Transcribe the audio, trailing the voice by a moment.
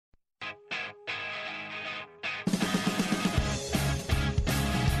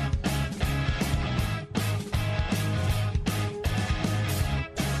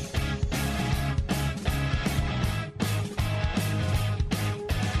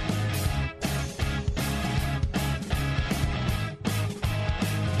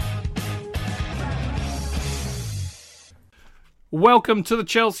Welcome to the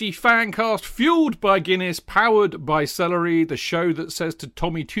Chelsea FanCast, fueled by Guinness, powered by celery, the show that says to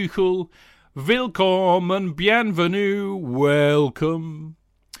Tommy Tuchel, Willkommen, bienvenue, welcome.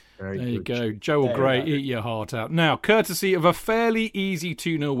 There you go. Joe will Gray, eat your heart out. Now, courtesy of a fairly easy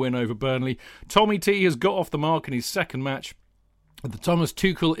 2-0 win over Burnley, Tommy T has got off the mark in his second match. The Thomas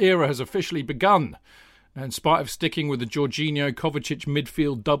Tuchel era has officially begun. Now, in spite of sticking with the Jorginho-Kovacic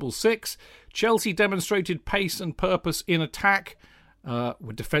midfield double six, Chelsea demonstrated pace and purpose in attack,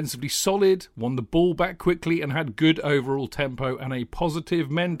 were defensively solid, won the ball back quickly and had good overall tempo and a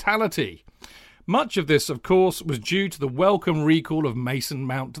positive mentality. Much of this, of course, was due to the welcome recall of Mason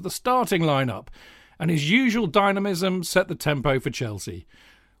Mount to the starting lineup, and his usual dynamism set the tempo for Chelsea.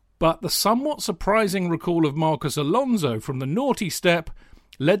 But the somewhat surprising recall of Marcos Alonso from the naughty step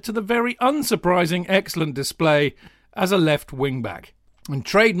led to the very unsurprising excellent display as a left wing-back. And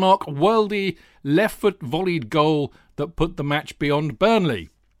trademark worldy left-foot volleyed goal that put the match beyond Burnley.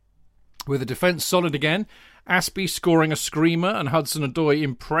 With the defence solid again, Aspie scoring a screamer and Hudson-Odoi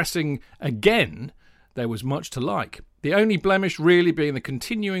impressing again, there was much to like. The only blemish really being the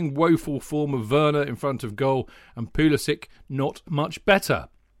continuing woeful form of Werner in front of goal and Pulisic not much better.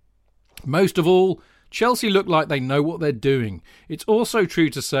 Most of all, Chelsea look like they know what they're doing. It's also true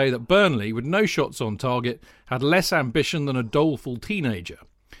to say that Burnley, with no shots on target, had less ambition than a doleful teenager.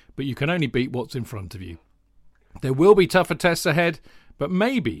 But you can only beat what's in front of you. There will be tougher tests ahead, but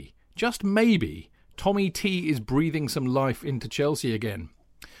maybe, just maybe, Tommy T is breathing some life into Chelsea again.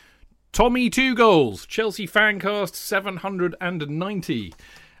 Tommy 2 goals, Chelsea FanCast 790.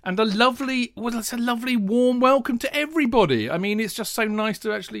 And a lovely warm welcome to everybody. I mean, it's just so nice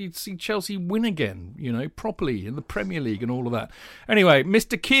to actually see Chelsea win again, properly in the Premier League and all of that. Anyway,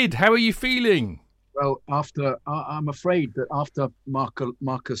 Mr. Kidd, how are you feeling? Well, I'm afraid that after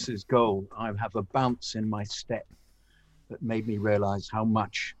Marcus's goal, I have a bounce in my step that made me realise how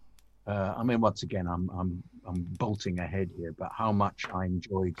much. Once again, I'm bolting ahead here, but how much I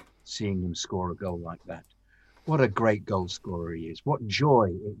enjoyed seeing him score a goal like that. What a great goal scorer he is. What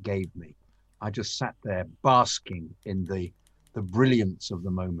joy it gave me. I just sat there basking in the brilliance of the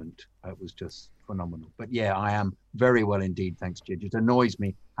moment. It was just phenomenal. But yeah, I am very well indeed, thanks, Jidge. It annoys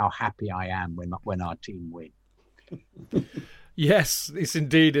me how happy I am when our team win. Yes, it's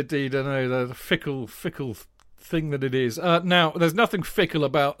indeed. I know, the fickle thing that it is. Now, there's nothing fickle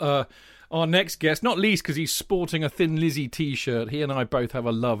about our next guest, not least because he's sporting a Thin Lizzy t-shirt. He and I both have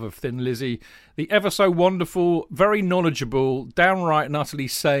a love of Thin Lizzy. The ever so wonderful, very knowledgeable, downright and utterly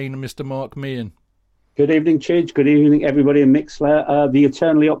sane Mr. Mark Meehan. Good evening, Chidge. Good evening, everybody in Mixler. The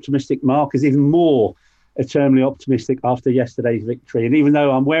eternally optimistic Mark is even more eternally optimistic after yesterday's victory. And even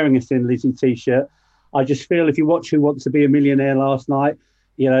though I'm wearing a Thin Lizzy t-shirt, I just feel if you watch Who Wants to Be a Millionaire last night,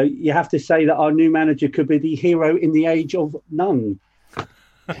 you have to say that our new manager could be the hero in the age of none.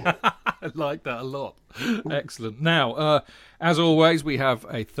 I like that a lot. Excellent. Now, as always, we have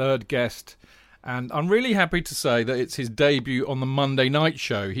a third guest, and I'm really happy to say that it's his debut on the Monday night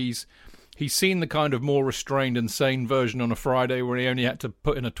show. He's seen the kind of more restrained and sane version on a Friday where he only had to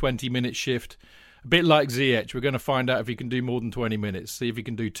put in a 20-minute shift. A bit like Ziyech. We're going to find out if he can do more than 20 minutes. See if he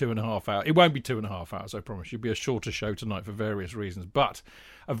can do 2.5 hours. It won't be 2.5 hours, I promise. It'll be a shorter show tonight for various reasons. But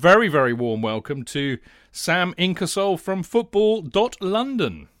a very, very warm welcome to Sam Inkersole from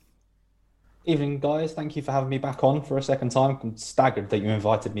football.london. Evening, guys. Thank you for having me back on for a second time. I'm staggered that you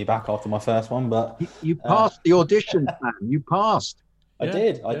invited me back after my first one, but you passed the audition, man. You passed. I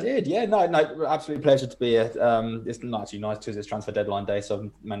did. Yeah, no, absolute pleasure to be here. It's actually nice because it's transfer deadline day, so I've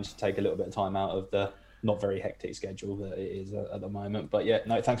managed to take a little bit of time out of the not very hectic schedule that it is at the moment. But yeah,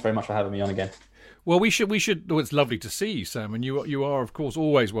 no, thanks very much for having me on again. Well, we should. Well, it's lovely to see you, Sam, and you are, of course,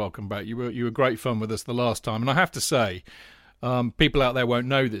 always welcome back. You were great fun with us the last time, and I have to say, people out there won't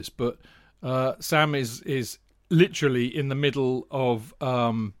know this, but Sam is literally in the middle of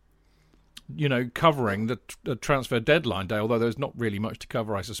covering the transfer deadline day, although there's not really much to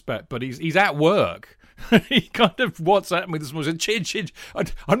cover, I suspect. But he's at work. He kind of WhatsApped me this morning. Chidge,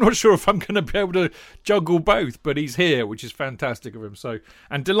 I'm not sure if I'm going to be able to juggle both, but he's here, which is fantastic of him. So,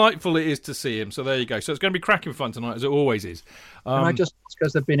 and delightful it is to see him. So there you go. So it's going to be cracking fun tonight, as it always is. Can I just ask,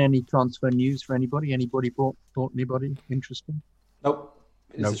 has there been any transfer news for anybody? Anybody bought anybody interesting? Nope.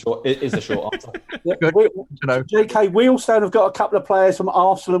 It is a short answer. Good to know. JK, Wheelstone have got a couple of players from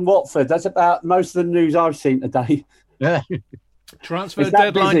Arsenal and Watford. That's about most of the news I've seen today. Yeah. Transfer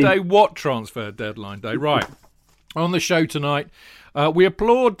deadline day. What transfer deadline day? Right. On the show tonight, we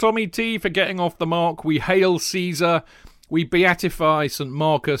applaud Tommy T for getting off the mark. We hail Caesar. We beatify St.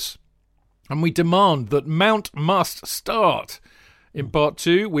 Marcus. And we demand that Mount must start. In part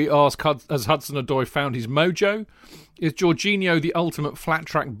 2, we ask, has Hudson-Odoi found his mojo? Is Jorginho the ultimate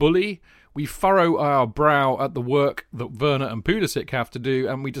flat-track bully? We furrow our brow at the work that Werner and Pulisic have to do,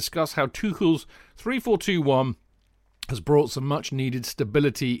 and we discuss how Tuchel's 3-4-2-1 has brought some much-needed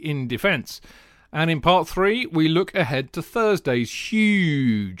stability in defence. And in part 3, we look ahead to Thursday's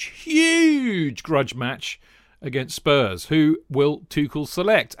huge grudge match against Spurs. Who will Tuchel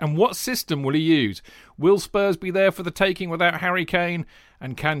select? And what system will he use? Will Spurs be there for the taking without Harry Kane?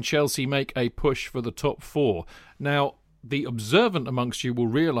 And can Chelsea make a push for the top 4? Now, the observant amongst you will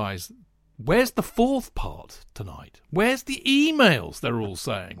realise, where's the fourth part tonight? Where's the emails they're all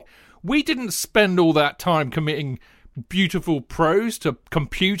saying? We didn't spend all that time committing beautiful prose to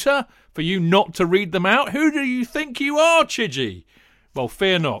computer for you not to read them out. Who do you think you are, Chidgey? Well,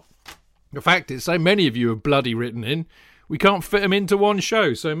 fear not. The fact is, so many of you have bloody written in, we can't fit them into one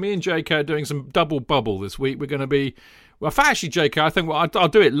show. So me and JK are doing some double bubble this week. We're going to be... Well, actually, JK, I think I'll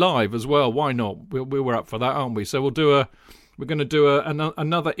do it live as well. Why not? We're up for that, aren't we? So we're going to do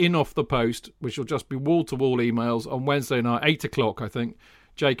another in off the post, which will just be wall-to-wall emails on Wednesday night, 8 o'clock, I think.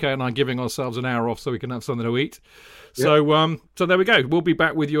 JK and I giving ourselves an hour off so we can have something to eat. Yep. So there we go. We'll be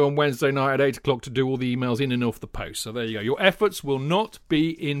back with you on Wednesday night at 8 o'clock to do all the emails in and off the post. So there you go. Your efforts will not be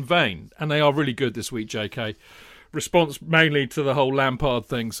in vain. And they are really good this week, JK. Response mainly to the whole Lampard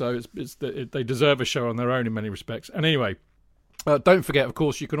thing. So they deserve a show on their own in many respects. And anyway, don't forget, of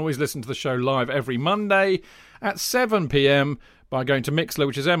course, you can always listen to the show live every Monday at 7 p.m. by going to Mixlr,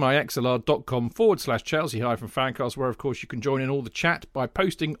 which is mixlr.com/Chelsea-Fancast, where, of course, you can join in all the chat by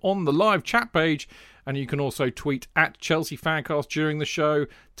posting on the live chat page. And you can also tweet at Chelsea Fancast during the show.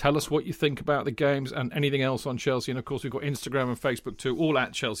 Tell us what you think about the games and anything else on Chelsea. And, of course, we've got Instagram and Facebook too, all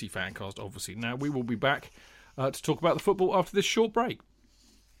at Chelsea Fancast, obviously. Now, we will be back to talk about the football after this short break.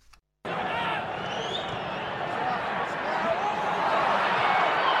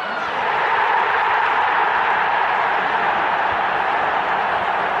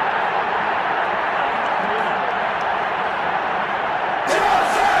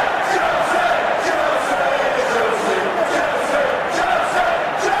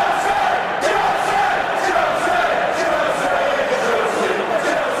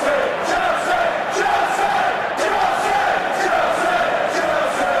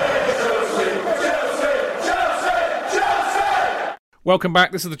 Welcome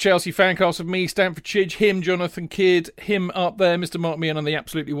back. This is the Chelsea Fancast of me, Stanford Chidge, him, Jonathan Kidd, him up there, Mr. Mark Meehan, and the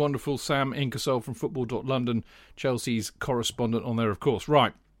absolutely wonderful Sam Ingersoll from Football.London, Chelsea's correspondent on there, of course.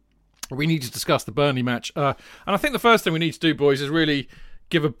 Right, we need to discuss the Burnley match. And I think the first thing we need to do, boys, is really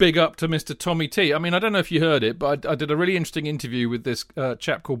give a big up to Mr. Tommy T. I mean, I don't know if you heard it, but I did a really interesting interview with this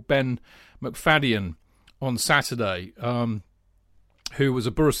chap called Ben McFadden on Saturday, who was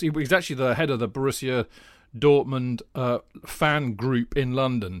he's actually the head of the Borussia Dortmund fan group in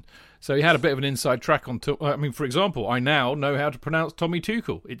London. So he had a bit of an inside track on... for example, I now know how to pronounce Tommy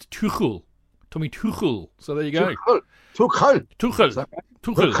Tuchel. It's Tuchel. Tommy Tuchel. So there you go. Tuchel.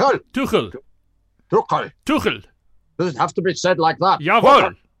 Does it have to be said like that?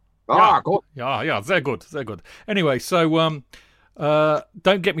 Jawohl. Good. Yeah, they're good. Anyway, so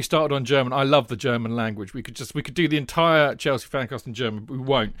don't get me started on German. I love the German language. We could do the entire Chelsea Fancast in German, but we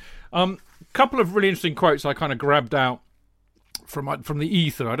won't. Couple of really interesting quotes I kind of grabbed out from the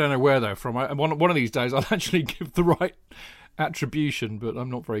ether. I don't know where they're from. One of these days I'll actually give the right attribution, but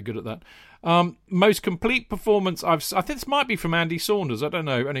I'm not very good at that. Most complete performance I think this might be from Andy Saunders. I don't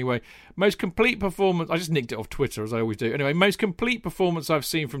know. Anyway, most complete performance. I just nicked it off Twitter as I always do. Anyway, most complete performance I've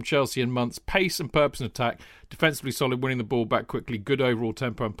seen from Chelsea in months. Pace and purpose in attack. Defensively solid, winning the ball back quickly. Good overall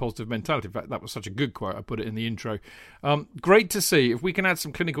tempo and positive mentality. In fact, that was such a good quote. I put it in the intro. Great to see. If we can add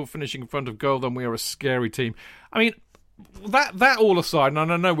some clinical finishing in front of goal, then we are a scary team. I mean, that all aside,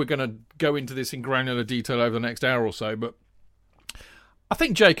 and I know we're going to go into this in granular detail over the next hour or so, but I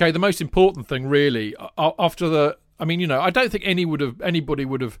think, JK, the most important thing really after I don't think anybody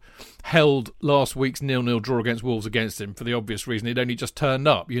would have held last week's 0-0 draw against Wolves against him for the obvious reason he'd only just turned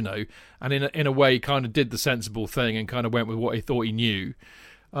up, and in a way kind of did the sensible thing and kind of went with what he thought he knew.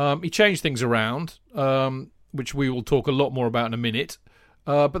 He changed things around, which we will talk a lot more about in a minute.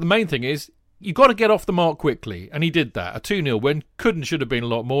 But the main thing is, you've got to get off the mark quickly, and he did that. A 2-0 win should have been a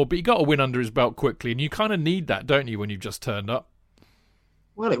lot more, but he got a win under his belt quickly, and you kind of need that, don't you, when you've just turned up?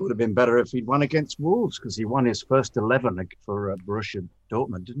 Well, it would have been better if he'd won against Wolves, because he won his first 11 for Borussia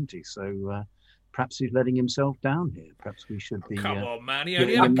Dortmund, didn't he? So perhaps he's letting himself down here. Perhaps we should be... Come on, man. He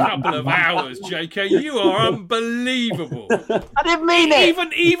only had a couple of hours, JK. You are unbelievable. I didn't mean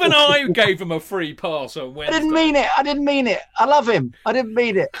it. Even I gave him a free pass on Wednesday. I didn't mean it. I love him. I didn't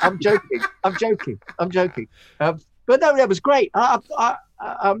mean it. I'm joking. But But no, that was great. I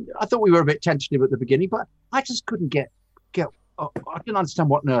thought we were a bit tentative at the beginning, but I just couldn't get. I didn't understand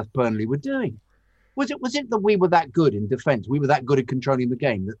what on earth Burnley were doing. Was it that we were that good in defence? We were that good at controlling the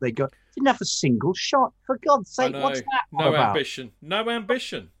game that they didn't have a single shot. For God's sake, what's that all about? No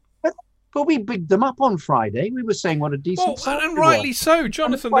ambition. But we bigged them up on Friday. We were saying what a decent side and rightly so,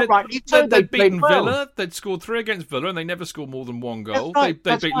 Jonathan. They'd beaten Villa. They'd scored 3 against Villa, and they never scored more than 1 goal. They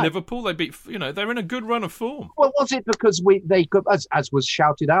beat Liverpool. They beat. They're in a good run of form. Well, was it because they could, as was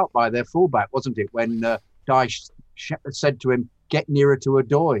shouted out by their fullback, wasn't it? When Dyche said to him, "Get nearer to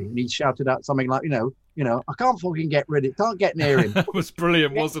Odoi," and he shouted out something like, I can't fucking get rid of it. Can't get near him. It was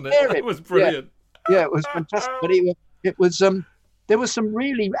brilliant, wasn't it? It was brilliant. Yeah, it was fantastic. But it was. There were some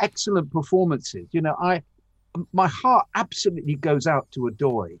really excellent performances. My heart absolutely goes out to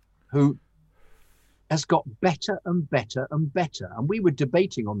Odoi, who has got better and better and better. And we were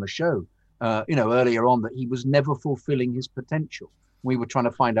debating on the show, earlier on that he was never fulfilling his potential. We were trying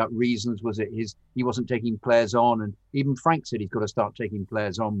to find out reasons. Was it he wasn't taking players on? And even Frank said he's got to start taking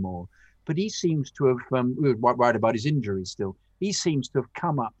players on more. But he seems to have, we were right about his injuries still. He seems to have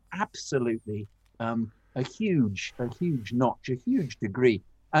come up absolutely a huge notch, a huge degree.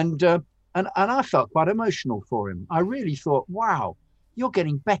 And I felt quite emotional for him. I really thought, wow, you're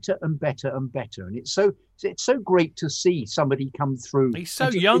getting better and better and better. And it's so great to see somebody come through. He's so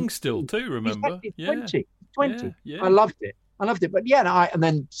young still too, remember? Exactly, 20. Yeah. I loved it. But yeah, and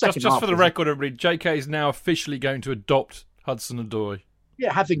then second just for the record, everybody, JK is now officially going to adopt Hudson-Odoi.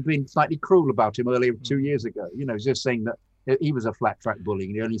 Yeah, having been slightly cruel about him earlier 2 years ago, just saying that he was a flat track bully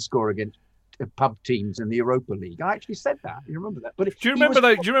and he only score against pub teams in the Europa League. I actually said that. You remember that? But do you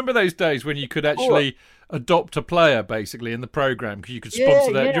remember those days when you could actually adopt a player basically in the program because you could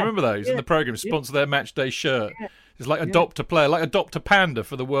sponsor their? Do you remember those in the program? Sponsor their match day shirt. Yeah. It's like adopt a player, like adopt a panda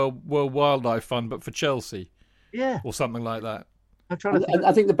for the World Wildlife Fund, but for Chelsea. Yeah, or something like that. I'm trying to think.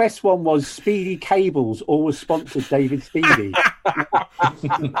 I think the best one was Speedy Cables, always sponsored David Speedy.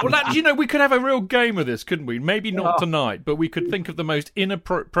 Well, we could have a real game of this, couldn't we? Maybe not tonight, but we could think of the most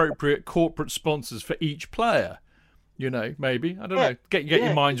inappropriate corporate sponsors for each player. Maybe. I don't know. Get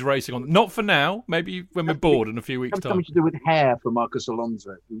your minds racing on. Not for now. Maybe when we're bored in a few weeks' time. Something to do with hair for Marcus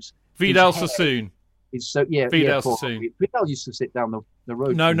Alonso. Vidal Sassoon. Vidal Sassoon. Vidal used to sit down the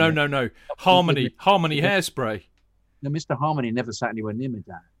road. No. Harmony hairspray. No, Mr. Harmony never sat anywhere near me,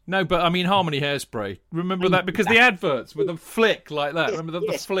 Dad. No, but I mean Harmony hairspray. Remember that? Because the adverts with a flick like that. Remember the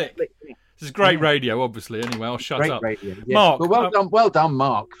flick? This is great radio, obviously. Anyway, I'll shut up. Great radio, yes. Mark. Well done,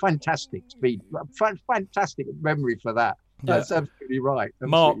 Mark. Fantastic speed. Fantastic memory for that. That's absolutely right.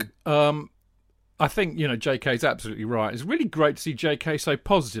 Absolutely. Mark, I think, JK is absolutely right. It's really great to see JK so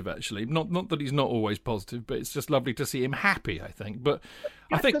positive, actually. Not that he's not always positive, but it's just lovely to see him happy, I think. But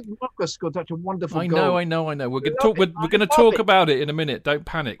I think Marcus scored such a wonderful goal. I know. We're going to talk about it in a minute. Don't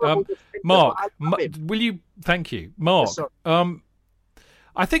panic. Mark, will you? Thank you, Mark.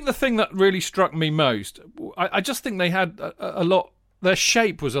 I think the thing that really struck me most, I just think they had a lot. Their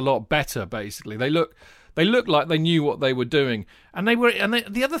shape was a lot better. Basically, they looked like they knew what they were doing, and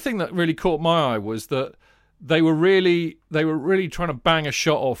the other thing that really caught my eye was that they were really trying to bang a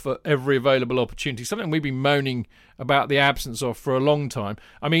shot off at every available opportunity. Something we've been moaning about the absence of for a long time.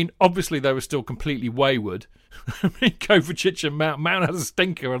 I mean, obviously they were still completely wayward. I mean, Kovacic and Mount has a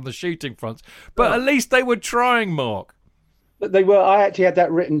stinker on the shooting fronts, but at least they were trying, Mark. They were. I actually had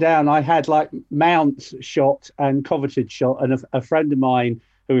that written down. I had like Mount's shot and Kovacic shot, and a friend of mine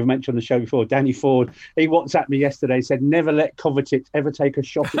who we've mentioned on the show before, Danny Ford, he WhatsApped me yesterday, said, never let Kovacic ever take a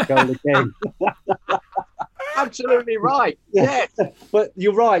shot at goal again. Absolutely right. Yes. But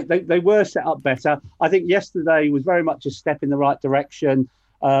you're right. They were set up better. I think yesterday was very much a step in the right direction.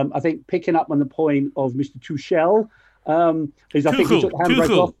 I think picking up on the point of Mr. Tuchel, I think he took the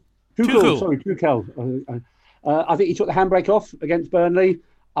handbrake off. Tuchel. I think he took the handbrake off against Burnley.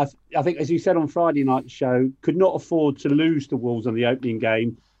 I think, as you said on Friday night's show, could not afford to lose to Wolves on the opening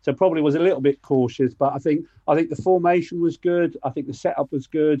game, so probably was a little bit cautious. But I think the formation was good. I think the setup was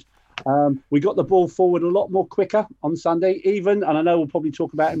good. We got the ball forward a lot more quicker on Sunday, and I know we'll probably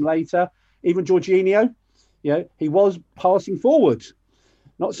talk about him later. Even Jorginho, he was passing forward,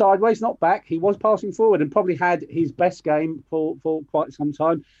 not sideways, not back. He was passing forward and probably had his best game for quite some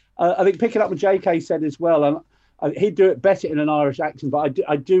time. I think picking up what JK said as well. He'd do it better in an Irish accent, but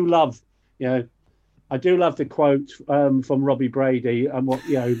I do love the quote from Robbie Brady and what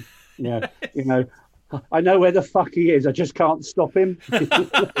I know where the fuck he is. I just can't stop him.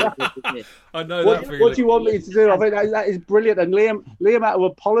 I know what do you want me to do? I think that is brilliant. And Liam had to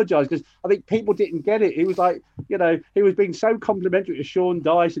apologise because I think people didn't get it. He was like, he was being so complimentary to Sean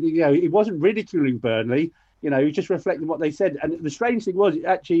Dyche, and he wasn't ridiculing Burnley. He just reflected what they said. And the strange thing was,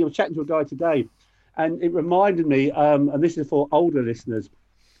 actually, I was chatting to a guy today, and it reminded me, and this is for older listeners,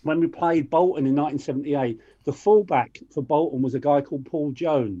 when we played Bolton in 1978, the fullback for Bolton was a guy called Paul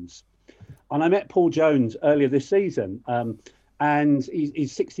Jones. And I met Paul Jones earlier this season, and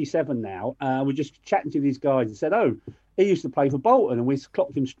he's 67 now. We're just chatting to these guys and said, oh, he used to play for Bolton. And we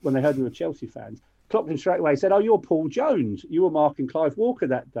clocked him when they heard we were Chelsea fans. Clocked him straight away. Said, oh, you're Paul Jones. You were marking Clive Walker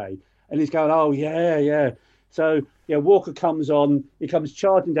that day. And he's going, oh, yeah. So, Walker comes on. He comes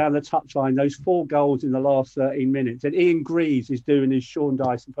charging down the touchline, those 4 goals in the last 13 minutes. And Ian Greaves is doing his Sean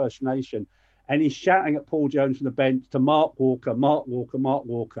Dyche impersonation. And he's shouting at Paul Jones from the bench to Mark Walker, Mark Walker, Mark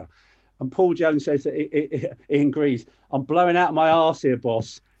Walker. And Paul Jones says to Ian Greaves, I'm blowing out my arse here,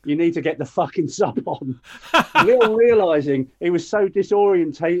 boss. You need to get the fucking sub on. Little realising he was so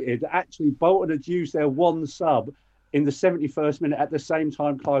disorientated that actually Bolton had used their one sub in the 71st minute at the same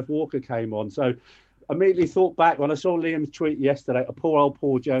time Clive Walker came on. So immediately thought back when I saw Liam's tweet yesterday to poor old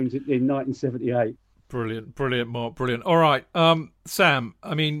Paul Jones in 1978. Brilliant, Mark, brilliant. All right, Sam,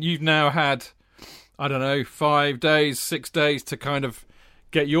 I mean, you've now had, 5 days, 6 days to kind of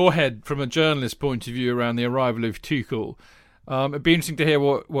get your head from a journalist point of view around the arrival of Tuchel. It'd be interesting to hear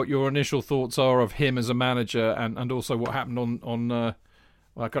what your initial thoughts are of him as a manager, and also what happened on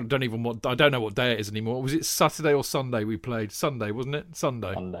I don't know what day it is anymore. Was it Saturday or Sunday we played? Sunday, wasn't it?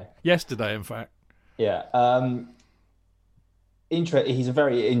 Sunday. Yesterday, in fact. Yeah. He's a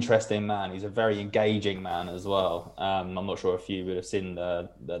very interesting man. He's a very engaging man as well. I'm not sure if you would have seen the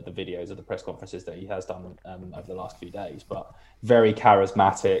videos of the press conferences that he has done over the last few days, but very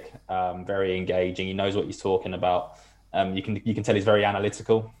charismatic, very engaging. He knows what he's talking about. You can tell he's very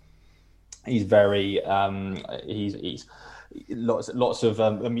analytical. He's very he's lots of. I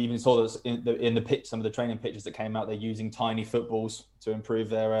mean, even saw this in the pitch. Some of the training pictures that came out, they're using tiny footballs to improve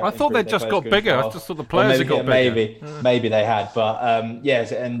their. I thought they just got bigger. I just thought the players had got bigger. Maybe they had, but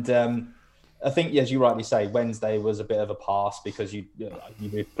yes, and I think, as you rightly say, Wednesday was a bit of a pass because you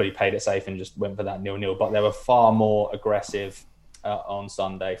pretty played it safe and just went for that 0-0. But they were far more aggressive on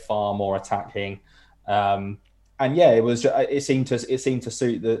Sunday, far more attacking. And yeah, it seemed to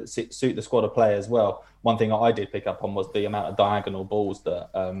suit the squad of players well. One thing I did pick up on was the amount of diagonal balls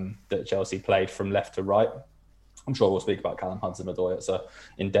that Chelsea played from left to right. I'm sure we'll speak about Callum Hudson-Odoi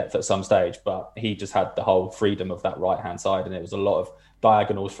in depth at some stage, but he just had the whole freedom of that right-hand side, and it was a lot of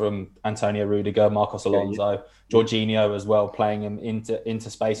diagonals from Antonio Rudiger, Marcos Alonso, Jorginho as well, playing him into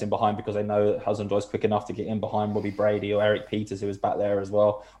space in behind because they know that Hudson-Odoi's quick enough to get in behind Bobby Brady or Eric Peters, who was back there as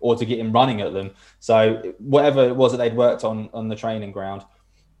well, or to get him running at them. So whatever it was that they'd worked on the training ground,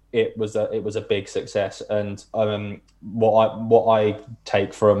 it was a big success. And what I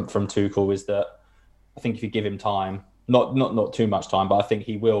take from Tuchel is that I think if you give him time, not too much time, but I think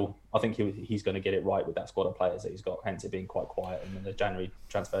he will. I think he's going to get it right with that squad of players that he's got. Hence, it being quite quiet in the January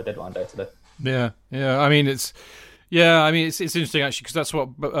transfer deadline day today. Yeah. I mean, it's interesting actually because that's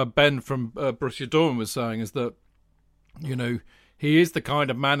what Ben from Borussia Dortmund was saying, is that he is the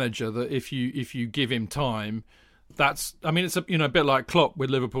kind of manager that if you give him time, it's a bit like Klopp with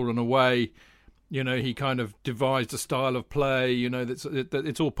Liverpool and away. He kind of devised a style of play.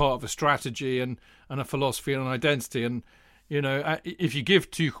 It's all part of a strategy and a philosophy and an identity. And if you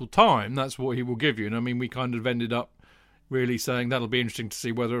give Tuchel time, that's what he will give you. And I mean, we kind of ended up really saying that'll be interesting to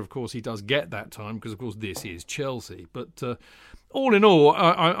see whether, of course, he does get that time, because, of course, this is Chelsea. But all in all,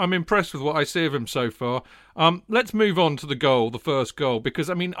 I'm impressed with what I see of him so far. Let's move on to the first goal, because,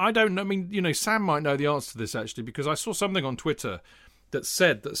 I mean, I don't know. I mean, Sam might know the answer to this, actually, because I saw something on Twitter that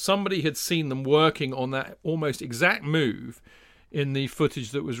said that somebody had seen them working on that almost exact move in the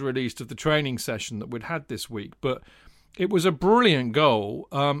footage that was released of the training session that we'd had this week. But it was a brilliant goal.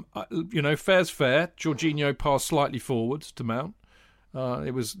 Fair's fair. Jorginho passed slightly forwards to Mount.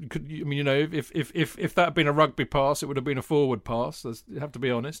 If that had been a rugby pass, it would have been a forward pass. You have to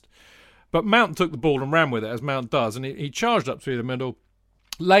be honest. But Mount took the ball and ran with it, as Mount does, and he charged up through the middle,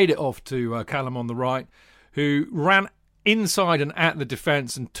 laid it off to Callum on the right, who ran inside and at the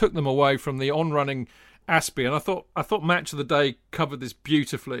defence and took them away from the on-running Aspie. And I thought Match of the Day covered this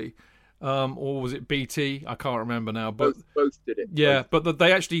beautifully. Or was it BT? I can't remember now. But both did it. Yeah, but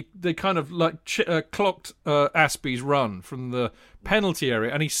they kind of like clocked Aspie's run from the penalty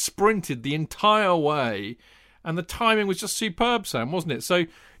area, and he sprinted the entire way, and the timing was just superb, Sam, wasn't it? So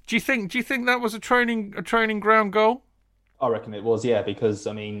do you think that was a training ground goal? I reckon it was, yeah, because,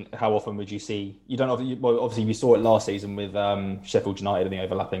 I mean, how often would you see... obviously we saw it last season with Sheffield United and the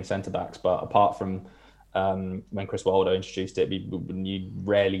overlapping centre-backs, but apart from when Chris Wilder introduced it, you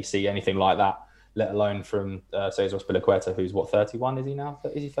rarely see anything like that let alone from Cesar Azpilicueta, who's 31? Is he now?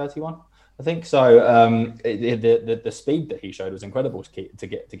 Is he 31? I think so. The speed that he showed was incredible to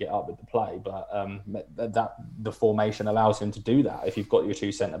get up with the play, but that the formation allows him to do that. If you've got your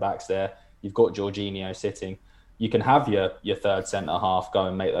two centre backs there, you've got Jorginho sitting, you can have your third centre half go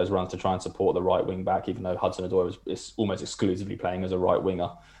and make those runs to try and support the right wing back, even though Hudson-Odoi is almost exclusively playing as a right winger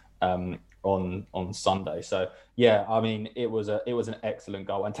on Sunday. So yeah, I mean, it was an excellent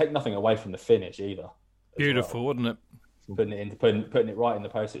goal, and take nothing away from the finish either. Beautiful, wasn't it? Putting it right in the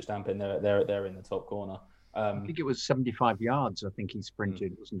postage stamp in there in the top corner. I think it was 75 yards. I think he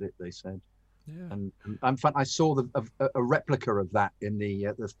sprinted, wasn't it? They said. Yeah. And in fact, I saw a replica of that in they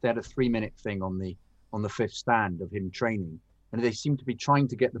had a 3-minute thing on the fifth stand of him training, and they seemed to be trying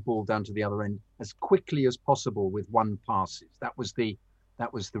to get the ball down to the other end as quickly as possible with one passes. That was the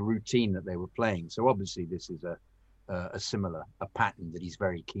routine that they were playing. So obviously, this is a similar pattern that he's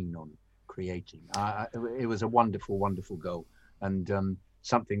very keen on creating. It was a wonderful, wonderful goal, and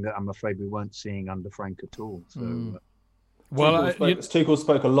something that I'm afraid we weren't seeing under Frank at all. So, Tuchel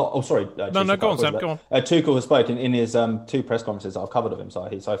spoke a lot. Oh, sorry. Go on, Sam. Go on. Tuchel has spoken in his 2 press conferences that I've covered of him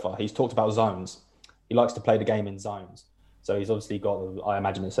so far. He's talked about zones. He likes to play the game in zones. So he's obviously got, I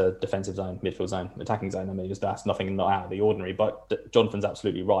imagine it's a defensive zone, midfield zone, attacking zone. I mean, that's nothing not out of the ordinary. But Jonathan's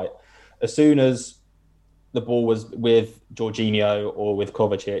absolutely right. As soon as the ball was with Jorginho or with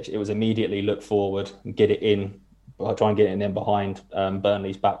Kovacic, it was immediately look forward and get it in, try and get it in behind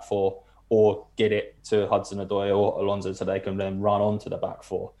Burnley's back four, or get it to Hudson-Odoi or Alonso so they can then run onto the back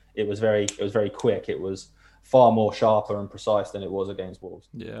four. It was very quick. It was far more sharper and precise than it was against Wolves.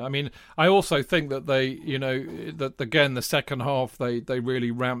 Yeah, I mean, I also think that they, that again, the second half, they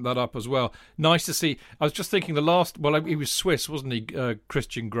really ramped that up as well. Nice to see. I was just thinking he was Swiss, wasn't he,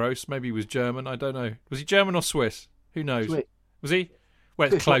 Christian Gross? Maybe he was German. I don't know. Was he German or Swiss? Who knows? Swiss. Was he?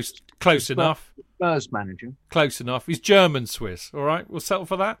 Well, it's close enough. Spurs manager. Close enough. He's German-Swiss, all right? We'll settle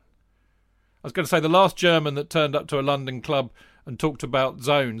for that. I was going to say the last German that turned up to a London club and talked about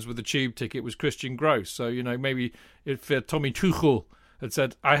zones with the tube ticket was Christian Gross. So, maybe if Tommy Tuchel had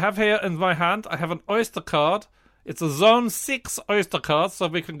said, I have here in my hand, I have an Oyster card. It's a Zone 6 Oyster card, so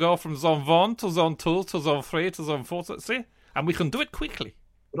we can go from Zone 1 to Zone 2 to Zone 3 to Zone 4, see? And we can do it quickly.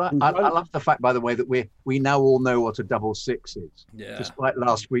 But I love the fact, by the way, that we now all know what a 6 is. Yeah. Despite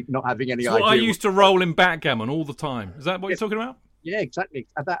last week not having any it's idea. I used to roll in backgammon all the time. Is that what you're talking about? Yeah, exactly.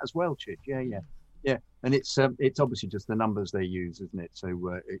 That as well, Chid. Yeah. And it's obviously just the numbers they use, isn't it? So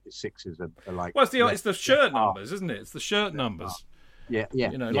 6s are like. Well, it's the shirt numbers, isn't it? It's the shirt numbers. Yeah.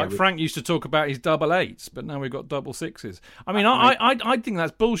 Frank used to talk about his 8s, but now we've got 6s. I mean, I think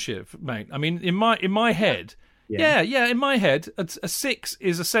that's bullshit, mate. I mean, in my head, in my head, a 6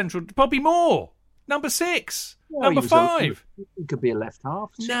 is a central. Bobby Moore, number 6. Well, number 5. He could be a left half.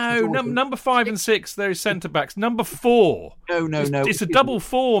 No, number 5 and 6, they're centre backs. Number 4. No. It's a double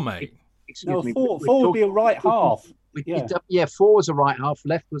 4 mate. Excuse me. Four would be a right half. 4 was a right half.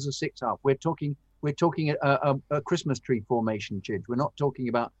 Left was a 6 half. We're talking a Christmas tree formation, Chidge. We're not talking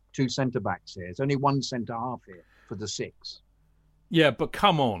about 2 centre backs here. There's only 1 centre half here for the 6. Yeah, but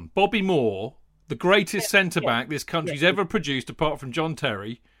come on, Bobby Moore, the greatest centre back this country's ever produced, apart from John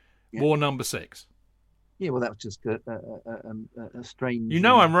Terry, wore number 6. Yeah, well, that was just a strange.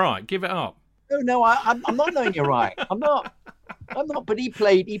 I'm right. Give it up. No, I'm not knowing you're right. I'm not. But he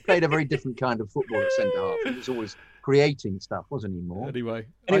played a very different kind of football at centre half. He was always creating stuff, wasn't he? More. Anyway,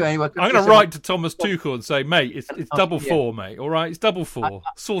 I'm going to write to Thomas Tuchel and say, mate, it's double 4, mate. All right, it's double 4.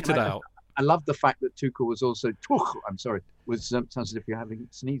 Sort it out. I love the fact that Tuchel was also. Sounds as if you're having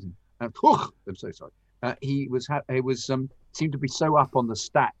sneezing. I'm so sorry. He seemed to be so up on the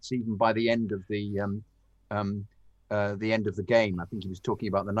stats even by the end of the end of the game. I think he was talking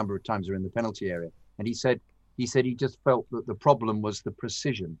about the number of times they're in the penalty area, and he said he just felt that the problem was the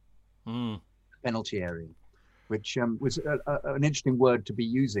precision penalty area, which was an interesting word to be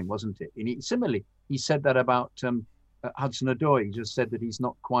using, wasn't it? And similarly, he said that about Hudson-Odoi. He just said that he's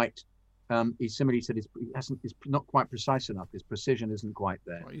not quite. He similarly said he's not quite precise enough. His precision isn't quite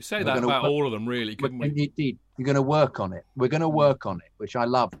there. Well, you say that about all of them, really, couldn't we? Indeed, you're going to work on it. We're going to work on it, which I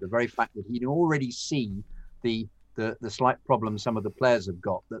love. The very fact that he'd already seen the slight problems some of the players have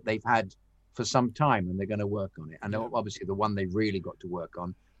got that they've had for some time, and they're going to work on it. And obviously, the one they've really got to work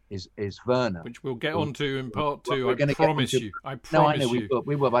on is Werner, which we'll get onto in part 2. I promise you. I know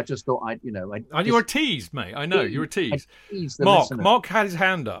we will. I just thought and you're a tease, mate. I know you're a tease. Mark had his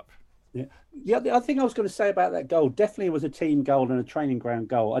hand up. Yeah, the other thing I was going to say about that goal definitely was a team goal and a training ground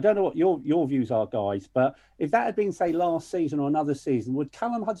goal. I don't know what your views are, guys, but if that had been, say, last season or another season, would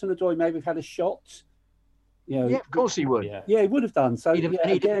Callum Hudson-Odoi maybe have had a shot Yeah, of course he would. Yeah, he would have done. So he'd have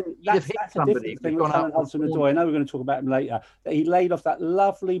hit somebody. Thing with Callum Hudson-Odoi. I know we're going to talk about him later. That he laid off that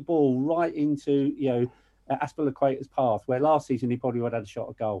lovely ball right into Azpilicueta's path, where last season he probably would have had a shot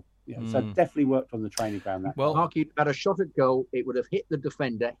at goal. So definitely worked on the training ground. Mark, he'd had a shot at goal. It would have hit the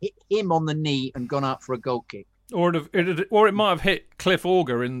defender, hit him on the knee, and gone out for a goal kick. Or it might have hit Cliff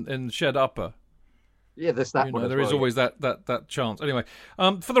Auger in Shed Upper. Yeah, there's that one. There is always that chance. Anyway,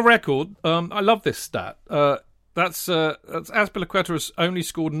 for the record, I love this stat. That's Azpilicueta has only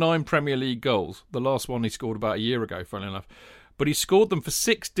scored 9 Premier League goals. The last one he scored about a year ago, funnily enough. But he scored them for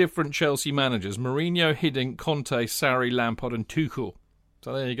 6 different Chelsea managers: Mourinho, Hiddink, Conte, Sarri, Lampard and Tuchel.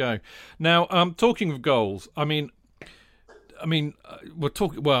 So there you go. Now, talking of goals, we're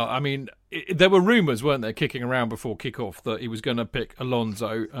talking. Well, there were rumours, weren't there, kicking around before kick-off that he was going to pick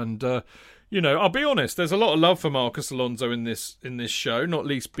Alonso, and I'll be honest. There's a lot of love for Marcos Alonso in this show, not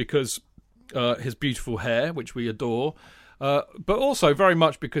least because his beautiful hair, which we adore, but also very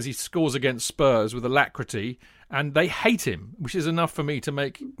much because he scores against Spurs with alacrity, and they hate him, which is enough for me to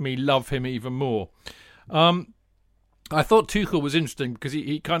make me love him even more. I thought Tuchel was interesting because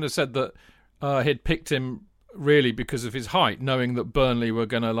he kind of said that he'd picked him really because of his height, knowing that Burnley were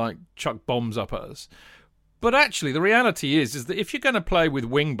going to chuck bombs up at us. But actually, the reality is that if you're going to play with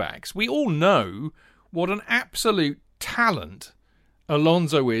wing-backs, we all know what an absolute talent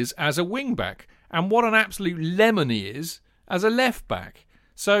Alonso is as a wing-back and what an absolute lemon he is as a left-back.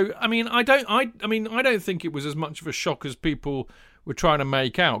 So, I don't think it was as much of a shock as people were trying to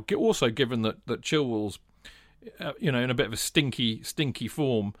make out. Also, given that Chilwell's, in a bit of a stinky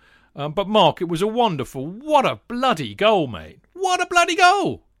form. But Mark, it was what a bloody goal, mate! What a bloody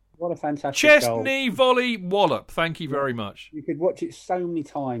goal! What a fantastic chest, goal. knee, volley, wallop. Thank you very much. You could watch it so many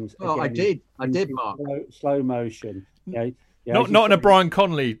times. Oh, again, I did, Mark. Slow motion. Not in a Brian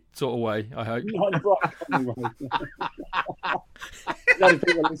Connolly sort of way, I hope. Not in a Brian Connolly way. A lot of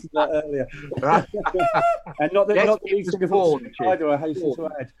people listened to that earlier. And not the least either, I hasten to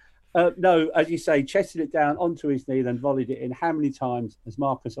add. No, as you say, chested it down onto his knee, then volleyed it in. How many times has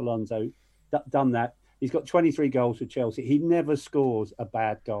Marcos Alonso done that? He's got 23 goals for Chelsea. He never scores a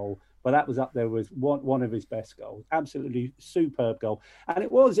bad goal, but that was up there with one of his best goals. Absolutely superb goal. And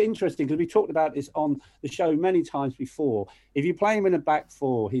it was interesting because we talked about this on the show many times before. If you play him in a back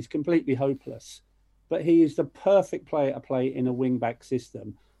four, he's completely hopeless. But he is the perfect player to play in a wing-back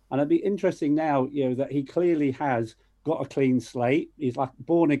system. And it'd be interesting now, that he clearly has got a clean slate. He's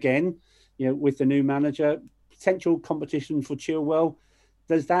born again, with the new manager. Potential competition for Chilwell.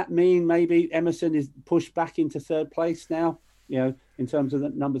 Does that mean maybe Emerson is pushed back into third place now? In terms of the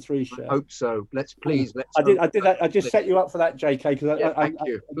number 3 shirt. I hope so. Let's. I did that. I just set you up for that, JK. Because thank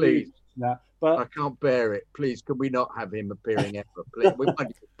you. Please. But I can't bear it. Please, can we not have him appearing ever? Please.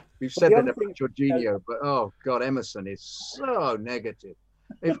 We've said that about Jorginho, but oh God, Emerson is so negative.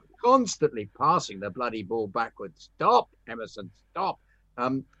 If constantly passing the bloody ball backwards. Stop, Emerson. Stop. I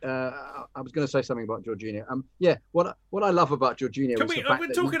was going to say something about Jorginho. What I love about Jorginho. We're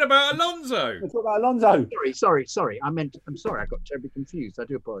talking about Alonso. We're talking about Alonso. Sorry. I'm sorry. I got terribly confused. I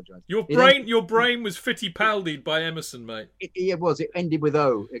do apologise. Your brain was fitty-paldied by Emerson, mate. It was. It ended with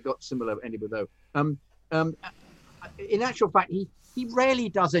O. It got similar. Ended with O. In actual fact, he rarely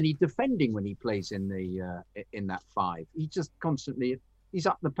does any defending when he plays in that 5. He just constantly he's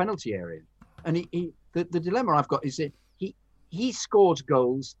up in the penalty area, and the dilemma I've got is that he scores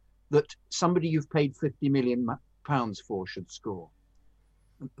goals that somebody you've paid £50 million for should score.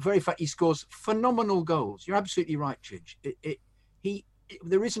 The very fact he scores phenomenal goals. You're absolutely right, Chidge.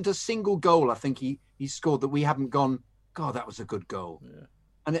 There isn't a single goal I think he scored that we haven't gone, God, that was a good goal.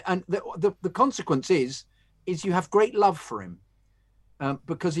 Yeah. And the consequence is you have great love for him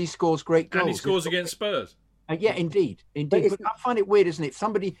because he scores great goals. And he scores against Spurs. Yeah, indeed. But I find it weird, isn't it? If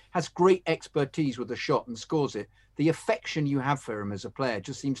somebody has great expertise with a shot and scores it, the affection you have for him as a player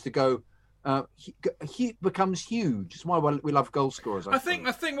just seems to go, becomes huge. It's why we love goal scorers. I think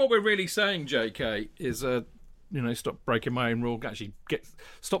what we're really saying, JK, is stop breaking my own rule. Actually,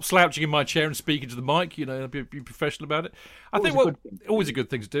 stop slouching in my chair and speaking to the mic. Be professional about it. Always a good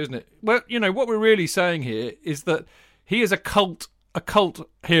thing to do, isn't it? Well, what we're really saying here is that he is a cult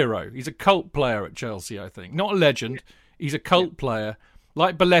hero. He's a cult player at Chelsea, I think. Not a legend. He's a cult player,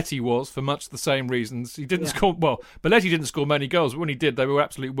 like Belletti was, for much the same reasons. He didn't score... Well, Belletti didn't score many goals, but when he did, they were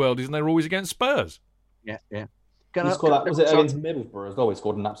absolute worldies, and they were always against Spurs. Yeah. Was it against Middlesbrough as well? He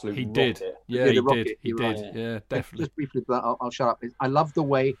scored an absolute rocket. Did. Yeah, he did. He right. did. Yeah, definitely. Just briefly, I'll shut up. I love the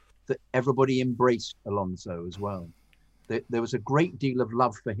way that everybody embraced Alonso as well. There was a great deal of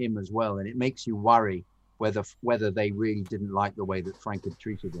love for him as well, and it makes you worry whether they really didn't like the way that Frank had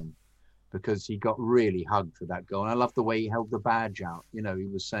treated him. because he got really hugged for that goal. And I love the way he held the badge out. You know, he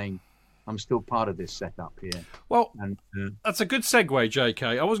was saying, I'm still part of this setup here. Well, that's a good segue,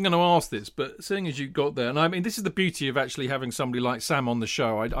 JK. I wasn't going to ask this, but seeing as you got there, and I mean, this is the beauty of actually having somebody like Sam on the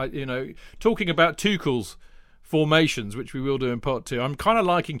show. I you know, talking about Tuchel's formations, which we will do in part 2. I'm kind of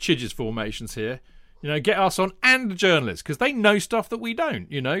liking Chidge's formations here. You know, get us on and the journalists, because they know stuff that we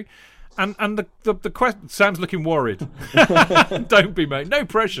don't, you know. And the question, Sam's looking worried. Don't be, mate. No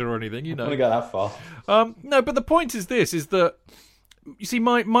pressure or anything, you know. I don't want to go that far. No, but the point is this, is that, you see,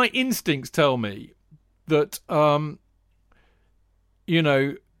 my instincts tell me that, you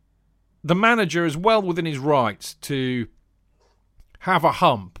know, the manager is well within his rights to have a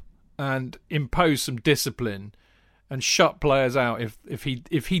hump and impose some discipline and shut players out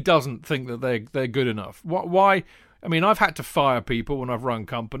if he doesn't think that they're good enough. Why? I mean, I've had to fire people when I've run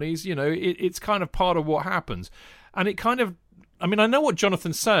companies. You know, it's kind of part of what happens. And it kind of, I mean, I know what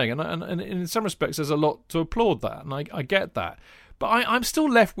Jonathan's saying, and in some respects there's a lot to applaud that, and I get that. But I'm still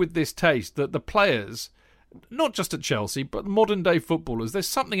left with this taste that the players, not just at Chelsea, but modern-day footballers, there's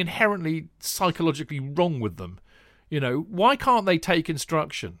something inherently psychologically wrong with them. You know, why can't they take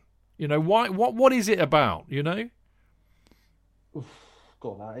instruction? You know, why? What is it about, you know?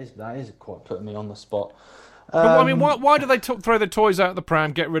 God, that is quite putting me on the spot. But, I mean, why do they throw the toys out of the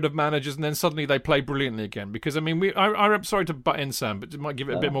pram, get rid of managers, and then suddenly they play brilliantly again? Because, I mean, I'm sorry to butt in, Sam, but it might give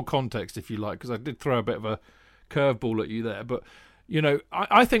it a bit more context, if you like, because I did throw a bit of a curveball at you there. But, you know,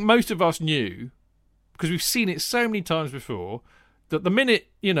 I think most of us knew, because we've seen it so many times before, that the minute,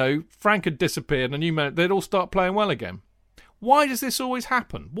 you know, Frank had disappeared and a new manager, they'd all start playing well again. Why does this always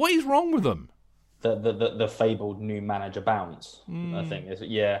happen? What is wrong with them? The fabled new manager bounce, I think.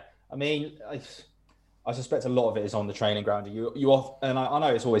 I mean, I suspect a lot of it is on the training ground. And I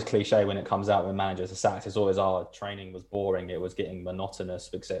know it's always cliche when it comes out when managers are sacked. It's always, training was boring, it was getting monotonous,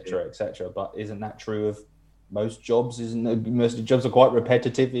 etc., etc. But isn't that true of most jobs? Most jobs are quite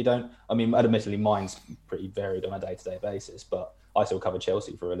repetitive. Admittedly, mine's pretty varied on a day-to-day basis, but I still cover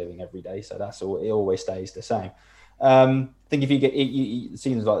Chelsea for a living every day, so that's all. It always stays the same. I think if it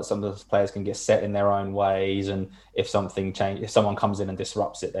seems like some of the players can get set in their own ways, and if someone comes in and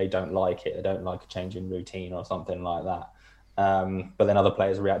disrupts it, they don't like it. They don't like a change in routine or something like that. But then other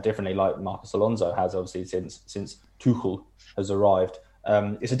players react differently, like Marcos Alonso has, obviously, since Tuchel has arrived.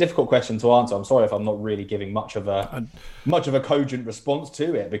 It's a difficult question to answer. I'm sorry if I'm not really giving much of a cogent response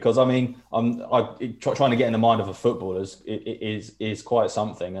to it, because I mean, trying to get in the mind of a footballer is quite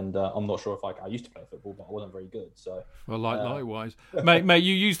something, and I'm not sure if I used to play football, but I wasn't very good. So, well, likewise, mate,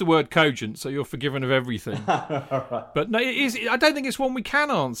 you use the word cogent, so you're forgiven of everything. Right. But no, it is. I don't think it's one we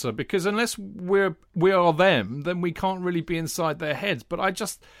can answer, because unless we are them, then we can't really be inside their heads. But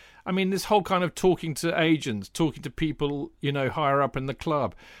I mean, this whole kind of talking to agents, talking to people, you know, higher up in the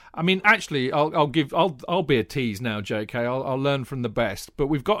club. I mean, actually, I'll be a tease now, JK. I'll learn from the best. But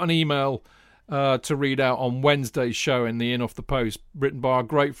we've got an email to read out on Wednesday's show in the In Off the Post, written by our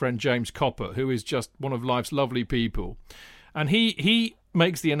great friend James Copper, who is just one of life's lovely people. And he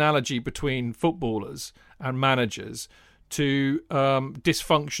makes the analogy between footballers and managers to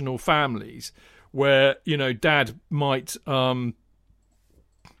dysfunctional families, where, you know, dad might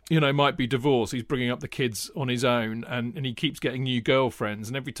be divorced. He's bringing up the kids on his own, and he keeps getting new girlfriends.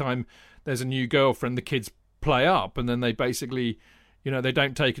 And every time there's a new girlfriend, the kids play up, and then they basically, you know, they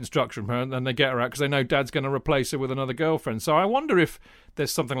don't take instruction from her, and then they get her out because they know dad's going to replace her with another girlfriend. So I wonder if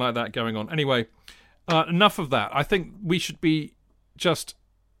there's something like that going on. Anyway, enough of that. I think we should be just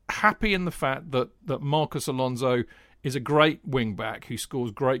happy in the fact that Marcos Alonso is a great wing-back who scores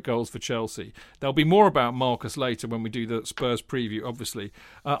great goals for Chelsea. There'll be more about Marcus later when we do the Spurs preview, obviously.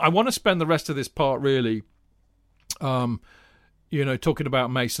 I want to spend the rest of this part really, talking about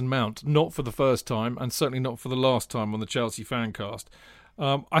Mason Mount, not for the first time, and certainly not for the last time on the Chelsea FanCast.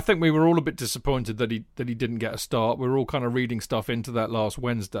 I think we were all a bit disappointed that he didn't get a start. We were all kind of reading stuff into that last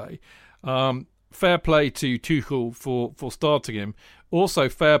Wednesday. Fair play to Tuchel for starting him. Also,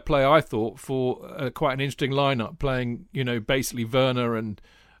 fair play, I thought, for quite an interesting lineup, playing, you know, basically Werner and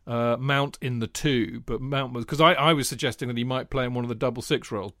Mount in the two. But Mount was, because I was suggesting that he might play in one of the double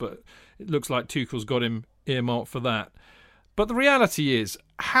six roles, but it looks like Tuchel's got him earmarked for that. But the reality is,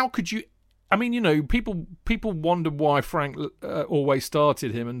 how could you? I mean, you know, people wonder why Frank always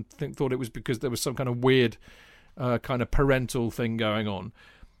started him and thought it was because there was some kind of weird kind of parental thing going on.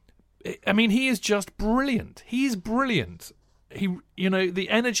 I mean, he is just brilliant. He is brilliant. He, you know, the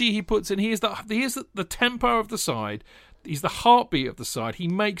energy he puts in. He is the tempo of the side. He's the heartbeat of the side. He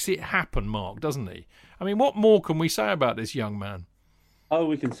makes it happen, Mark, doesn't he? I mean, what more can we say about this young man? Oh,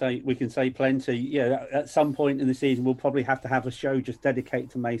 we can say plenty. Yeah, at some point in the season, we'll probably have to have a show just dedicated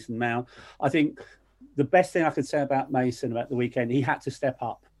to Mason Mount. I think the best thing I could say about Mason about the weekend, he had to step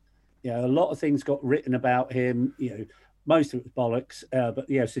up. A lot of things got written about him. Most of it was bollocks,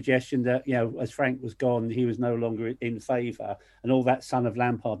 but suggestion that as Frank was gone, he was no longer in favour, and all that son of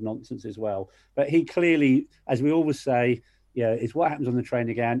Lampard nonsense as well. But he clearly, as we always say, is what happens on the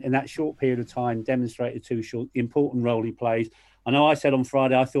training ground in that short period of time demonstrated the important role he plays. I know I said on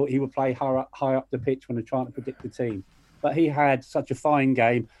Friday I thought he would play high up the pitch when they're trying to predict the team, but he had such a fine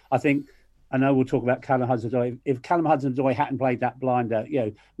game. I know we'll talk about Callum Hudson-Odoi. If Callum Hudson-Odoi hadn't played that blinder,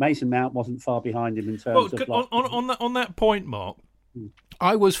 Mason Mount wasn't far behind him in terms of. On that point, Mark,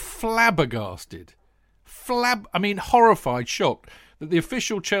 I was flabbergasted, horrified, shocked that the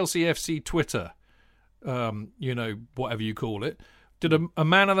official Chelsea FC Twitter, whatever you call it, did a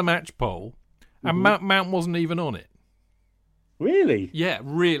man of the match poll, and Mount wasn't even on it. Really? Yeah,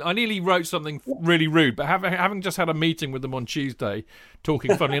 really. I nearly wrote something really rude, but having just had a meeting with them on Tuesday,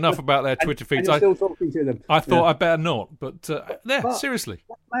 talking funny enough about their Twitter feeds, and you're still talking to them. I thought I better not. But seriously,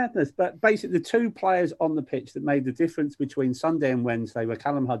 madness. But basically, the two players on the pitch that made the difference between Sunday and Wednesday were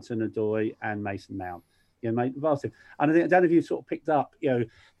Callum Hudson-Odoi and Mason Mount. Made the vast. And I don't know if you sort of picked up.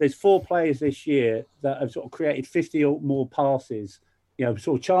 There's 4 players this year that have sort of created 50 or more passes.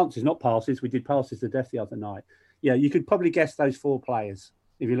 Sort of chances, not passes. We did passes to death the other night. You could probably guess those 4 players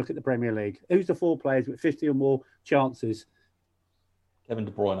if you look at the Premier League. Who's the 4 players with 50 or more chances? Kevin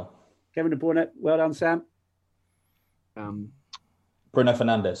De Bruyne. Well done, Sam. Bruno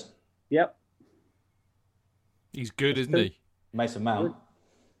Fernandes. Yep. He's good, isn't he? Mason Mount.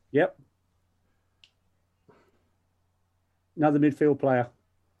 Yep. Another midfield player.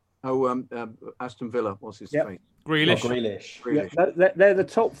 Aston Villa. What's his face? Grealish. Yeah, they're the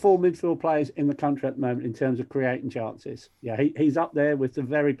top 4 midfield players in the country at the moment in terms of creating chances. Yeah, he's up there with the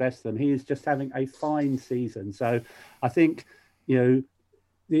very best of them. He is just having a fine season. So I think, the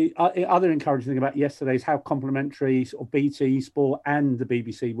other encouraging thing about yesterday is how complimentary sort of BT Sport and the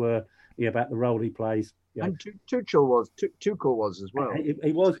BBC were about the role he plays. And Tuchel was as well.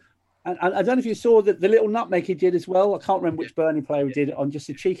 He was. And I don't know if you saw the little nutmeg he did as well. I can't remember which Burnley player he did it on, just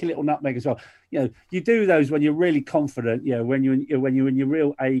a cheeky little nutmeg as well. You do those when you're really confident. When you're in your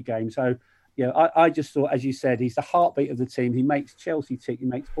real A game. So, I just thought, as you said, he's the heartbeat of the team. He makes Chelsea tick. He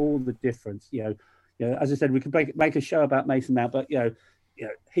makes all the difference. As I said, we could make a show about Mason now, but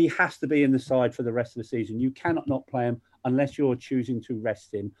he has to be in the side for the rest of the season. You cannot not play him unless you're choosing to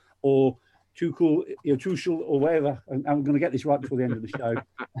rest him or. Tuchel, or whatever. I'm going to get this right before the end of the show.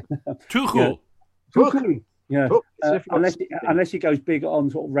 Tuchel. Yeah. Unless he goes big on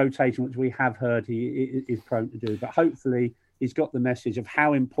sort of rotation, which we have heard he is prone to do. But hopefully he's got the message of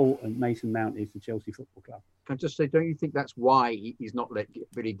how important Mason Mount is to Chelsea Football Club. Can I just say, don't you think that's why he's not let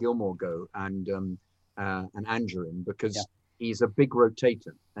Billy Gilmore go and Andrew in? Because he's a big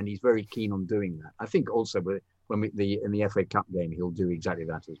rotator and he's very keen on doing that. I think also in the FA Cup game, he'll do exactly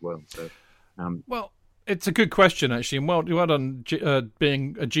that as well. So. Well, it's a good question, actually, and well done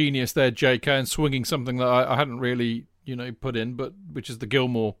being a genius there, JK, and swinging something that I hadn't really, put in, but which is the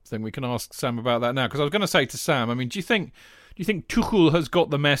Gilmore thing. We can ask Sam about that now, because I was going to say to Sam, do you think Tuchel has got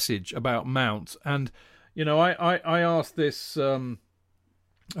the message about Mount? And I asked this of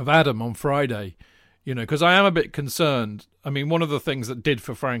Adam on Friday, because I am a bit concerned. One of the things that did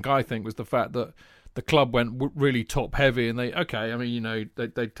for Frank, I think, was the fact that the club went really top heavy, and they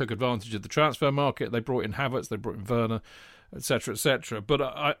took advantage of the transfer market. They brought in Havertz, they brought in Werner, etc., etc. But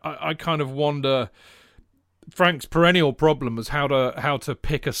I kind of wonder. Frank's perennial problem was how to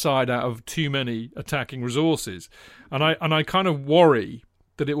pick a side out of too many attacking resources, and I kind of worry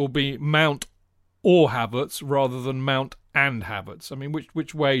that it will be Mount or Havertz rather than Mount and Havertz.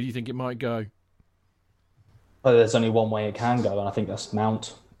 Which way do you think it might go? Well, there's only one way it can go, and I think that's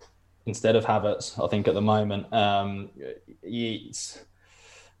Mount instead of Havertz. I think at the moment, I'll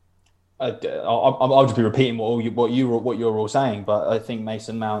just be repeating what you're all saying, but I think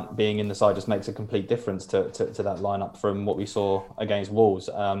Mason Mount being in the side just makes a complete difference to that lineup from what we saw against Wolves.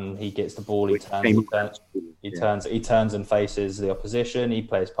 He gets the ball, he turns and faces the opposition. He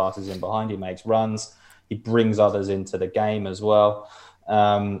plays passes in behind. He makes runs. He brings others into the game as well.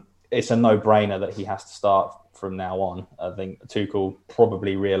 It's a no-brainer that he has to start from now on. I think Tuchel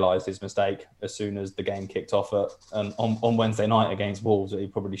probably realised his mistake as soon as the game kicked off on Wednesday night against Wolves, that he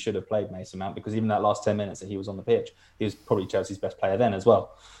probably should have played Mason Mount, because even that last 10 minutes that he was on the pitch, he was probably Chelsea's best player then as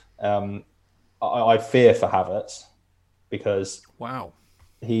well. I fear for Havertz because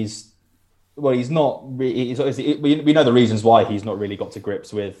he's not really. We know the reasons why he's not really got to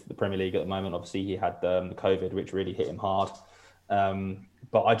grips with the Premier League at the moment. Obviously, he had the COVID, which really hit him hard.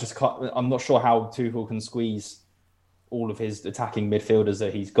 But I just can't. I'm not sure how Tuchel can squeeze all of his attacking midfielders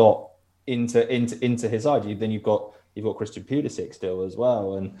that he's got into his side. Then you've got Christian Pulisic still as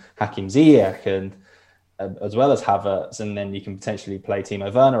well, and Hakim Ziyech, and as well as Havertz, and then you can potentially play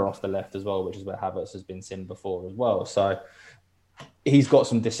Timo Werner off the left as well, which is where Havertz has been seen before as well. So he's got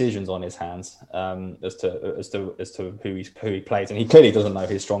some decisions on his hands as to who he plays, and he clearly doesn't know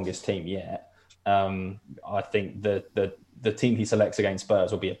his strongest team yet. I think the team he selects against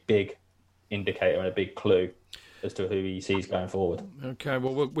Spurs will be a big indicator and a big clue as to who he sees going forward. Okay,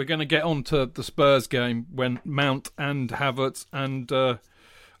 well, we're going to get on to the Spurs game when Mount and Havertz and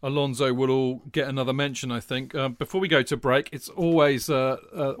Alonso will all get another mention, I think. Before we go to break, it's always the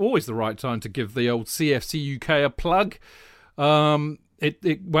right time to give the old CFC UK a plug.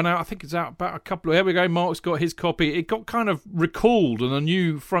 It went out, I think it's out about a couple of... Here we go, Mark's got his copy. It got kind of recalled and a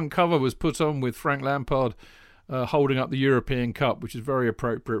new front cover was put on with Frank Lampard holding up the European Cup, which is very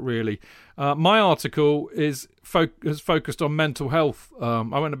appropriate, really. My article has focused on mental health.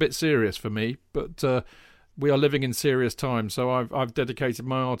 I went a bit serious for me, but we are living in serious times, so I've dedicated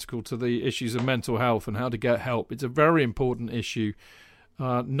my article to the issues of mental health and how to get help. It's a very important issue.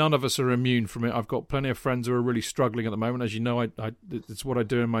 None of us are immune from it. I've got plenty of friends who are really struggling at the moment. As you know, it's what I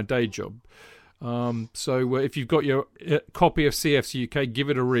do in my day job. So if you've got your copy of CFC UK, give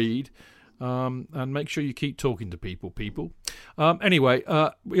it a read. And make sure you keep talking to people. Anyway,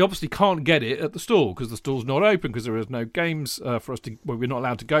 we obviously can't get it at the store because the store's not open because there is no games for us to... Well, we're not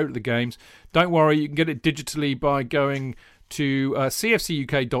allowed to go to the games. Don't worry, you can get it digitally by going to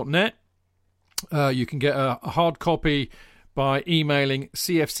cfcuk.net. You can get a hard copy by emailing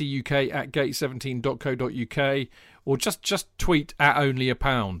cfcuk@gate17.co.uk or just tweet at only a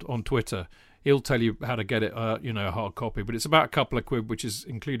pound on Twitter. He'll tell you how to get it, a hard copy. But it's about a couple of quid, which is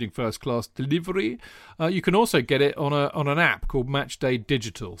including first-class delivery. You can also get it on an app called Matchday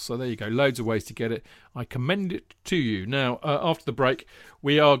Digital. So there you go, loads of ways to get it. I commend it to you. Now, after the break,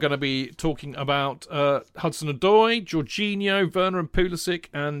 we are going to be talking about Hudson-Odoi, Jorginho, Werner and Pulisic,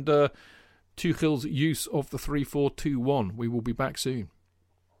 and Tuchel's use of the 3-4-2-1. We will be back soon.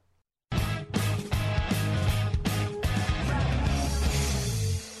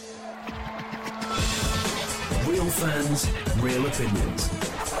 Real fans, real opinions.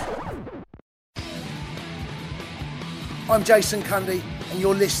 I'm Jason Cundy, and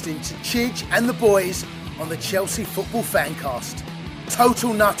you're listening to Chidge and the boys on the Chelsea Football Fancast.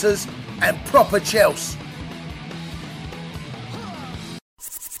 Total nutters and proper Chelsea.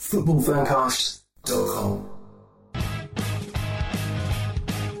 Footballfancast.com.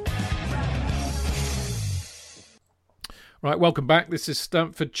 Right, welcome back. This is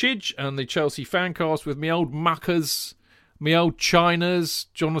Stamford Chidge and the Chelsea Fancast with me old muckers, me old Chinas,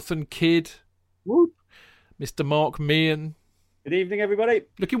 Jonathan Kidd, Woo. Mr. Mark Meehan. Good evening, everybody.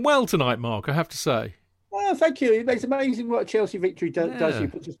 Looking well tonight, Mark, I have to say. Well, thank you. It's amazing what a Chelsea victory does. You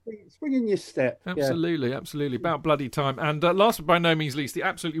put a spring in your step. Absolutely. About bloody time. And last but by no means least, the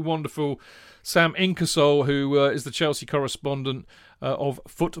absolutely wonderful Sam Inkersol, who is the Chelsea correspondent of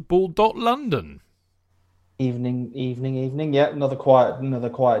Football.London. Evening. Yeah, another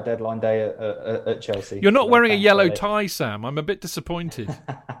quiet deadline day at Chelsea. You're not wearing a yellow tie, Sam. I'm a bit disappointed.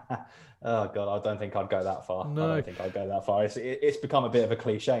 Oh God, I don't think I'd go that far. No. I don't think I'd go that far. It's become a bit of a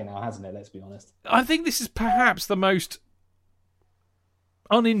cliche now, hasn't it? Let's be honest. I think this is perhaps the most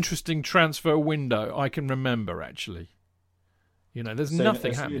uninteresting transfer window I can remember, actually. There's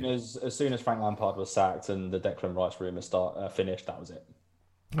nothing happening. As soon as Frank Lampard was sacked and the Declan Rice rumour finished, that was it.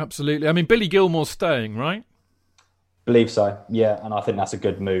 Absolutely. I mean, Billy Gilmore's staying, right? Believe so, yeah, and I think that's a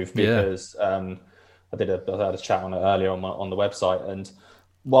good move because I had a chat on it earlier on the website, and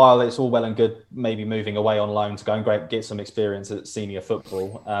while it's all well and good maybe moving away on loan to go and get some experience at senior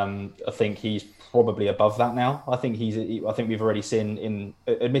football, I think he's probably above that now. I think we've already seen in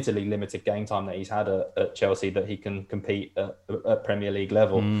admittedly limited game time that he's had at Chelsea that he can compete at Premier League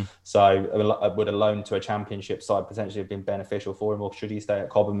level. So would a loan to a Championship side potentially have been beneficial for him, or should he stay at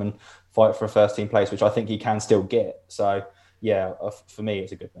Cobham and fight for a first team place, which I think he can still get? So yeah, for me,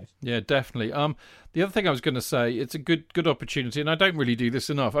 it's a good move. Yeah, definitely. The other thing I was going to say, it's a good opportunity, and I don't really do this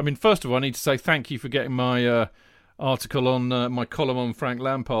enough. I mean, first of all, I need to say thank you for getting my article on my column on Frank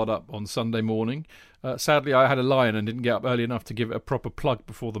Lampard up on Sunday morning. Sadly, I had a lie-in and didn't get up early enough to give it a proper plug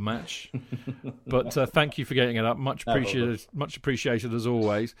before the match. But thank you for getting it up. Much appreciated as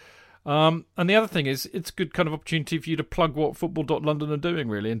always. And the other thing is, it's a good kind of opportunity for you to plug what Football.London are doing,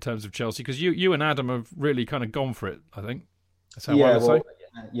 really, in terms of Chelsea, because you and Adam have really kind of gone for it, I think. That's how I would say.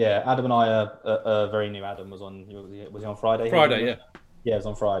 Yeah, Adam and I are very new. Adam was he on Friday? Friday, yeah. Yeah, it was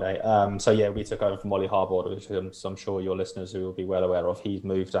on Friday. So yeah, we took over from Ollie Harbord, which I'm sure your listeners who will be well aware of. He's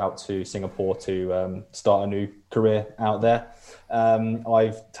moved out to Singapore to start a new career out there.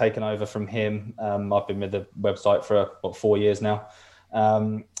 I've taken over from him. I've been with the website for 4 years now.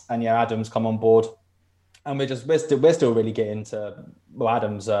 And yeah, Adam's come on board, and we're still really getting to. Well,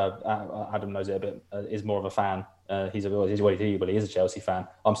 Adam knows it a bit. Is more of a fan. He is a Chelsea fan.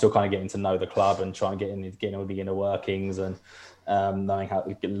 I'm still kind of getting to know the club and trying to getting all the inner workings and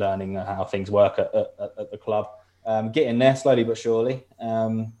learning how things work at the club. Getting there slowly but surely.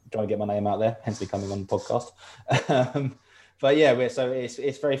 Trying to get my name out there, hence me coming on the podcast. But yeah,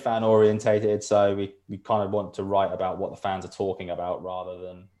 it's very fan orientated. So we kind of want to write about what the fans are talking about rather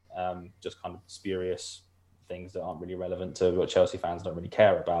than just kind of spurious things that aren't really relevant to what Chelsea fans don't really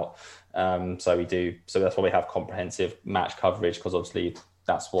care about. So that's why we have comprehensive match coverage, because obviously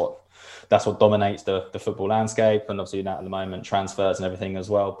that's what dominates the football landscape, and obviously now at the moment transfers and everything as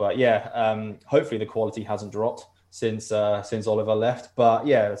well. But yeah, hopefully the quality hasn't dropped since Oliver left. But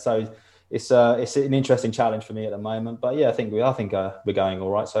yeah, so it's an interesting challenge for me at the moment. But yeah, I think we're going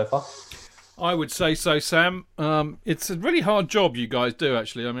all right so far. I would say so, Sam. It's a really hard job you guys do,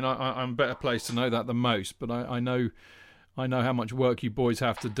 actually. I mean, I'm better placed to know that than most, but I know how much work you boys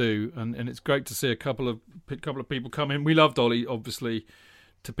have to do, and it's great to see a couple of people come in. We loved Ollie, obviously,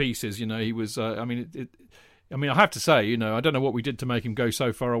 to pieces. You know, he was. I mean, I have to say, you know, I don't know what we did to make him go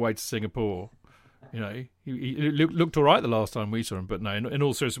so far away to Singapore. You know, he looked all right the last time we saw him, but no, in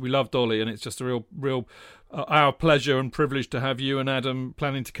all seriousness, we loved Ollie, and it's just a real our pleasure and privilege to have you and Adam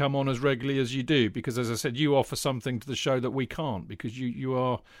planning to come on as regularly as you do, because as I said, you offer something to the show that we can't, because you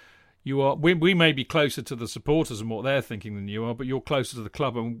are. We may be closer to the supporters and what they're thinking than you are, but you're closer to the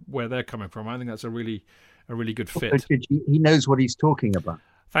club and where they're coming from. I think that's a really good fit. He knows what he's talking about.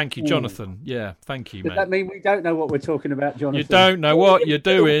 Thank you, Jonathan. Yeah, thank you, mate. Does that mean we don't know what we're talking about, Jonathan? You don't know what you're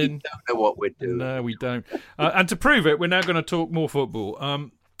doing. We don't know what we're doing. No, we don't. And to prove it, we're now going to talk more football.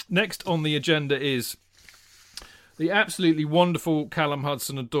 Next on the agenda is the absolutely wonderful Callum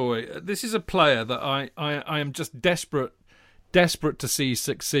Hudson-Odoi. This is a player that I am just desperate to see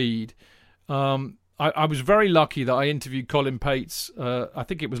succeed. I was very lucky that I interviewed Colin Pates. I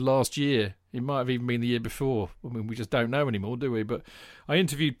think it was last year. It might have even been the year before. I mean, we just don't know anymore, do we? But I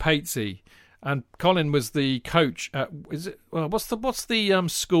interviewed Patesy, and Colin was the coach at. What's the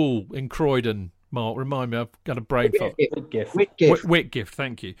school in Croydon? Mark, remind me. I've got a brain fog. Whitgift.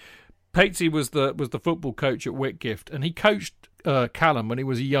 Thank you. Patesy was the football coach at Whitgift, and he coached Callum when he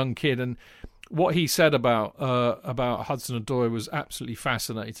was a young kid. And what he said about Hudson-Odoi was absolutely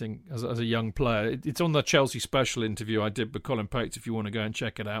fascinating as a young player. It's on the Chelsea special interview I did with Colin Pates, if you want to go and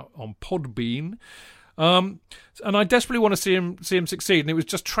check it out on Podbean. And I desperately want to see him succeed. And it was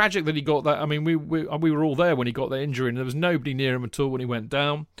just tragic that he got that. I mean, we were all there when he got that injury, and there was nobody near him at all when he went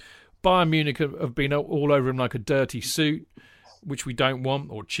down. Bayern Munich have been all over him like a dirty suit, which we don't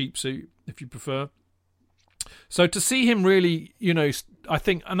want, or cheap suit, if you prefer. So to see him really, you know, I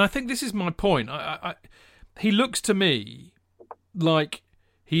think this is my point. He looks to me like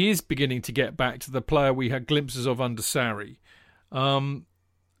he is beginning to get back to the player we had glimpses of under Sarri. And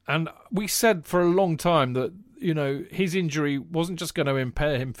we said for a long time that, you know, his injury wasn't just going to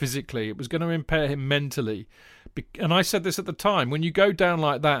impair him physically, it was going to impair him mentally. And I said this at the time, when you go down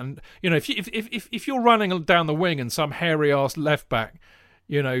like that, and, you know, if you're running down the wing and some hairy-ass left-back,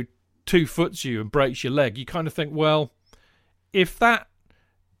 you know, 2-foots you and breaks your leg, you kind of think, well, if that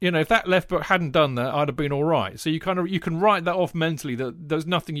left foot hadn't done that, I'd have been all right. So you can write that off mentally, that there's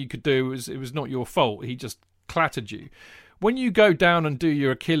nothing you could do. It was not your fault. He just clattered you. When you go down and do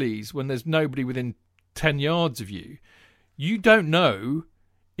your Achilles, when there's nobody within 10 yards of you, you don't know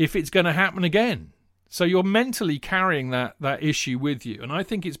if it's going to happen again. So you're mentally carrying that issue with you. And I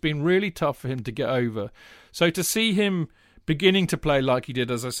think it's been really tough for him to get over. So to see him beginning to play like he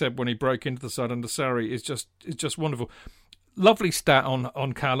did, as I said, when he broke into the side under Sarri, is just wonderful. Lovely stat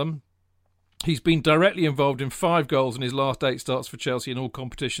on Callum. He's been directly involved in 5 goals in his last 8 starts for Chelsea in all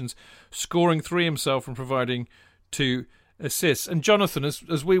competitions, scoring 3 himself and providing 2 assists. And Jonathan,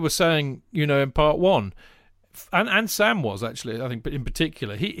 as we were saying, you know, in part 1, and Sam was actually, I think, but in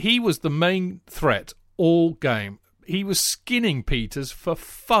particular, he was the main threat all game. He was skinning Peters for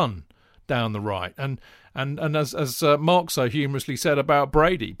fun down the right, and as Mark so humorously said about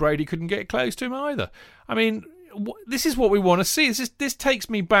Brady couldn't get close to him either. I mean, this is what we want to see. This takes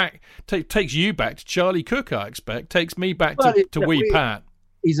me back, takes you back to Charlie Cook, I expect. Takes me back to wee Pat.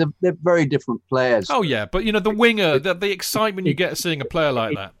 They're very different players. Oh yeah, but you know, the winger, the excitement you get seeing a player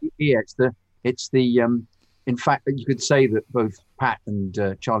like that. Yeah, it's the. In fact, you could say that both Pat and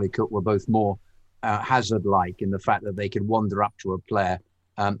Charlie Cook were both more Hazard-like in the fact that they could wander up to a player,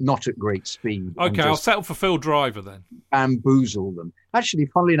 not at great speed. Okay, I'll settle for Phil Driver then. Bamboozle them. Actually,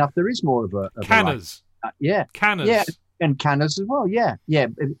 funnily enough, there is more of a Canners. Canners. Yeah, and Canners as well. Yeah.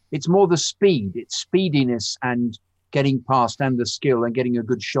 It's more the speed. It's speediness and getting past, and the skill, and getting a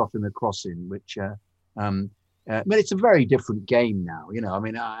good shot and a crossing, which. But it's a very different game now, I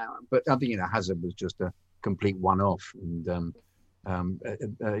mean, but I think Hazard was just a complete one-off, and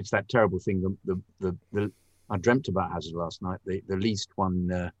it's that terrible thing. I dreamt about Hazard last night. The least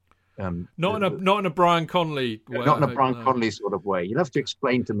one. Not in a Brian Connolly way. Not in a Brian Connolly sort of way. You'll have to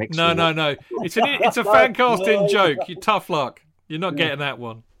explain to Mix. No. It's a FanCast in joke. You tough luck. You're not getting that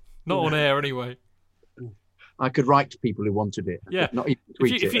one. Not on air anyway. I could write to people who wanted it. Yeah. Not even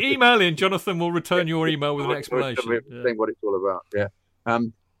tweet if you email in, Jonathan will return your email with an explanation. Saying what it's all about. Yeah.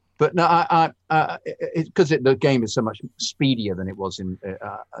 But no, because the game is so much speedier than it was in,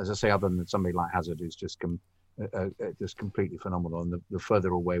 as I say, other than somebody like Hazard, who's just completely phenomenal. And the further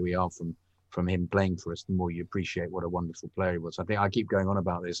away we are from him playing for us, the more you appreciate what a wonderful player he was. I think I keep going on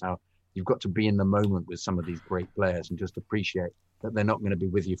about this, how you've got to be in the moment with some of these great players and just appreciate that they're not going to be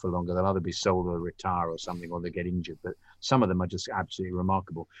with you for longer. They'll either be sold or retire or something, or they get injured. But some of them are just absolutely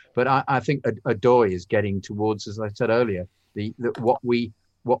remarkable. But I think Odoi is getting towards, as I said earlier, what we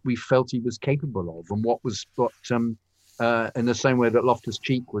felt he was capable of, and what in the same way that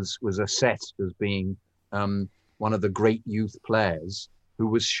Loftus-Cheek was assessed as being one of the great youth players who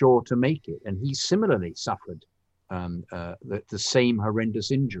was sure to make it. And he similarly suffered the same horrendous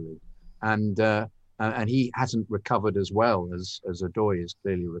injury. And he hasn't recovered as well as Odoi is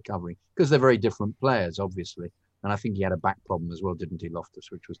clearly recovering, because they're very different players, obviously. And I think he had a back problem as well, didn't he, Loftus,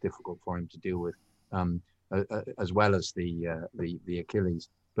 which was difficult for him to deal with, as well as the Achilles.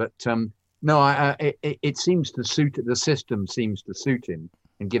 But it seems to suit the system. Seems to suit him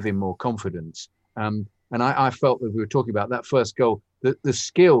and give him more confidence. And I felt that we were talking about that first goal, the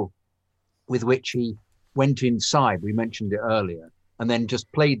skill with which he went inside. We mentioned it earlier, and then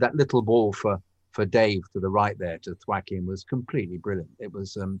just played that little ball for Dave to the right there to thwack in was completely brilliant. It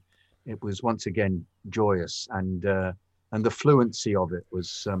was once again joyous, and the fluency of it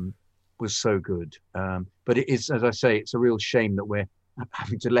was so good. But it is, as I say, it's a real shame that we're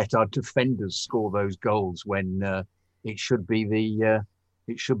having to let our defenders score those goals when it should be the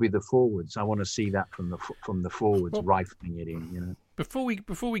forwards. I want to see that from the forwards, rifling it in.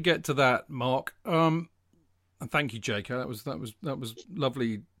 Before we get to that, Mark, and thank you, Jake. That was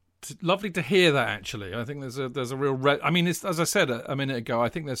lovely. Lovely to hear that. Actually, I think there's a real. It's, as I said a minute ago, I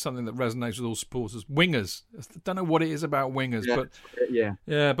think there's something that resonates with all supporters. Wingers. I don't know what it is about wingers, but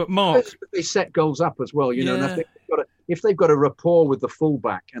yeah. But Mark, they set goals up as well. And I think if they've got a rapport with the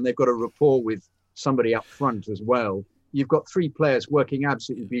fullback and they've got a rapport with somebody up front as well, you've got three players working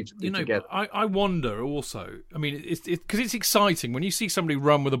absolutely beautifully together. I wonder also. It's because it's exciting when you see somebody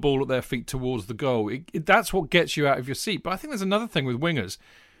run with a ball at their feet towards the goal. That's what gets you out of your seat. But I think there's another thing with wingers.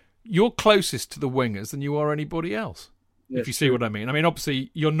 You're closest to the wingers than you are anybody else, if you see what I mean. Obviously,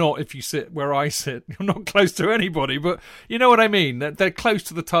 you're not, if you sit where I sit, you're not close to anybody, but you know what I mean? They're close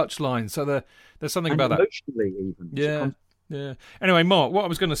to the touchline, so there's something about that. Emotionally, even. Yeah. Anyway, Mark, what I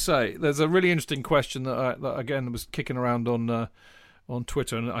was going to say, there's a really interesting question that again, was kicking around on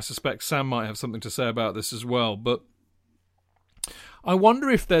Twitter, and I suspect Sam might have something to say about this as well, but I wonder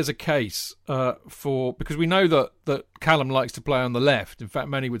if there's a case because we know that Callum likes to play on the left. In fact,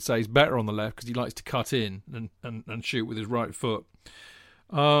 many would say he's better on the left because he likes to cut in and shoot with his right foot.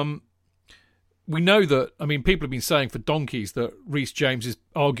 We know that, people have been saying for donkeys that Reece James is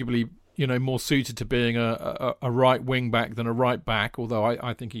arguably, more suited to being a right wing back than a right back, although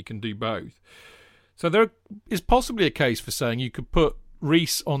I think he can do both. So there is possibly a case for saying you could put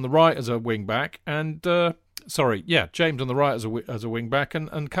Reece on the right as a wing back and... James on the right as a wing back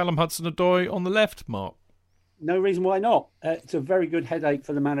and Callum Hudson-Odoi on the left, Mark. No reason why not. It's a very good headache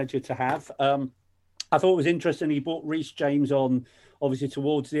for the manager to have. I thought it was interesting he brought Reece James on, obviously,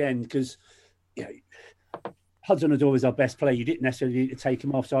 towards the end, because Hudson-Odoi was our best player. You didn't necessarily need to take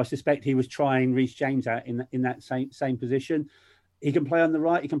him off, so I suspect he was trying Reece James out in that same position. He can play on the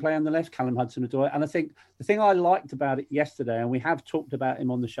right, he can play on the left, Callum Hudson-Odoi. And I think the thing I liked about it yesterday, and we have talked about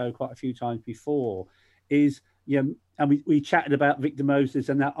him on the show quite a few times before, is, and we chatted about Victor Moses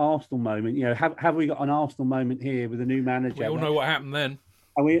and that Arsenal moment. Have we got an Arsenal moment here with a new manager? We all know what happened then.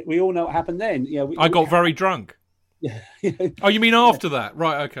 And we all know what happened then. I got very drunk. Oh, you mean after that?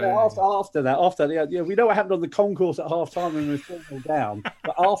 Right, okay. Yeah, after that. We know what happened on the concourse at half time when we were 4-0 down.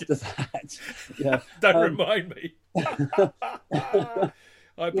 But after that, don't remind me.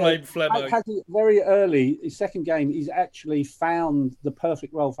 I blame Flemo. Very early, his second game, he's actually found the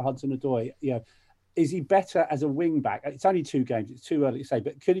perfect role for Hudson-Odoi. is he better as a wing back? It's only 2 games. It's too early to say,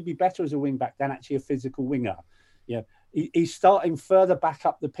 but could he be better as a wing back than actually a physical winger? Yeah, he's starting further back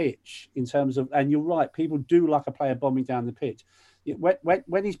up the pitch in terms of, and you're right, people do like a player bombing down the pitch.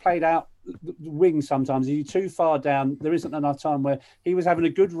 When he's played out the wing, sometimes he's too far down. There isn't enough time where he was having a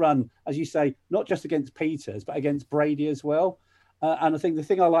good run, as you say, not just against Peters, but against Brady as well. And I think the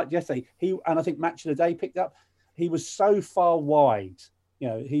thing I liked yesterday, and I think Match of the Day picked up, he was so far wide.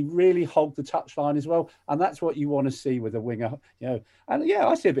 He really hogged the touchline as well. And that's what you want to see with a winger, And yeah,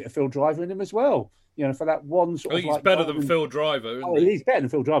 I see a bit of Phil Driver in him as well. For that one sort I of. think he's better than Phil Driver, isn't he? He's better than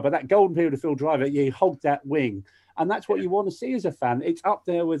Phil Driver. That golden period of Phil Driver, he hogged that wing. And that's what you want to see as a fan. It's up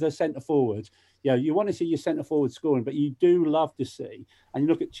there with a centre forward. You want to see your centre forward scoring, but you do love to see, and you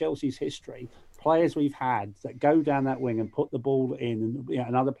look at Chelsea's history, players we've had that go down that wing and put the ball in,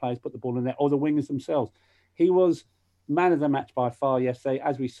 and other players put the ball in there, or the wingers themselves. He was man of the match by far yesterday.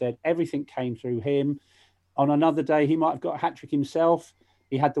 As we said, everything came through him. On another day, he might have got a hat-trick himself.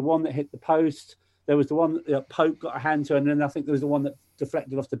 He had the one that hit the post. There was the one that Pope got a hand to, and then I think there was the one that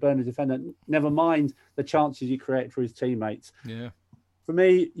deflected off the Burnley defender. Never mind the chances he created for his teammates. Yeah. For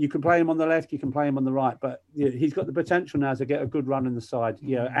me, you can play him on the left, you can play him on the right, but he's got the potential now to get a good run in the side.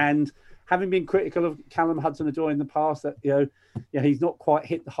 And having been critical of Callum Hudson-Odoi in the past, that he's not quite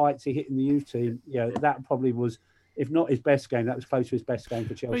hit the heights he hit in the youth team. That probably was, if not his best game, that was close to his best game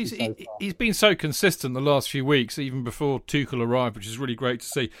for Chelsea. He's been so consistent the last few weeks, even before Tuchel arrived, which is really great to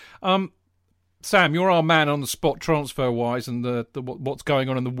see. Sam, you're our man on the spot transfer-wise and the what's going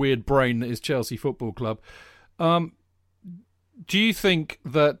on in the weird brain that is Chelsea Football Club. Do you think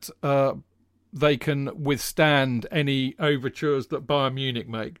that they can withstand any overtures that Bayern Munich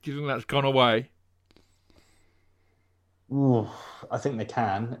make? Do you think that's gone away? Ooh, I think they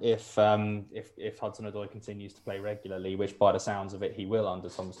can if Hudson-Odoi continues to play regularly, which by the sounds of it he will under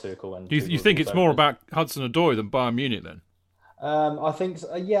Thomas Tuchel. And do you think it's more about Hudson-Odoi than Bayern Munich then? I think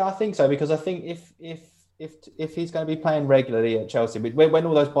so. Yeah, I think so, because I think if he's going to be playing regularly at Chelsea, when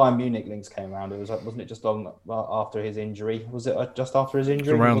all those Bayern Munich links came around, wasn't it just long after his injury? Was it just after his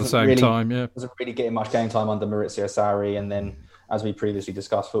injury? Around the same time, yeah. Wasn't really getting much game time under Maurizio Sarri, and then, as we previously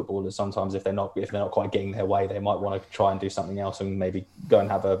discussed, footballers sometimes if they're not quite getting their way, they might want to try and do something else and maybe go and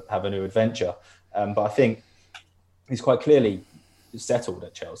have a new adventure. But I think he's quite clearly settled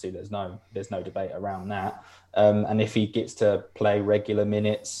at Chelsea. There's no debate around that. And if he gets to play regular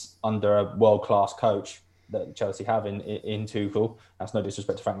minutes under a world-class coach that Chelsea have in Tuchel, that's no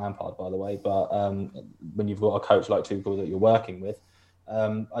disrespect to Frank Lampard, by the way, but when you've got a coach like Tuchel that you're working with,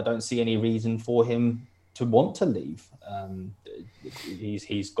 I don't see any reason for him to want to leave.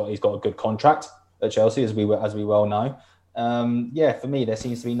 He's got a good contract at Chelsea, as we well know. For me, there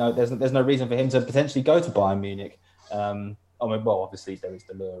seems to be there's no reason for him to potentially go to Bayern Munich. Obviously there is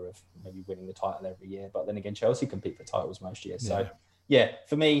the lure of maybe winning the title every year, but then again, Chelsea compete for titles most years. So,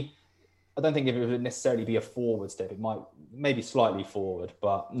 for me, I don't think it would necessarily be a forward step. It might maybe slightly forward,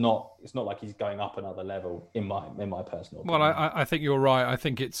 but it's not like he's going up another level in my personal opinion. Well, I think you're right. I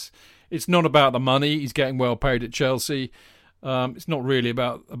think it's not about the money. He's getting well paid at Chelsea. It's not really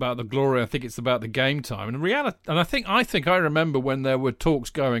about the glory. I think it's about the game time. And in reality, and I think I remember when there were talks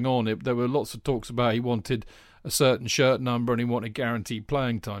going on. There were lots of talks about he wanted a certain shirt number and he wanted guaranteed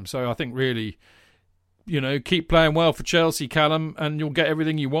playing time. So I think really, keep playing well for Chelsea, Callum, and you'll get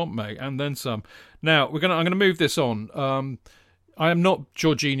everything you want, mate, and then some. Now I'm going to move this on. I am not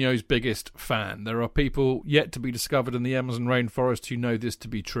Jorginho's biggest fan. There are people yet to be discovered in the Amazon rainforest who know this to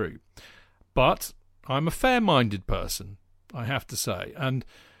be true, but I'm a fair-minded person, I have to say, and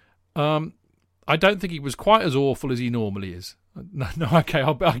I don't think he was quite as awful as he normally is. No, okay,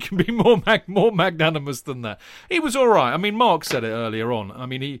 I can be more magnanimous than that. He was all right. I mean, Mark said it earlier on. I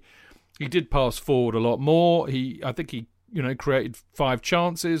mean, he did pass forward a lot more. I think he created 5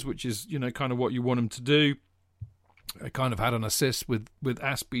 chances, which is kind of what you want him to do. I kind of had an assist with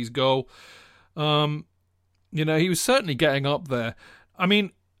Aspie's goal. He was certainly getting up there. I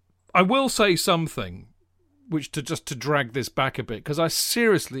mean, I will say something, which to drag this back a bit, because I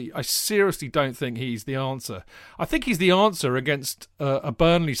seriously don't think he's the answer. I think he's the answer against a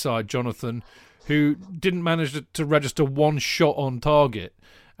Burnley side, Jonathan, who didn't manage to register one shot on target,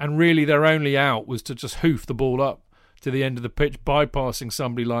 and really their only out was to just hoof the ball up to the end of the pitch, bypassing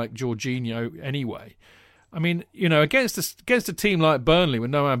somebody like Jorginho anyway. I mean, against a team like Burnley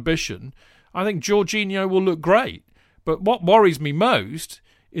with no ambition, I think Jorginho will look great. But what worries me most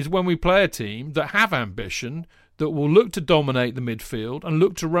is when we play a team that have ambition, that will look to dominate the midfield and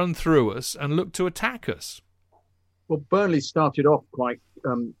look to run through us and look to attack us. Well, Burnley started off quite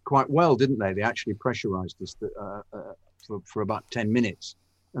well, didn't they? They actually pressurised us for about 10 minutes.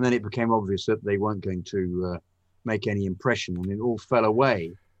 and then it became obvious that they weren't going to make any impression, and it all fell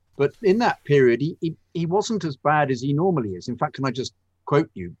away. But in that period, he wasn't as bad as he normally is. In fact, can I just quote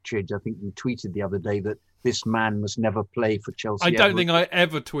you, Chidge? I think you tweeted the other day that this man must never play for Chelsea. I don't think I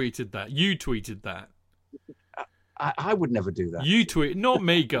ever tweeted that. You tweeted that. I would never do that. You tweet, not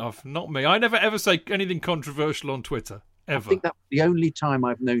me, Gov, not me. I never ever say anything controversial on Twitter, ever. I think that's the only time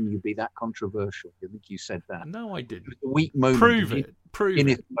I've known you be that controversial. I think you said that. No, I didn't. It was a weak moment. Prove it. In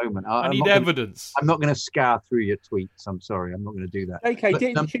this moment. I need evidence. I'm not going to scour through your tweets. I'm sorry. I'm not going to do that. Okay,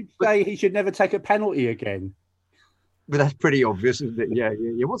 didn't you say he should never take a penalty again? But that's pretty obvious, isn't it? Yeah.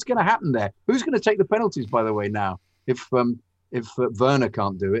 What's going to happen there? Who's going to take the penalties, by the way, now? If Werner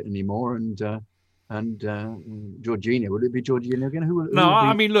can't do it anymore and Jorginho, would it be Jorginho again?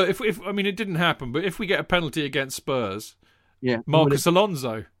 I mean, look, if it didn't happen, but if we get a penalty against Spurs, Marcus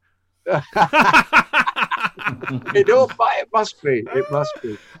Alonso. It must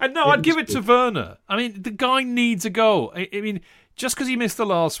be. And no, I'd give it to Werner. I mean, the guy needs a goal. I mean, just because he missed the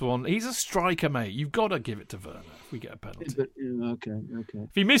last one, he's a striker, mate. You've got to give it to Werner if we get a penalty. Okay.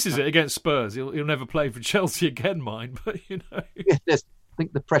 If he misses it against Spurs, he'll never play for Chelsea again, mind. But I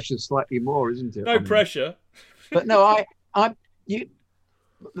think the pressure's slightly more, isn't it? No pressure. But no,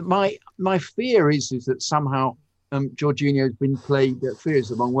 my fear is that somehow Jorginho's been played. Fear is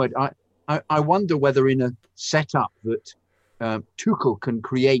the wrong word. I wonder whether in a setup that Tuchel can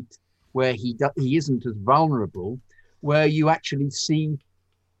create where he isn't as vulnerable, where you actually see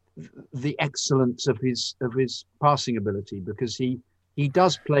the excellence of his passing ability, because he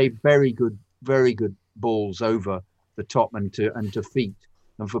does play very good balls over the top and to feet,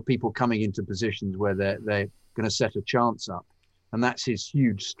 and for people coming into positions where they're going to set a chance up, and that's his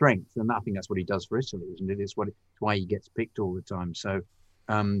huge strength. And I think that's what he does for Italy, isn't it? It's why he gets picked all the time. So.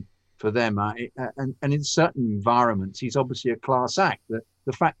 For them, and in certain environments, he's obviously a class act.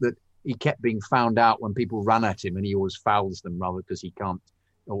 The fact that he kept being found out when people run at him, and he always fouls them rather because he can't,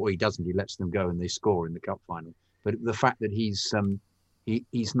 or he doesn't. He lets them go and they score in the cup final. But the fact that he's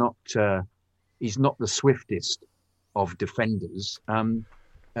not the swiftest of defenders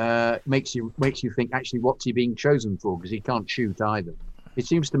makes you think, actually, what's he being chosen for? Because he can't shoot either. It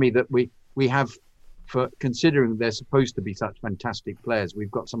seems to me that we have. For considering they're supposed to be such fantastic players,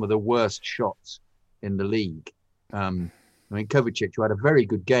 we've got some of the worst shots in the league. I mean, Kovacic, who had a very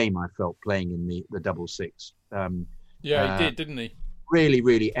good game, I felt, playing in the double six. He did, didn't he? Really,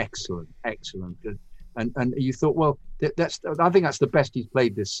 really excellent. And you thought, well, I think that's the best he's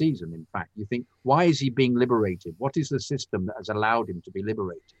played this season. In fact, you think, why is he being liberated? What is the system that has allowed him to be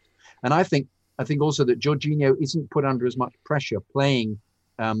liberated? And I think also that Jorginho isn't put under as much pressure playing.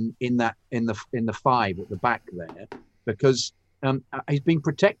 In the five at the back there, because he's being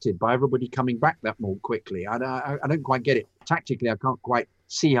protected by everybody coming back that more quickly. I don't quite get it tactically. I can't quite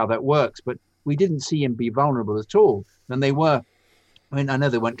see how that works, but we didn't see him be vulnerable at all. And they were. I mean, I know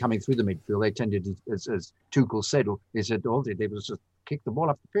they weren't coming through the midfield. They tended, as Tuchel said, all they was just kick the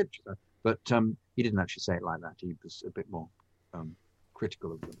ball up the pitch. But he didn't actually say it like that. He was a bit more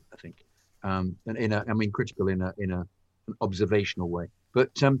critical of them, I think, and critical in an observational way. But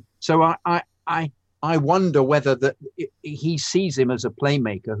so I wonder whether that he sees him as a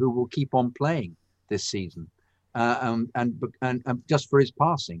playmaker who will keep on playing this season, and just for his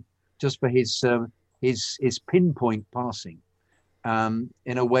passing, just for his pinpoint passing,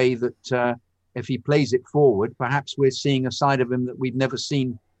 in a way that if he plays it forward, perhaps we're seeing a side of him that we've never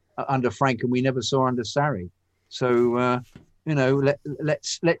seen under Frank and we never saw under Sarri. So.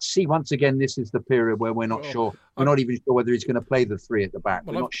 Let's see. Once again, this is the period where we're not sure. We're not even sure whether he's going to play the three at the back.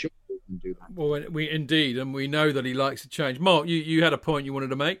 We're not sure he can do that. Well, we indeed, and we know that he likes to change. Mark, you had a point you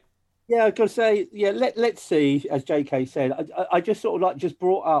wanted to make. Yeah, I was going to say, let's see. As JK said, I just sort of just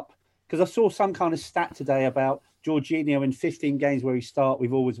brought up, because I saw some kind of stat today about Jorginho in 15 games where he started,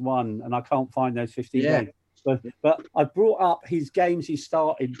 we've always won, and I can't find those 15 games. But I brought up his games he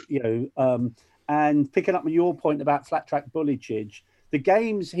started, and picking up on your point about flat track bulliage, the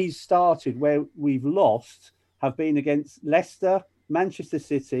games he's started where we've lost have been against Leicester, Manchester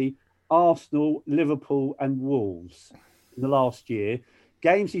City, Arsenal, Liverpool, and Wolves in the last year.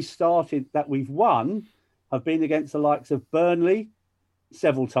 Games he started that we've won have been against the likes of Burnley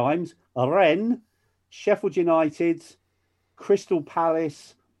several times, Rennes, Sheffield United, Crystal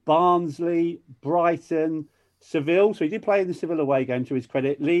Palace, Barnsley, Brighton, Seville. So he did play in the Seville away game, to his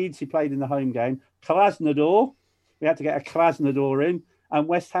credit. Leeds, he played in the home game. Krasnodar, we had to get a Krasnodar in, and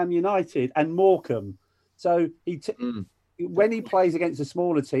West Ham United and Morecambe. So when he plays against the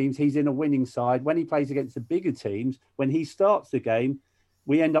smaller teams, he's in a winning side. When he plays against the bigger teams, when he starts the game,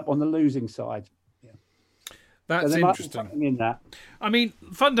 we end up on the losing side. That's there might be interesting. something in that. I mean,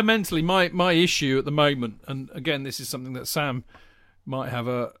 fundamentally, my issue at the moment, and again, this is something that Sam might have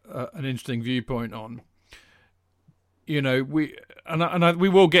an interesting viewpoint on. You know, we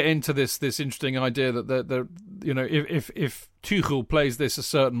will get into this interesting idea that the you know, if Tuchel plays this a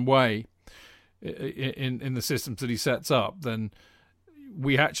certain way in the systems that he sets up, then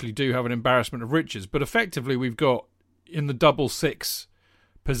we actually do have an embarrassment of riches. But effectively, we've got in the double six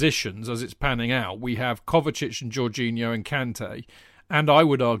positions as it's panning out, we have Kovacic and Jorginho and Kante, and I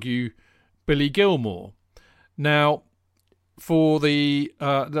would argue Billy Gilmour. Now, for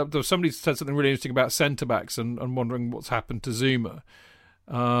somebody said something really interesting about centre backs and wondering what's happened to Zuma.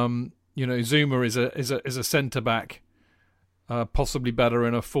 You know, Zuma is a centre back, possibly better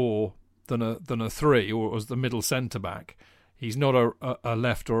in a 4 than a 3, or as the middle centre back. He's not a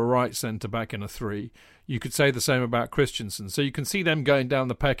left or a right centre back in a 3. You could say the same about Christensen. So you can see them going down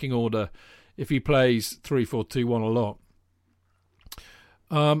the pecking order if he plays 3-4-2-1 a lot.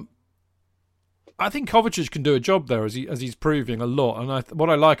 I think Kovacic can do a job there as he's proving a lot. And what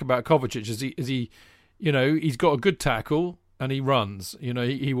I like about Kovacic is he, you know, he's got a good tackle and he runs. You know,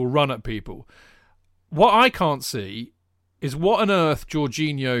 he will run at people. What I can't see is what on earth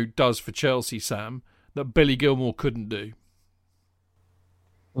Jorginho does for Chelsea, Sam, that Billy Gilmour couldn't do.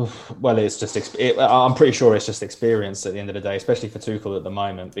 Well, it's just. I'm pretty sure it's just experience at the end of the day, especially for Tuchel at the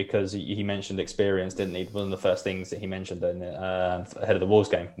moment, because he mentioned experience, didn't he? One of the first things that he mentioned ahead of the Wolves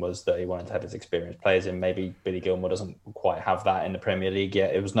game was that he wanted to have his experienced players in. Maybe Billy Gilmour doesn't quite have that in the Premier League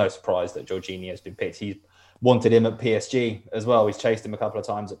yet. It was no surprise that Jorginho has been picked. He wanted him at PSG as well. He's chased him a couple of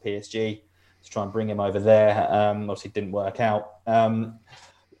times at PSG to try and bring him over there. Obviously, it didn't work out.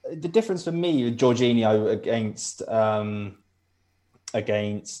 The difference for me with Jorginho against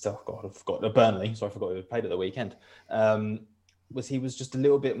Burnley. Sorry, I forgot who played at the weekend. Was he was just a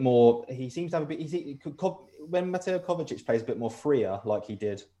little bit more. He seems to have a bit. When Mateo Kovacic plays a bit more freer, like he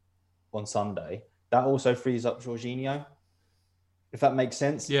did on Sunday, that also frees up Jorginho. If that makes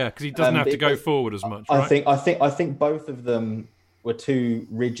sense. Yeah, because he doesn't have to go forward as much. Right? I think both of them were too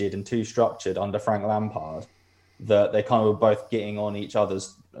rigid and too structured under Frank Lampard that they kind of were both getting on each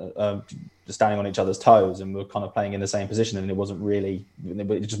other's. Standing on each other's toes, and we're kind of playing in the same position, and it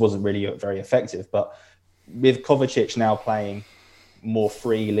just wasn't really very effective. But with Kovacic now playing more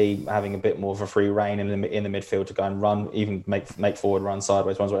freely, having a bit more of a free rein in the midfield to go and run, even make forward, run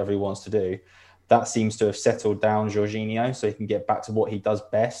sideways, runs whatever he wants to do, that seems to have settled down Jorginho, so he can get back to what he does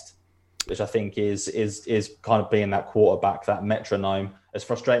best, which I think is kind of being that quarterback, that metronome. As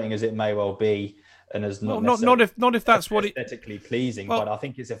frustrating as it may well be. And as not if that's what aesthetically pleasing, but I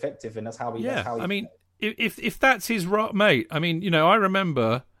think it's effective, and that's how he. Yeah, I mean, if that's his right, mate. I mean, you know, I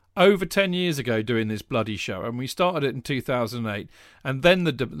remember over 10 years ago doing this bloody show, and we started it in 2008, and then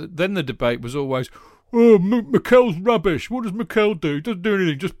the debate was always, oh, Mikel's rubbish. What does Mikel do? He doesn't do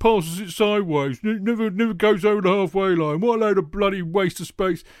anything. Just passes it sideways. Never goes over the halfway line. What a load of bloody waste of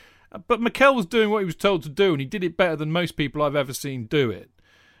space. But Mikel was doing what he was told to do, and he did it better than most people I've ever seen do it.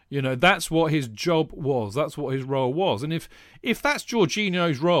 You know, that's what his job was. That's what his role was. And if that's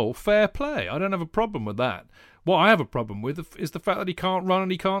Jorginho's role, fair play. I don't have a problem with that. What I have a problem with is the fact that he can't run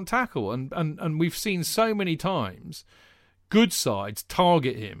and he can't tackle. And we've seen so many times good sides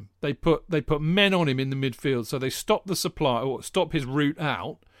target him. They put men on him in the midfield, so they stop the supply or stop his route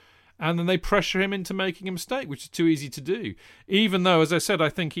out, and then they pressure him into making a mistake, which is too easy to do. Even though, as I said, I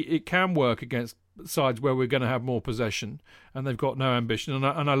think it can work against sides where we're going to have more possession and they've got no ambition.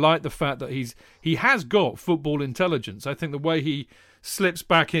 And I like the fact that he has got football intelligence. I think the way he slips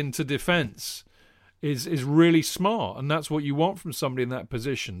back into defence is really smart, and that's what you want from somebody in that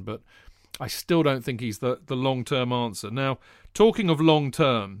position. But I still don't think he's the long-term answer. Now, talking of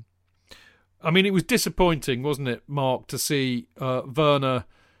long-term, I mean, it was disappointing, wasn't it, Mark, to see Werner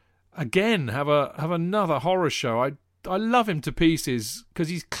again have another horror show. I love him to pieces because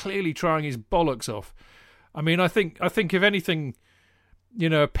he's clearly trying his bollocks off. I mean, I think if anything, you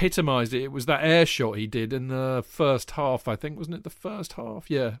know, epitomised it, it was that air shot he did in the first half, I think. Wasn't it the first half?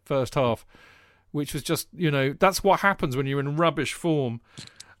 Yeah, first half. Which was just, you know, that's what happens when you're in rubbish form.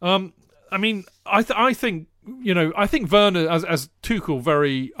 I mean, I think, you know, I think Werner, as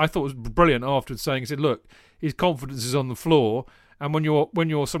Tuchel I thought was brilliant afterwards, saying, he said, look, his confidence is on the floor. And when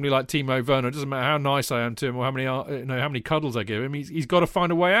you're somebody like Timo Werner, it doesn't matter how nice I am to him or how many cuddles I give him. He's got to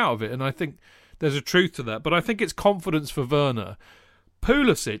find a way out of it, and I think there's a truth to that. But I think it's confidence for Werner.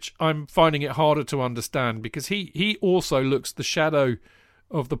 Pulisic, I'm finding it harder to understand because he also looks the shadow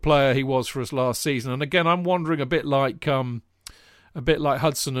of the player he was for us last season. And again, I'm wondering a bit like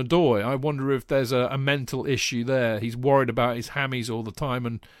Hudson-Odoi. I wonder if there's a mental issue there. He's worried about his hammies all the time,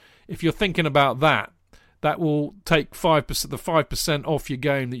 and if you're thinking about that, that will take 5%, the 5% off your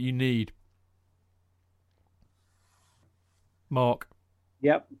game that you need. Mark.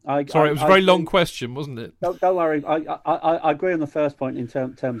 Yep. Sorry, it was a very long question, wasn't it? Don't worry. I agree on the first point in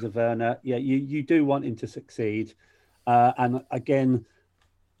terms of Werner. Yeah, you do want him to succeed. And again,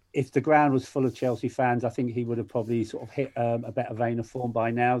 if the ground was full of Chelsea fans, I think he would have probably sort of hit a better vein of form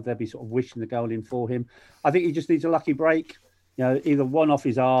by now. They'd be sort of wishing the goal in for him. I think he just needs a lucky break. Either one off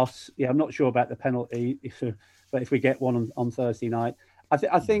his arse. Yeah, I'm not sure about the penalty, but if we get one on Thursday night,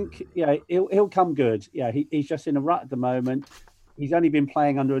 I think he'll come good. Yeah, he's just in a rut at the moment. He's only been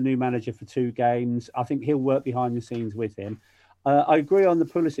playing under a new manager for 2 games. I think he'll work behind the scenes with him. I agree on the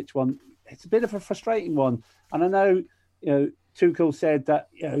Pulisic one. It's a bit of a frustrating one, and I know Tuchel said that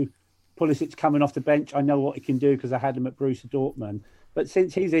Pulisic coming off the bench. I know what he can do because I had him at Borussia Dortmund. But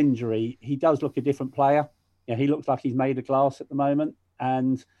since his injury, he does look a different player. He looks like he's made of glass at the moment,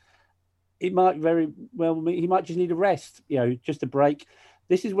 and it might very well he might just need a rest. Just a break.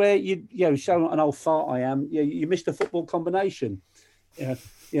 This is where you show an old fart I am. You missed a football combination.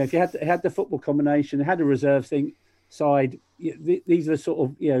 If you had the football combination, had a reserve side. These are sort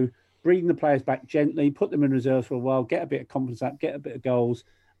of bringing the players back gently, put them in reserve for a while, get a bit of confidence up, get a bit of goals.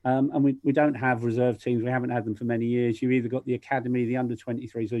 And we don't have reserve teams. We haven't had them for many years. You've either got the academy, the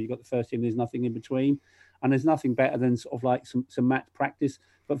under-23s, or you've got the first team. There's nothing in between. And there's nothing better than sort of like some match practice.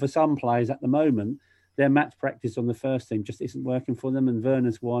 But for some players at the moment, their match practice on the first team just isn't working for them. And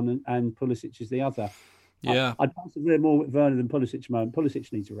Werner's one and Pulisic is the other. Yeah. I'd consider more with Werner than Pulisic at the moment.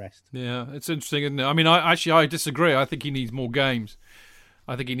 Pulisic needs a rest. Yeah, it's interesting, isn't it? I mean, I disagree. I think he needs more games.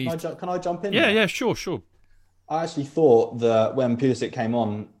 I think he needs... Can I jump in? Yeah, sure. I actually thought that when Pulisic came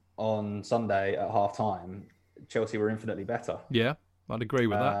on Sunday at half-time, Chelsea were infinitely better. Yeah, I'd agree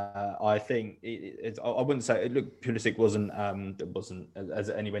with that. I think I wouldn't say Pulisic wasn't as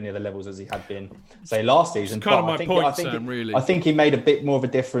anywhere near the levels as he had been, say, last season. It's kind of my point, Sam. Really, I think he made a bit more of a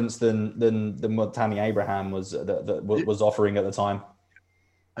difference than what Tammy Abraham was offering at the time.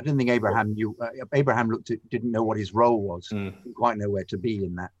 I didn't think Abraham didn't know what his role was. Didn't quite know where to be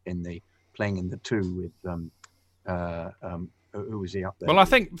in the playing in the 2 with who was he up there? Well, I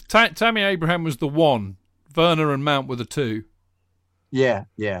think Tammy Abraham was the 1. Werner and Mount were the 2. Yeah.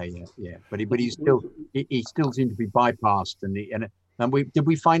 But he still seemed to be bypassed, and did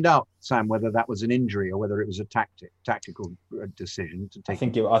we find out, Sam, whether that was an injury or whether it was a tactical decision to take?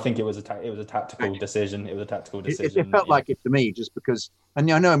 I think it was a tactical decision. It was a tactical decision. It felt like it to me, just because. And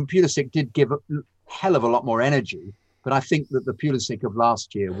I know Pulisic did give a hell of a lot more energy, but I think that the Pulisic of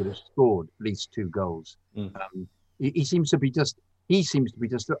last year would have scored at least 2 goals. He seems to be just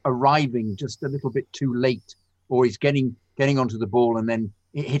arriving just a little bit too late, or he's getting onto the ball and then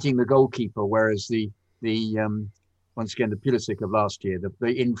hitting the goalkeeper. Whereas the once again the Pulisic of last year,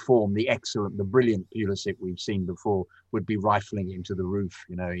 the informed, the excellent, the brilliant Pulisic we've seen before would be rifling it into the roof.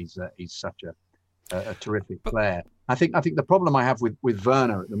 He's such a terrific player. I think the problem I have with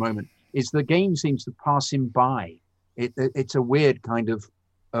Werner at the moment is the game seems to pass him by. It's a weird kind of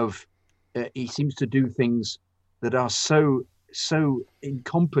he seems to do things that are so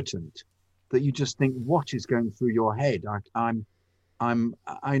incompetent that you just think, what is going through your head? The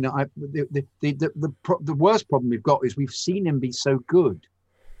worst problem we've got is we've seen him be so good.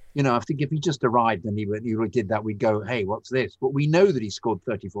 I think if he just arrived and he did that, we'd go, hey, what's this? But we know that he scored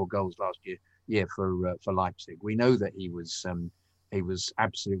 34 goals last year for Leipzig. We know that he was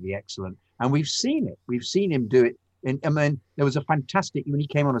absolutely excellent, and we've seen it. We've seen him do it. There was a fantastic when he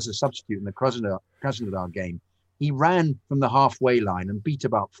came on as a substitute in the Krasnodar game. He ran from the halfway line and beat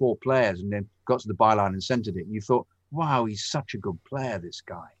about 4 players, and then got to the byline and centered it. And you thought, wow, he's such a good player, this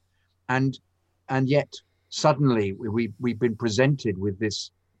guy. And yet suddenly we've been presented with this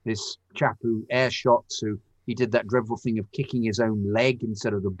chap who air shots, who he did that dreadful thing of kicking his own leg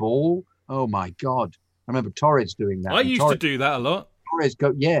instead of the ball. Oh my God. I remember Torres doing that. I used to do that a lot. Torres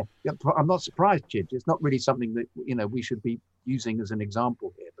I'm not surprised, Chidge. It's not really something that, we should be using as an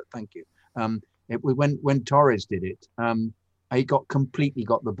example here, but thank you. When Torres did it, he completely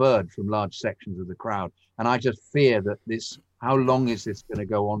got the bird from large sections of the crowd. And I just fear that how long is this going to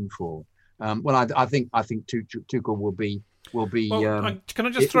go on for? I think Tuchel will be. Well, can I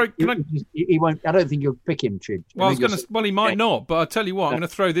just throw? He won't. I don't think you'll pick him, Chidge. Well, he might not. But I tell you what, I'm going to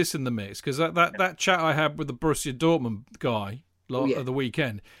throw this in the mix, because that chat I had with the Borussia Dortmund guy at the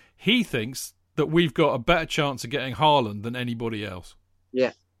weekend, he thinks that we've got a better chance of getting Haaland than anybody else.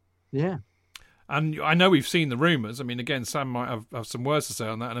 Yeah. And I know we've seen the rumours. I mean, again, Sam might have some words to say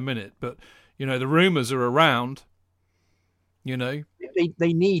on that in a minute. But, the rumours are around, They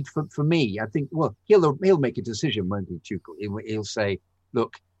need, for me, I think, well, he'll make a decision, won't he, Tuchel? He'll say,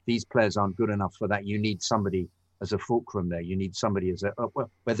 look, these players aren't good enough for that. You need somebody as a fulcrum there. You need somebody as a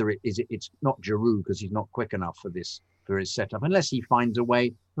whether it's not Giroud because he's not quick enough for his setup, unless he finds a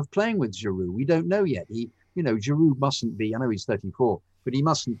way of playing with Giroud. We don't know yet. Giroud mustn't be. I know he's 34, but he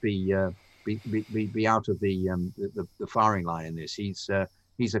mustn't be out of the firing line in this. He's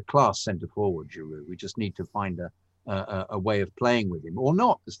a class centre forward, Giroud. We just need to find a way of playing with him, or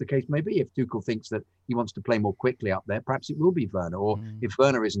not, as the case may be. If Tuchel thinks that he wants to play more quickly up there, perhaps it will be Werner. Or if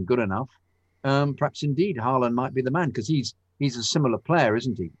Werner isn't good enough, perhaps indeed Haaland might be the man, because he's a similar player,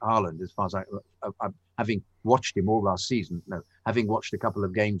 isn't he? Haaland, as far as I having watched him all last season, having watched a couple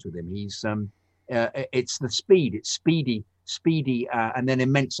of games with him, he's it's the speed, it's speedy, and then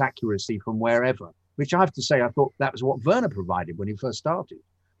immense accuracy from wherever. Which I have to say, I thought that was what Werner provided when he first started.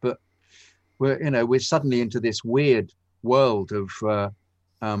 But we're suddenly into this weird world of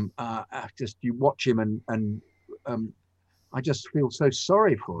just you watch him and I just feel so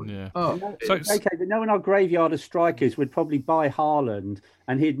sorry for him. Yeah. Okay, but knowing our graveyard of strikers would probably buy Haaland,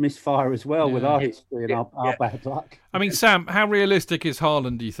 and he'd misfire as well with our history and our bad luck. I mean, Sam, how realistic is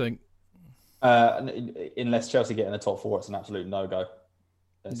Haaland, do you think? Unless Chelsea get in the top four, it's an absolute no-go.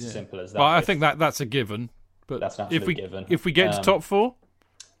 It's as simple as that. Well, I think that's a given. But that's an absolute given. If we get into top four?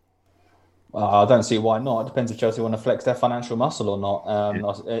 I don't see why not. It depends if Chelsea want to flex their financial muscle or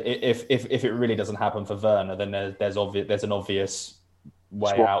not. If it really doesn't happen for Werner, then there's an obvious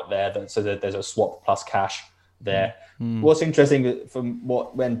way out there. So that there's a swap plus cash there. What's interesting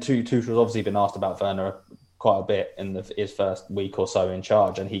when Tuchel's obviously been asked about Werner quite a bit in his first week or so in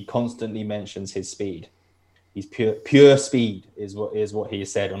charge, and he constantly mentions his speed. He's pure speed is what he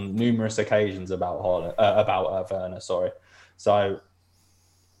said on numerous occasions about Werner. Sorry, so.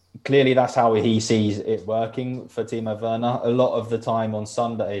 Clearly, that's how he sees it working for Timo Werner. A lot of the time on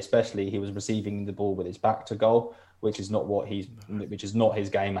Sunday, especially, he was receiving the ball with his back to goal, which is not his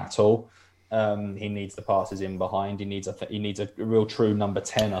game at all. He needs the passes in behind. He needs a real true number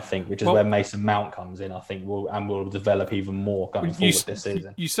 10, I think, which is where Mason Mount comes in. I think will develop even more going forward this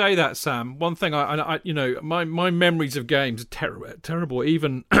season. You say that, Sam. One thing my memories of games are terrible.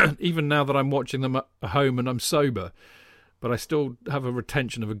 Even now that I'm watching them at home and I'm sober. But I still have a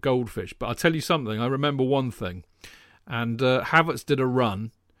retention of a goldfish. But I'll tell you something. I remember one thing. And Havertz did a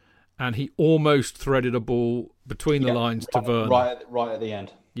run, and he almost threaded a ball between the lines to Werner. Right at the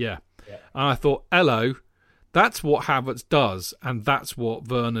end. Yeah. And I thought, hello, that's what Havertz does, and that's what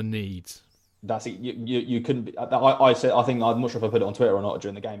Werner needs. That's it. You couldn't be, I said, I think, I'm not sure if I put it on Twitter or not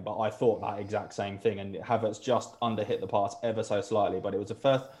during the game, but I thought that exact same thing. And Havertz just underhit the pass ever so slightly. But it was the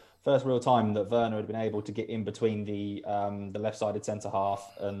first real time that Werner had been able to get in between the left-sided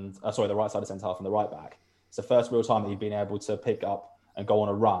centre-half and the right-sided centre-half and the right-back. It's the first real time that he'd been able to pick up and go on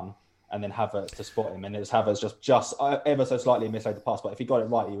a run and then Havertz to spot him. And it was Havertz just ever so slightly mislaid the pass. But if he got it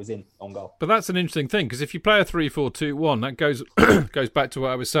right, he was in on goal. But that's an interesting thing, because if you play a 3-4-2-1, that goes back to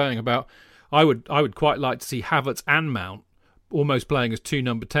what I was saying about I would quite like to see Havertz and Mount almost playing as two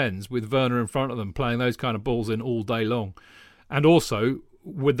number 10s with Werner in front of them, playing those kind of balls in all day long. And also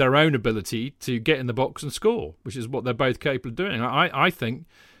with their own ability to get in the box and score, which is what they're both capable of doing. I think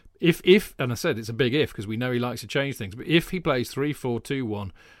if and I said it's a big if because we know he likes to change things, but if he plays 3-4-2-1,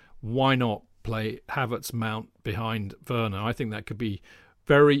 why not play Havertz Mount behind Werner? I think that could be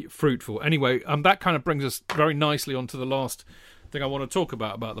very fruitful. Anyway, that kind of brings us very nicely onto the last thing I want to talk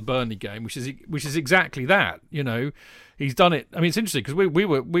about the Burnley game, which is exactly that. He's done it. I mean, it's interesting because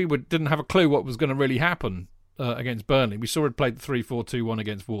we didn't have a clue what was going to really happen against Burnley. We saw it played the 3-4-2-1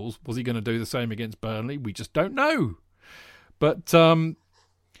 against Wolves. Was he going to do the same against Burnley? We just don't know. But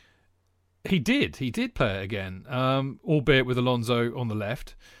he did play it again, albeit with Alonso on the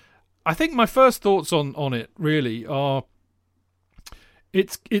left. I think my first thoughts on it really are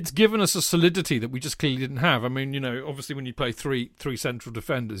it's given us a solidity that we just clearly didn't have. I mean, obviously when you play three central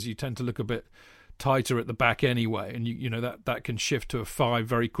defenders, you tend to look a bit tighter at the back anyway, and you know that can shift to a 5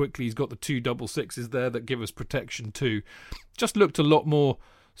 very quickly. He's got the 2 double 6s there that give us protection too. Just looked a lot more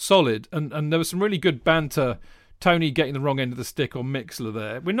solid, and there was some really good banter. Tony getting the wrong end of the stick on Mixler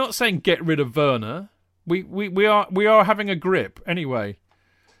there. We're not saying get rid of Werner. We are having a grip anyway.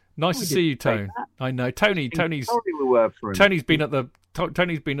 Nice to see you, Tone. I know Tony's been at the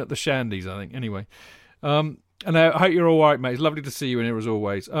Shandies, I think. Anyway, and I hope you're all right, mate. It's lovely to see you in here as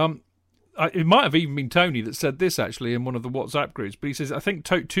always. It might have even been Tony that said this actually in one of the WhatsApp groups, but he says, I think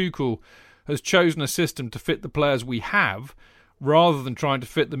Tuchel has chosen a system to fit the players we have rather than trying to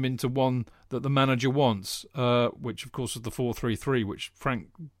fit them into one that the manager wants, which of course was the 4-3-3, which Frank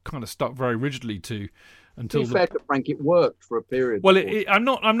kind of stuck very rigidly to until. To be fair to Frank, it worked for a period. Well, I'm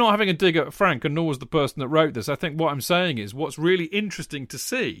not having a dig at Frank, and nor was the person that wrote this. I think what I'm saying is what's really interesting to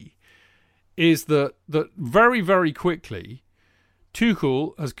see is that very, very quickly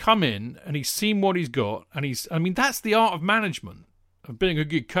Tuchel has come in and he's seen what he's got, and that's the art of management, of being a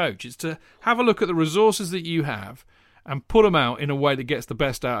good coach. It's to have a look at the resources that you have and put them out in a way that gets the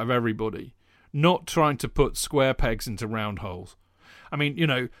best out of everybody, not trying to put square pegs into round holes. I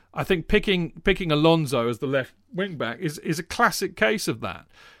mean, I think picking Alonso as the left wing back is a classic case of that,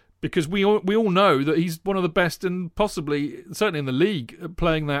 because we all know that he's one of the best and possibly certainly in the league at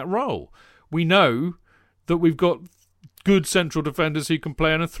playing that role. We know that we've got good central defenders who can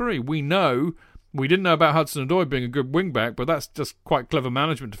play in a 3. We didn't know about Hudson-Odoi being a good wing-back, but that's just quite clever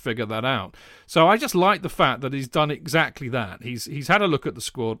management to figure that out. So I just like the fact that he's done exactly that. He's had a look at the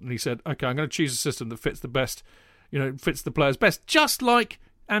squad and he said, okay, I'm going to choose a system that fits the best, fits the players best, just like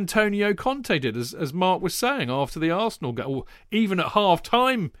Antonio Conte did, as Mark was saying, after the Arsenal goal, or even at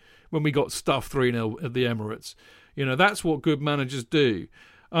half-time when we got stuffed 3-0 at the Emirates. That's what good managers do.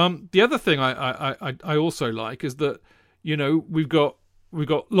 The other thing I also like is that, we've got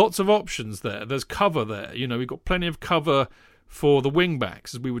lots of options there. There's cover there. We've got plenty of cover for the wing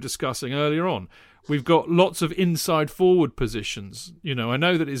backs, as we were discussing earlier on. We've got lots of inside forward positions. I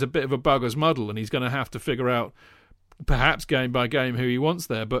know that it's a bit of a bugger's muddle, and he's going to have to figure out, perhaps game by game, who he wants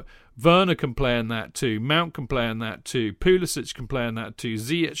there. But Werner can play in that too. Mount can play in that too. Pulisic can play in that too.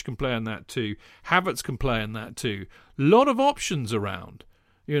 Ziyech can play in that too. Havertz can play in that too. A lot of options around.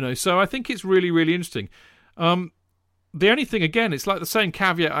 So I think it's really, really interesting. The only thing, again, it's like the same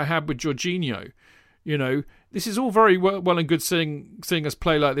caveat I had with Jorginho. This is all very well and good seeing us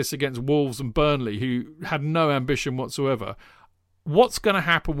play like this against Wolves and Burnley, who had no ambition whatsoever. What's going to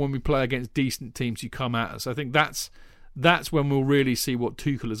happen when we play against decent teams who come at us? I think that's when we'll really see what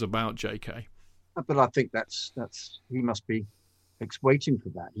Tuchel is about, JK. But I think that's he must be waiting for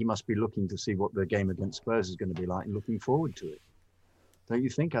that. He must be looking to see what the game against Spurs is going to be like and looking forward to it. Don't you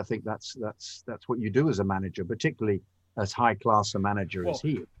think? I think that's what you do as a manager, particularly as high class a manager as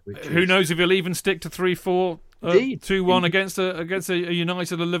he is. Who knows if he'll even stick to 3-4, 2-1 against a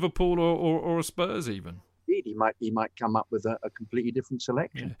United, a Liverpool, or a Spurs even. Indeed, he might come up with a completely different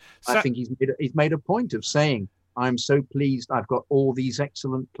selection. Yeah. I think he's made a point of saying, "I'm so pleased I've got all these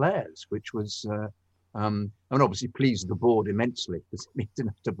excellent players," which was I'm obviously pleased the board immensely because he didn't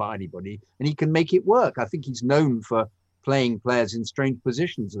have to buy anybody, and he can make it work. I think he's known for playing players in strange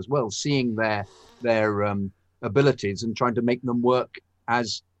positions as well, seeing their abilities and trying to make them work.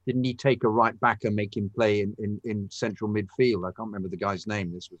 Didn't he take a right back and make him play in central midfield? I can't remember the guy's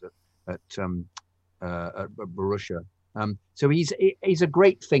name. This was at Borussia. So he's a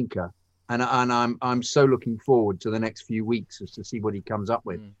great thinker, and I'm so looking forward to the next few weeks as to see what he comes up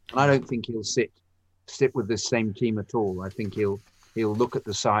with. And I don't think he'll sit with this same team at all. I think he'll look at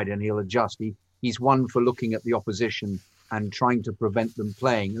the side and he'll adjust. He's one for looking at the opposition and trying to prevent them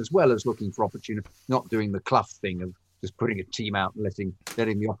playing, as well as looking for opportunity, not doing the Clough thing of just putting a team out and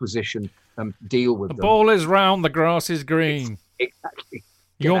letting the opposition deal with them. The ball is round, the grass is green. Exactly.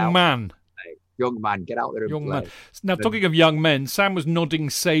 Young man, get out there and play. Man. Now, talking of young men, Sam was nodding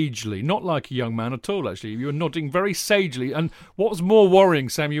sagely, not like a young man at all, actually. You were nodding very sagely. And what was more worrying,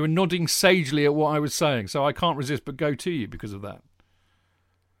 Sam, you were nodding sagely at what I was saying. So I can't resist but go to you because of that.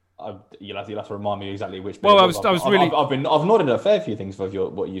 You'll have to remind me exactly which. Well, I've nodded a fair few things for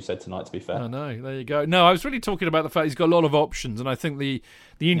what you said tonight. To be fair, I know. There you go. No, I was really talking about the fact he's got a lot of options, and I think the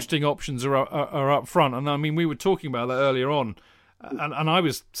interesting options are up front. And I mean, we were talking about that earlier on, and I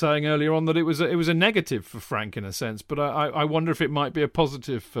was saying earlier on that it was a negative for Frank in a sense, but I wonder if it might be a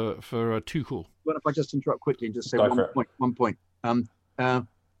positive for Tuchel. Well, if I just interrupt quickly and just say one point.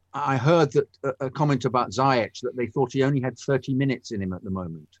 I heard that a comment about Ziyech that they thought he only had 30 minutes in him at the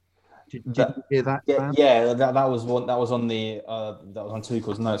moment. Did you hear that? Yeah, that was one. That was on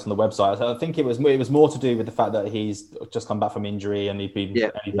Tuchel's notes on the website. So I think it was more to do with the fact that he's just come back from injury and he played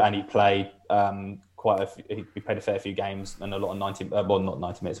he played a fair few games and a lot of 90. Well, not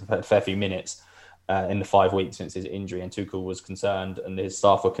 90 minutes, but a fair few minutes in the 5 weeks since his injury. And Tuchel was concerned, and his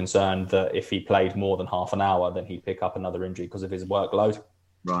staff were concerned that if he played more than half an hour, then he'd pick up another injury because of his workload.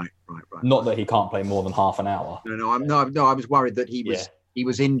 Right. Not that he can't play more than half an hour. No. I was worried that he was. Yeah. He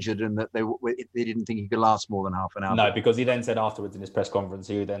was injured and that they didn't think he could last more than half an hour. No, because he then said afterwards in his press conference,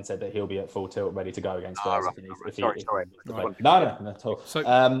 he then said that he'll be at full tilt, ready to go against Spurs. Sorry. No, at all. So,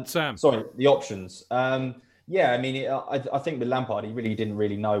 Sam. Sorry, the options. Yeah, I mean, I think with Lampard, he really didn't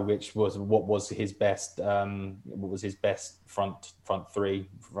really know what was his best front three,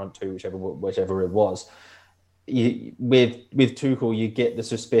 front two, whichever it was. With Tuchel, you get the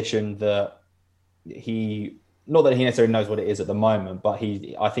suspicion that not that he necessarily knows what it is at the moment, but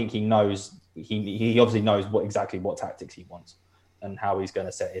I think he knows. He obviously knows exactly what tactics he wants and how he's going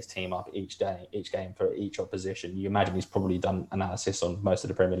to set his team up each game for each opposition. You imagine he's probably done analysis on most of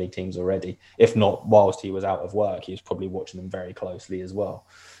the Premier League teams already. If not, whilst he was out of work, he was probably watching them very closely as well.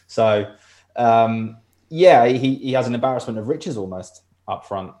 So, he has an embarrassment of riches almost up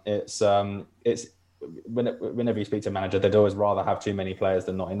front. It's whenever you speak to a manager, they'd always rather have too many players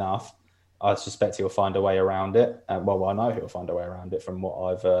than not enough. I suspect he'll find a way around it. I know he'll find a way around it from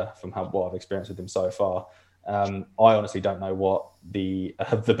what I've experienced with him so far. I honestly don't know what the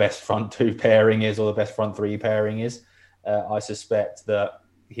best front two pairing is or the best front three pairing is. I suspect that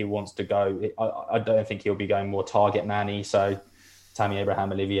he wants to go. I don't think he'll be going more target man-y. So Tammy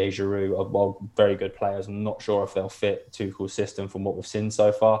Abraham, Olivier Giroud are very good players. I'm not sure if they'll fit Tuchel's system from what we've seen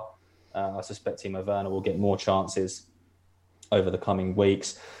so far. I suspect Timo Werner will get more chances over the coming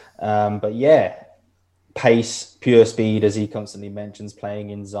weeks. But yeah, pace, pure speed, as he constantly mentions, playing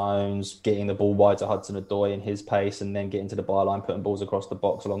in zones, getting the ball wide to Hudson-Odoi in his pace, and then getting to the byline, putting balls across the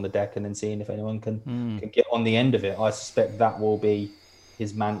box along the deck, and then seeing if anyone can get on the end of it. I suspect that will be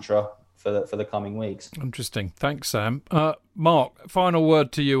his mantra for the coming weeks. Interesting. Thanks, Sam. Mark, final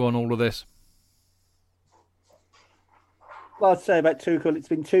word to you on all of this. Well, I'd say about Tuchel, it's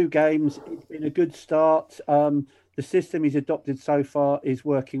been 2 games. It's been a good start. The system he's adopted so far is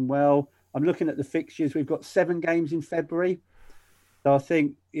working well. I'm looking at the fixtures. We've got 7 games in February. So I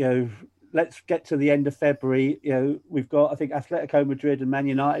think, let's get to the end of February. We've got, I think, Atletico Madrid and Man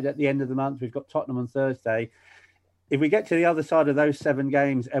United at the end of the month. We've got Tottenham on Thursday. If we get to the other side of those 7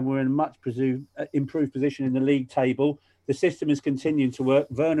 games and we're in a much improved position in the league table, the system is continuing to work.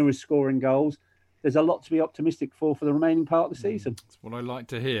 Werner is scoring goals. There's a lot to be optimistic for the remaining part of the season. That's what I like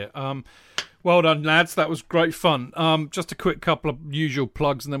to hear. Well done, lads. That was great fun. Just a quick couple of usual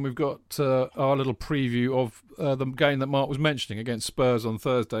plugs, and then we've got our little preview of the game that Mark was mentioning against Spurs on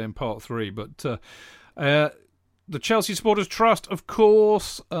Thursday in part 3. But the Chelsea Supporters Trust, of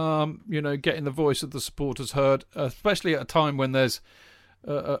course, getting the voice of the supporters heard, especially at a time when there's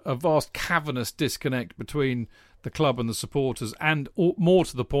a vast cavernous disconnect between the club and the supporters, and more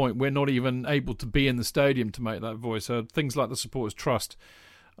to the point, we're not even able to be in the stadium to make that voice heard. Things like the Supporters Trust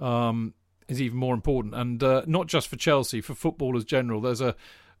is even more important, and not just for Chelsea, for footballers general. There's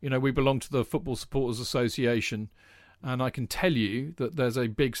we belong to the Football Supporters Association, and I can tell you that there's a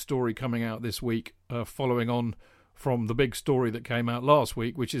big story coming out this week, following on from the big story that came out last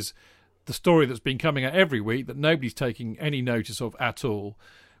week, which is the story that's been coming out every week that nobody's taking any notice of at all,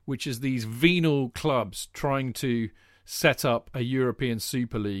 which is these venal clubs trying to set up a European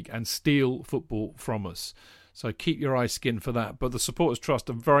Super League and steal football from us. So keep your eyes skinned for that. But the Supporters Trust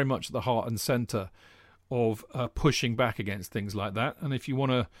are very much at the heart and centre of pushing back against things like that. And if you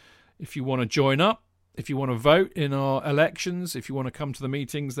want to join up, if you want to vote in our elections, if you want to come to the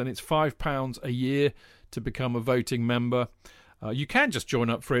meetings, then it's £5 a year to become a voting member. You can just join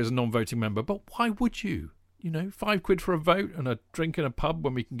up free as a non-voting member, but why would you? £5 for a vote and a drink in a pub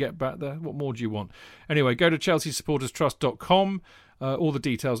when we can get back there. What more do you want? Anyway, go to chelseasupporterstrust.com. All the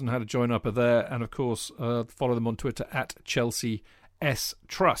details on how to join up are there. And, of course, follow them on Twitter at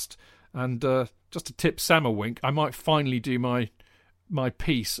ChelseaSTrust. And just to tip Sam a wink, I might finally do my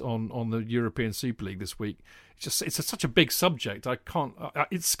piece on the European Super League this week. It's such a big subject. I can't.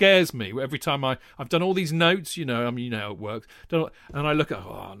 It scares me every time I've done all these notes. You know how it works. And I look at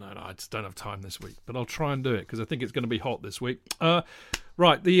I just don't have time this week. But I'll try and do it because I think it's going to be hot this week.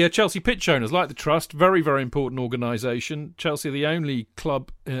 Right, the Chelsea pitch owners, like the Trust, very very important organisation. Chelsea are the only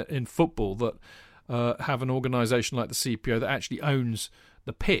club in football that have an organisation like the CPO that actually owns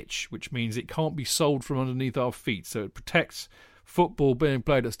the pitch, which means it can't be sold from underneath our feet. So it protects football being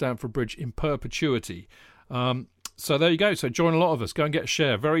played at Stamford Bridge in perpetuity. So there you go. So join a lot of us. Go and get a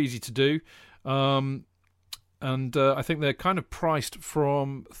share. Very easy to do. And I think they're kind of priced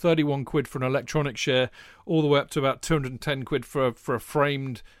from £31 for an electronic share all the way up to about £210 for a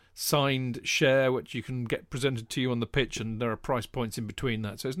framed, signed share, which you can get presented to you on the pitch, and there are price points in between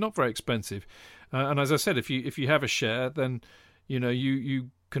that. So it's not very expensive. And as I said, if you have a share, then you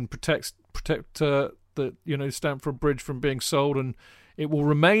can protect the Stamford Bridge from being sold, and it will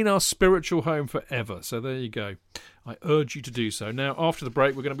remain our spiritual home forever. So there you go. I urge you to do so. Now, after the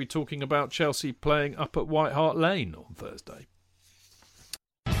break, we're going to be talking about Chelsea playing up at White Hart Lane on Thursday.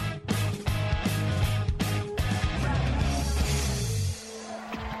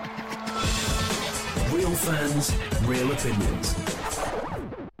 Real fans, real opinions.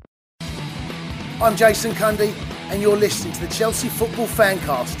 I'm Jason Cundy, and you're listening to the Chelsea Football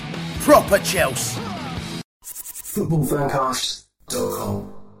Fancast. Proper Chelsea.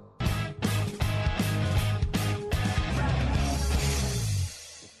 Footballfancast.com.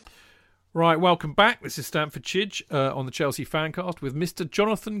 Right, welcome back. This is Stamford Chidge on the Chelsea Fancast with Mr.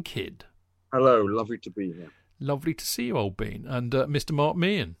 Jonathan Kidd. Hello, lovely to be here. Lovely to see you, old bean. And Mr. Mark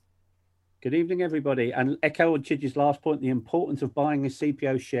Meehan. Good evening, everybody. And echo on Chidge's last point, the importance of buying a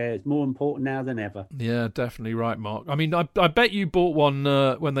CPO share is more important now than ever. Yeah, definitely right, Mark. I mean, I bet you bought one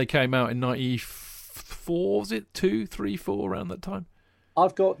when they came out in 94, was it? 2, 3, 4, around that time?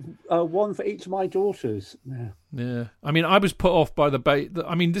 I've got one for each of my daughters. Yeah. I mean, I was put off by the bait.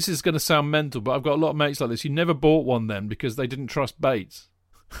 I mean, this is going to sound mental, but I've got a lot of mates like this. You never bought one then because they didn't trust Bates.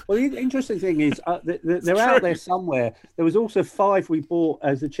 Well, the interesting thing is they're out there somewhere. There was also 5 we bought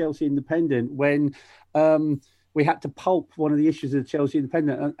as a Chelsea Independent when we had to pulp one of the issues of the Chelsea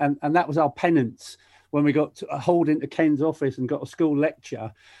Independent, and that was our penance when we got hauled into Ken's office and got a school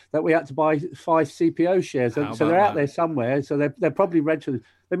lecture that we had to buy 5 CPO shares. So they're out there somewhere. So they're probably registered.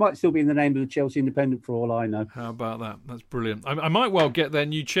 They might still be in the name of the Chelsea Independent for all I know. How about that? That's brilliant. I might well get their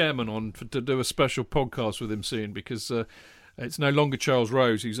new chairman on to do a special podcast with him soon because... it's no longer Charles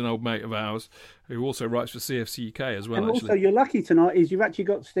Rose, who's an old mate of ours, who also writes for CFC UK as well. And also, you're lucky tonight is you've actually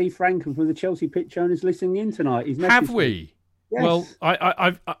got Steve Franken from the Chelsea Pitch Owners listening in tonight. Have we? Yes. Well,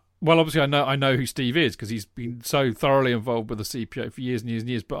 well, obviously, I know who Steve is because he's been so thoroughly involved with the CPO for years and years and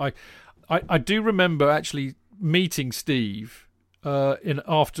years. But I do remember actually meeting Steve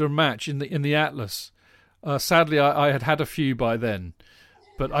after a match in the Atlas. Sadly, I had a few by then.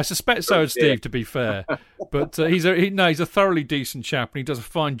 But I suspect so had Steve, to be fair. But he's a thoroughly decent chap, and he does a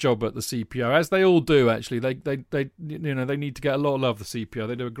fine job at the CPO, as they all do. Actually, they need to get a lot of love. The CPO,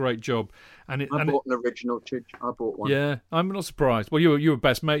 they do a great job. I bought an original. I bought one. Yeah, I'm not surprised. Well, you were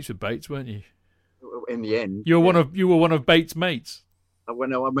best mates with Bates, weren't you? In the end, you were one of Bates' mates. I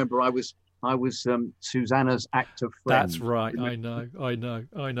remember I was Susanna's active friend. That's right. I know.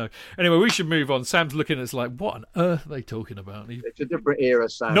 Anyway, we should move on. Sam's looking at us like, what on earth are they talking about? It's a different era,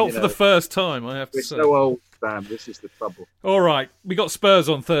 Sam. Not for the first time, I have to say. We're so old, Sam. This is the trouble. All right. We got Spurs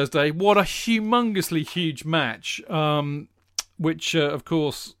on Thursday. What a humongously huge match, which, of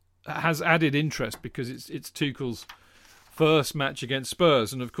course, has added interest because it's Tuchel's first match against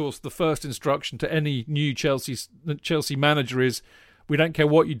Spurs. And, of course, the first instruction to any new Chelsea manager is, we don't care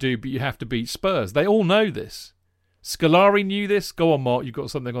what you do, but you have to beat Spurs. They all know this. Scolari knew this. Go on, Mark. You've got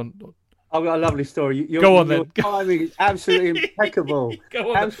something on. I've got a lovely story. Go on, then. Your timing is absolutely impeccable.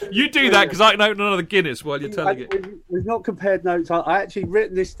 Go on. You do that because I can open another Guinness while you're telling it. We've not compared notes. I actually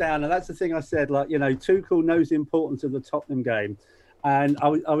written this down, and that's the thing I said. Tuchel knows the importance of the Tottenham game. And I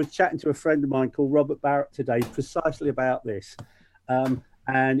was chatting to a friend of mine called Robert Barrett today precisely about this.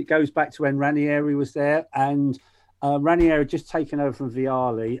 And it goes back to when Ranieri was there, and Ranieri had just taken over from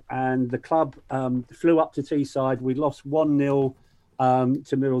Vialli, and the club flew up to Teesside. We lost 1-0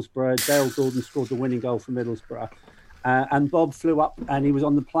 to Middlesbrough. Dale Gordon scored the winning goal for Middlesbrough. And Bob flew up, and he was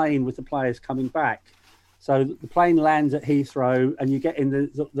on the plane with the players coming back. So the plane lands at Heathrow, and you get in the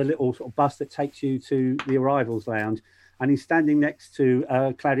little sort of bus that takes you to the arrivals lounge. And he's standing next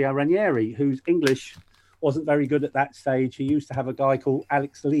to Claudio Ranieri, whose English wasn't very good at that stage. He used to have a guy called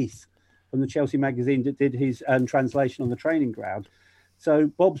Alex Leith from the Chelsea magazine that did his translation on the training ground. So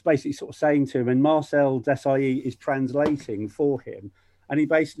Bob's basically sort of saying to him, and Marcel Desailly is translating for him. And he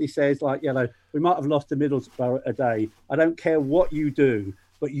basically says, we might have lost to Middlesbrough a day. I don't care what you do,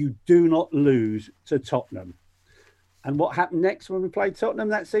 but you do not lose to Tottenham. And what happened next when we played Tottenham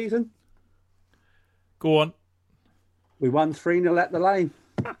that season? Go on. We won 3-0 at the Lane.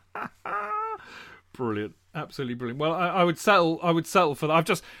 Brilliant. Absolutely brilliant. Well, I would settle for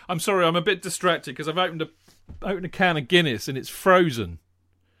that. I'm sorry, I'm a bit distracted because I've opened a can of Guinness and it's frozen.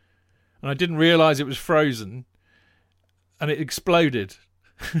 And I didn't realise it was frozen. And it exploded.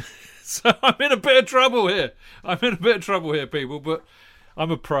 So I'm in a bit of trouble here. People, but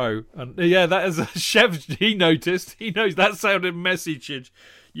I'm a pro. And yeah, that is a chef. He noticed. He knows that sounded messy, Chidge.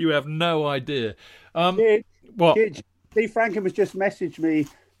 You have no idea. What? Steve Franken has just messaged me.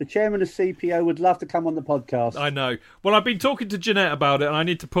 The chairman of CPO would love to come on the podcast. I know. Well, I've been talking to Jeanette about it, and I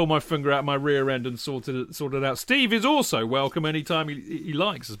need to pull my finger out my rear end and sort it out. Steve is also welcome anytime he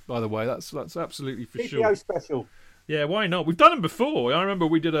likes, by the way. That's absolutely for sure. CPO special. Yeah, why not? We've done them before. I remember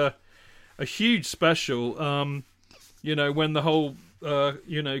we did a huge special, when the whole,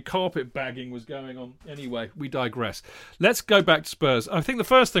 carpet bagging was going on. Anyway, we digress. Let's go back to Spurs. I think the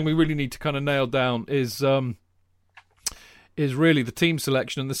first thing we really need to kind of nail down is is really the team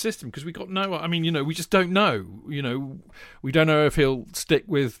selection and the system, because we got no. I mean, we just don't know. We don't know if he'll stick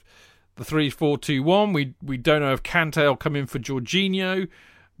with the 3-4-2-1. We don't know if Kante will come in for Jorginho.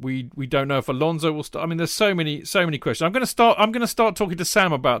 We don't know if Alonso will start. I mean, there's so many questions. I'm going to start talking to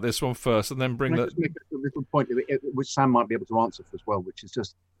Sam about this one first, and then bring just make a little point which Sam might be able to answer as well, which is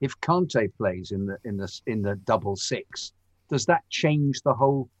just if Kante plays in the double six, does that change the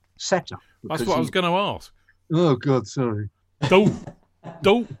whole setup? Because that's what I was going to ask. Oh God, sorry. Don't.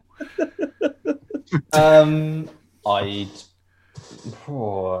 I'm not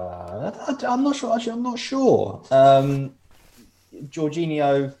sure. Actually, I'm not sure.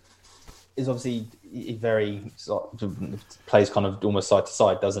 Jorginho is obviously he plays kind of almost side to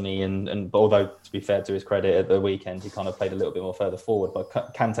side, doesn't he? And although to be fair to his credit, at the weekend he kind of played a little bit more further forward. But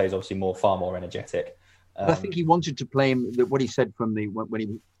Kante is obviously far more energetic. I think he wanted to play him. What he said when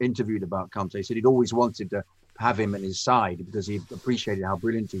he interviewed about Kante, he said he'd always wanted to have him at his side because he appreciated how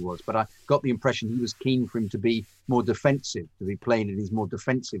brilliant he was. But I got the impression he was keen for him to be more defensive, to be playing in his more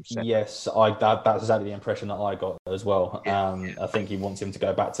defensive set. Yes, that's exactly the impression that I got as well. I think he wants him to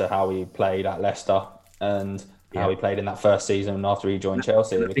go back to how he played at Leicester and how he played in that first season after he joined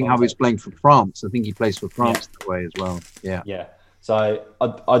Chelsea. I think how he's playing for France. I think he plays for France that way as well. Yeah. Yeah. So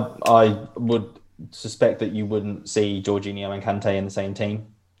I would suspect that you wouldn't see Jorginho and Kante in the same team.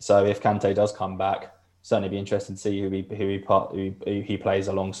 So if Kante does come back, certainly be interested to see who he plays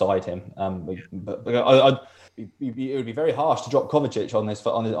alongside him. But it would be very harsh to drop Kovacic on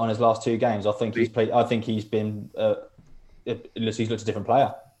his last two games. I think he's played. I think he's been. He's looked a different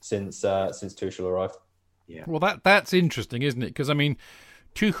player since Tuchel arrived. Yeah. Well, that's interesting, isn't it? Because I mean,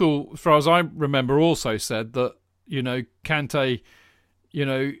 Tuchel, as far as I remember, also said that Kante.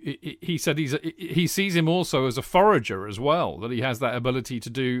 He said he sees him also as a forager as well, that he has that ability to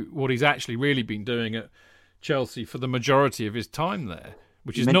do what he's actually really been doing at Chelsea for the majority of his time there,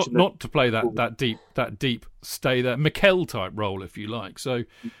 which is not to play that deep stay there, Mikel type role, if you like. So,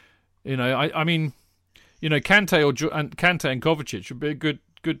 I mean, Kante and Kovacic would be a good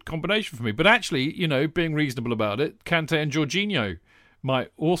combination for me. But actually, being reasonable about it, Kante and Jorginho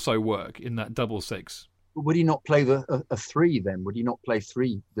might also work in that double six. Would he not play a three then? Would he not play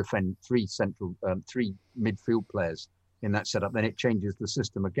three central, three midfield players in that setup? Then it changes the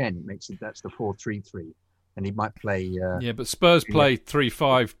system again. It makes that's the 4-3-3, and he might play. But Spurs play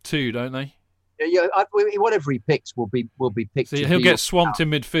 3-5-2, don't they? Yeah. Whatever he picks will be picked. So he'll get swamped in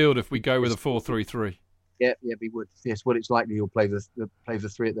midfield if we go with a 4-3-3. Yeah, he would. Yes, well, it's likely he'll play the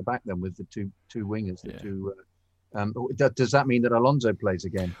three at the back then with the two wingers, two. Does that mean that Alonso plays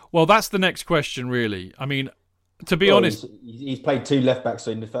again? Well, that's the next question, really. I mean, to be honest... He's played two left-backs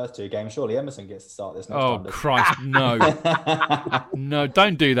in the first two games. Surely Emerson gets to start this next time. Oh, Christ, no. No,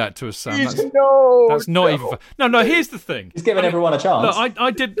 don't do that to us, Sam. That's not even... No, here's the thing. He's giving everyone a chance. Look,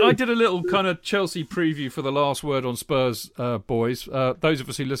 I did a little kind of Chelsea preview for the last word on Spurs, boys. Those of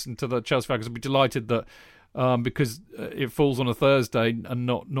us who listen to the Chelsea fans will be delighted that because it falls on a Thursday and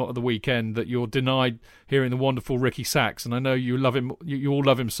not at the weekend, that you're denied hearing the wonderful Ricky Sachs, and I know you love him. You all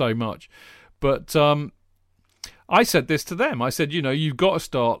love him so much, but I said this to them. I said, you've got to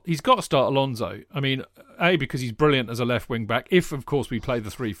start. He's got to start Alonso. I mean, because he's brilliant as a left wing back. If of course we play the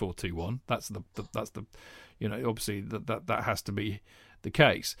 3-4-2-1, that's the obviously that has to be the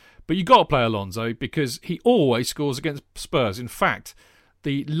case. But you got to play Alonso because he always scores against Spurs. In fact,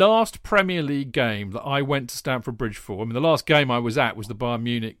 the last Premier League game that I went to Stamford Bridge for, I mean, the last game I was at was the Bayern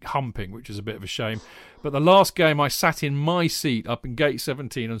Munich humping, which is a bit of a shame. But the last game I sat in my seat up in Gate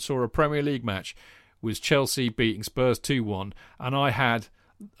 17 and saw a Premier League match was Chelsea beating Spurs 2-1. And I had,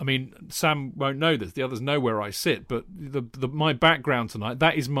 I mean, Sam won't know this, the others know where I sit, but my background tonight,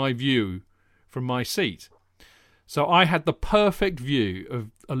 that is my view from my seat. So I had the perfect view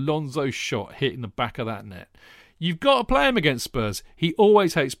of Alonso's shot hitting the back of that net. You've got to play him against Spurs. He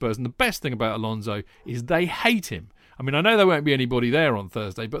always hates Spurs. And the best thing about Alonso is they hate him. I mean, I know there won't be anybody there on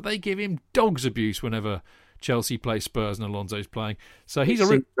Thursday, but they give him dog's abuse whenever Chelsea play Spurs and Alonso's playing. So he's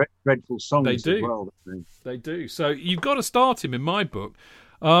a dreadful songs they do. As well. They do. So you've got to start him in my book.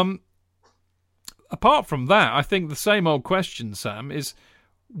 Apart from that, I think the same old question, Sam, is,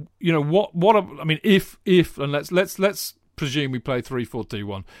 I mean, if and let's presume we play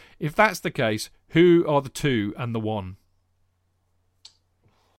 3-4-2-1. If that's the case, who are the two and the one?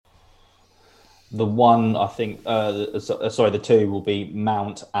 The one, I think, the two will be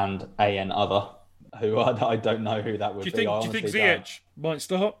Mount and AN other, who I don't know who that would be. Do you think Ziyech might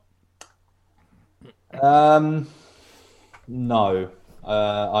start? No,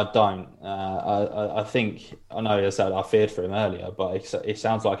 I don't. I think, I know I said I feared for him earlier, but it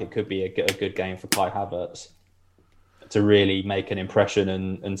sounds like it could be a good game for Kai Havertz. to really make an impression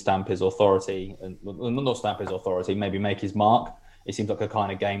and stamp his authority, and not stamp his authority, maybe make his mark. It seems like a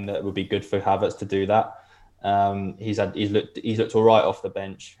kind of game that would be good for Havertz to do that. He's looked all right off the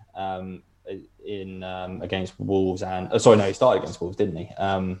bench in against Wolves, and he started against Wolves, didn't he?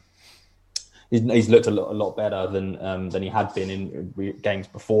 He's looked a lot better than he had been in games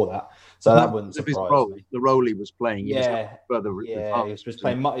before that. So that wouldn't surprise me. The role he was playing, he was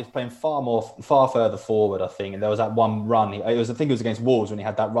playing far further forward, I think. And there was that one run. I think it was against Wolves when he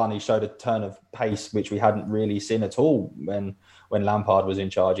had that run. He showed a turn of pace which we hadn't really seen at all when Lampard was in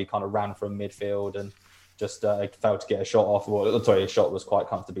charge. He kind of ran from midfield and just failed to get a shot off. A shot was quite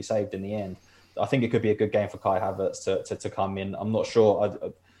comfortably saved in the end. I think it could be a good game for Kai Havertz to come in. I'm not sure.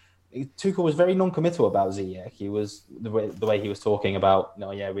 Tuchel was very non-committal about Ziyech. He was the way he was talking about,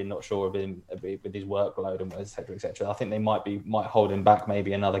 we're not sure of him with his workload and etc. etc. I think they might hold him back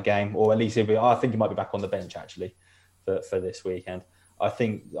maybe another game, or at least I think he might be back on the bench actually for this weekend. I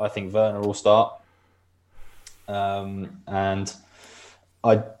think Werner will start, and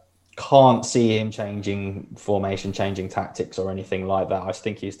I can't see him changing formation, changing tactics or anything like that. I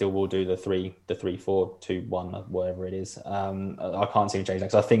think he still will do the 3-4-2-1, whatever it is. I can't see him changing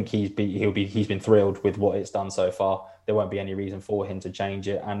that because I think he's been thrilled with what it's done so far. There won't be any reason for him to change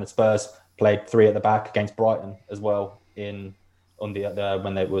it. And the Spurs played 3 at the back against Brighton as well when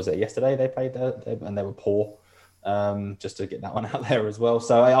yesterday they played and they were poor. Just to get that one out there as well.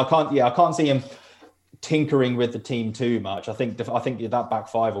 So I can't see him tinkering with the team too much. I think that back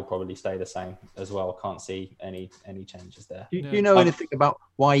 5 will probably stay the same as well. I can't see any changes there. Do you know anything about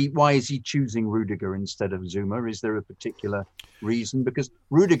why is he choosing Rudiger instead of Zuma? Is there a particular reason? Because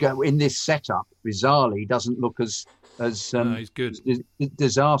Rudiger in this setup bizarrely doesn't look as he's good.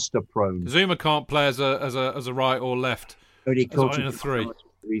 Disaster prone. Zuma can't play as a right or left. Only in a 3.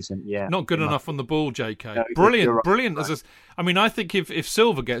 Reason, yeah, not good enough on the ball, JK. No, brilliant. Right. I think if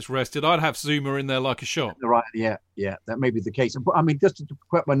Silva gets rested, I'd have Zuma in there like a shot. Right, yeah, that may be the case. But I mean, just to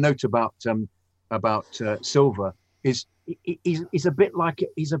put my note about Silva is he's a bit like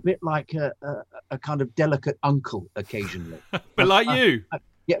a kind of delicate uncle occasionally, but like you.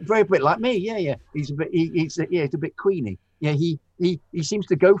 Yeah, very bit like me. Yeah. He's a bit queenie. Yeah, he seems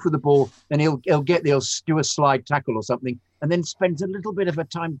to go for the ball and he'll do a slide tackle or something, and then spends a little bit of a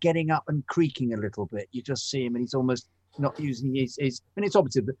time getting up and creaking a little bit. You just see him and he's almost not using his and it's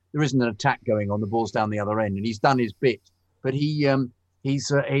obviously there isn't an attack going on. The ball's down the other end and he's done his bit, but he's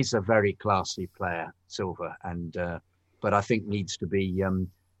a very classy player, Silva, and but I think needs to be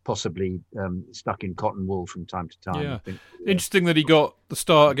possibly stuck in cotton wool from time to time. Yeah. I think, Interesting that he got the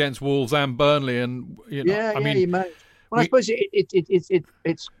start against Wolves and Burnley, and he may. Well, I suppose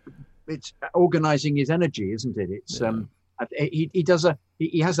it's organising his energy, isn't it? It's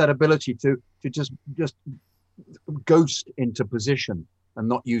he has that ability to just ghost into position and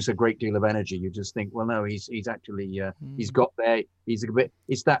not use a great deal of energy. You just think, well, no, he's actually he's got there. He's a bit.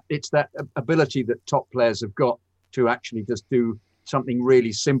 It's that ability that top players have got to actually just do something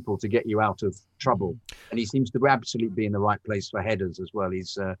really simple to get you out of trouble. And he seems to absolutely be in the right place for headers as well.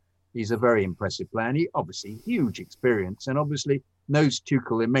 He's a very impressive player, and he obviously huge experience, and obviously knows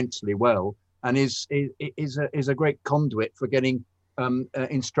Tuchel immensely well, and is a great conduit for getting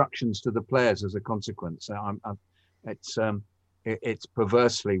instructions to the players as a consequence. It's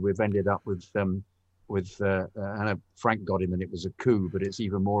perversely we've ended up with I know Frank got him and it was a coup, but it's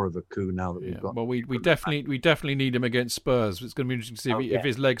even more of a coup now that we've got. Well, we definitely need him against Spurs. It's going to be interesting to see if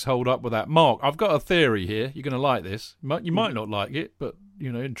his legs hold up with that. Mark, I've got a theory here. You're going to like this. You might not like it, but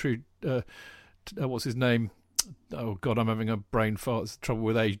in true, what's his name? Oh God, I'm having a brain fart. It's trouble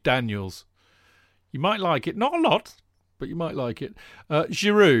with age. Daniels. You might like it. Not a lot, but you might like it.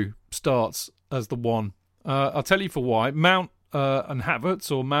 Giroud starts as the 1. I'll tell you for why. Mount and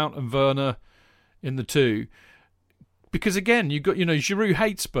Havertz, or Mount and Werner in the 2, because again you've got Giroud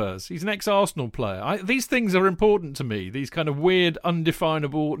hates Spurs. He's an ex-Arsenal player. These things are important to me, these kind of weird,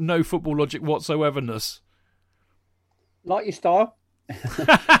 undefinable, no football logic whatsoeverness. Like your style.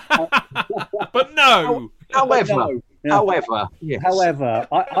 But no. However, yes. However,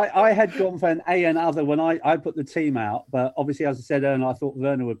 I had gone for an A and other when I put the team out, but obviously, as I said earlier, I thought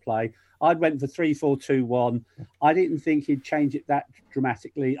Werner would play. I'd went for 3-4-2-1. I didn't think he'd change it that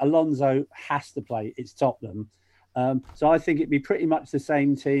dramatically. Alonso has to play. It's Tottenham. So I think it'd be pretty much the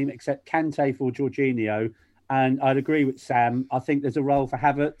same team, except Kante for Jorginho. And I'd agree with Sam. I think there's a role for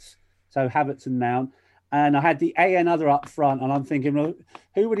Havertz. So Havertz and Mount. And I had the A and other up front. And I'm thinking, well,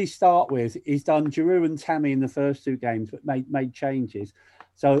 who would he start with? He's done Giroud and Tammy in the first 2 games, but made changes.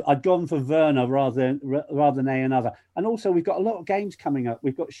 So I'd gone for Werner rather than A and other. And also, we've got a lot of games coming up.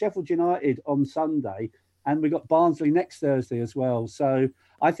 We've got Sheffield United on Sunday, and we've got Barnsley next Thursday as well. So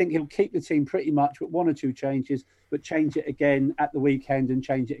I think he'll keep the team pretty much with 1 or 2 changes, but change it again at the weekend and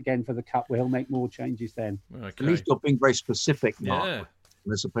change it again for the Cup, where he'll make more changes then. Okay. At least you're being very specific, Mark. Yeah.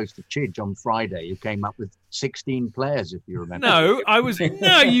 As opposed to Chidge on Friday, who came up with 16 players, if you remember. No,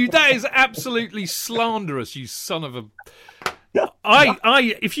 that is absolutely slanderous, you son of a...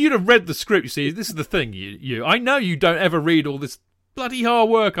 If you'd have read the script, you see, this is the thing, I know you don't ever read all this bloody hard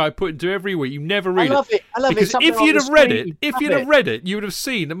work I put into every week. You never read it. I love it. Because if you'd have read it, you would have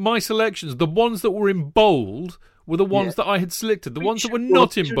seen that my selections, the ones that were in bold, were the ones that I had selected. The ones that were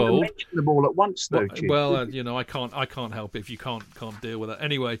not in bold. Them all at once, though. I can't help it if you can't deal with it.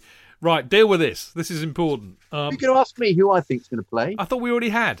 Anyway, right, deal with this. This is important. You're going to ask me who I think's going to play? I thought we already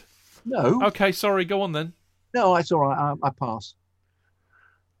had. No. Okay, sorry. Go on then. No, it's all right. I pass.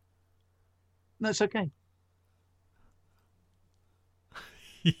 No, it's okay.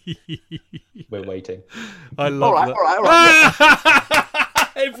 We're waiting. I love that. All right.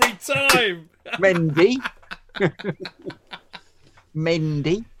 Every time.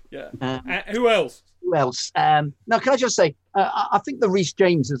 Mendy. Yeah. Who else? Now, can I just say, I think the Reece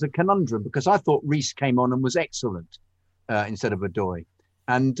James is a conundrum, because I thought Reece came on and was excellent instead of Adoy.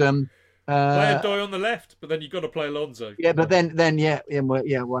 And play Adoy on the left, but then you've got to play Alonso. Yeah, but then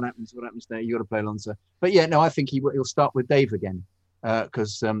what happens there? You got to play Alonso. But yeah, no, I think he'll start with Dave again,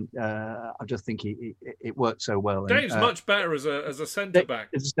 because I just think it worked so well. Dave's much better as a centre back.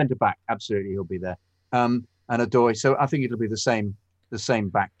 As a centre back, absolutely, he'll be there. And Adoy, so I think it'll be the same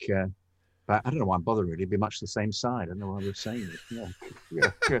back. But I don't know why I'm bothering. Really, it'll be much the same side. I don't know why we're saying it.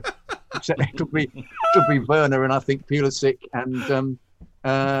 Yeah. Except it'll be Werner and I think Pulisic and who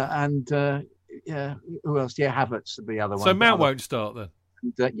else? Yeah, Havertz will be the other one. So Mount won't start then.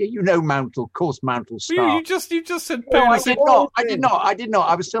 And, Mount will. Of course, Mount will start. You just said. No, I did not.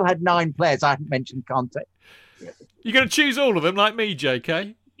 I still had 9 players. I hadn't mentioned Conte. You're going to choose all of them, like me,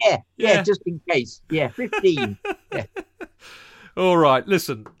 JK. Yeah, just in case. Yeah, 15. Yeah. All right.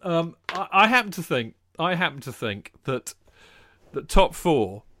 Listen, I happen to think that the top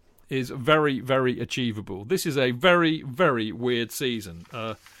 4 is very, very achievable. This is a very, very weird season.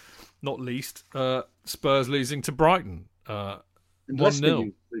 Not least Spurs losing to Brighton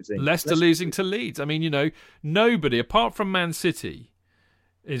 1-0. Leicester losing to Leeds. I mean, nobody apart from Man City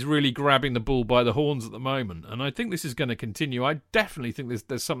is really grabbing the bull by the horns at the moment, and I think this is going to continue. I definitely think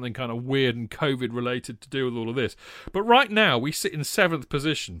there's something kind of weird and COVID related to do with all of this. But right now we sit in 7th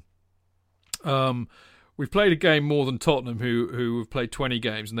position. We've played a game more than Tottenham, who have played 20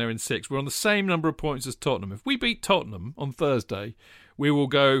 games, and they're in 6th. We're on the same number of points as Tottenham. If we beat Tottenham on Thursday, we will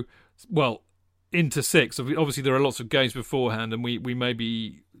go into 6th. Obviously, there are lots of games beforehand, and we may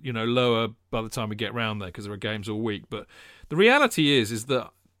be lower by the time we get round there because there are games all week. But the reality is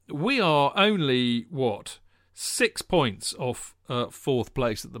that we are only 6 points off 4th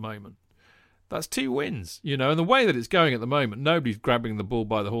place at the moment. That's 2 wins, and the way that it's going at the moment, nobody's grabbing the bull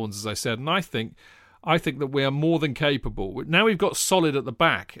by the horns, as I said. And I think that we are more than capable. Now we've got solid at the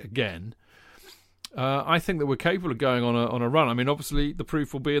back again. I think that we're capable of going on a run. I mean, obviously the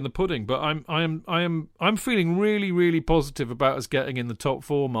proof will be in the pudding, but I'm feeling really, really positive about us getting in the top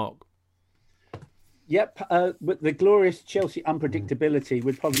 4, Mark. Yep, with the glorious Chelsea unpredictability,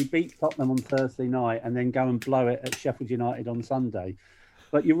 we'd probably beat Tottenham on Thursday night and then go and blow it at Sheffield United on Sunday.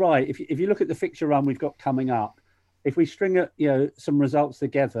 But you're right. If you look at the fixture run we've got coming up, if we string some results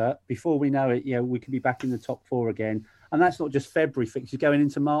together, before we know it, we could be back in the top 4 again. And that's not just February fixtures, going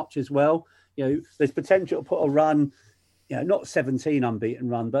into March as well. There's potential to put a run, not 17 unbeaten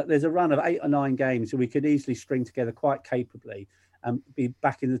run, but there's a run of 8 or 9 games that we could easily string together quite capably and be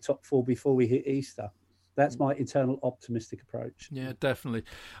back in the top 4 before we hit Easter. That's my eternal optimistic approach. Yeah, definitely.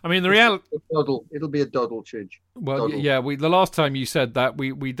 I mean, the reality... It'll be a doddle, Chidge. Well, doddle. The last time you said that,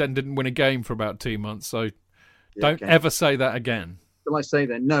 we then didn't win a game for about 2 months, so don't ever say that again. Shall I say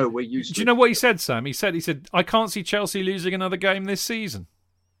then? No, we're used to... Do you know what he said, Sam? He said, I can't see Chelsea losing another game this season.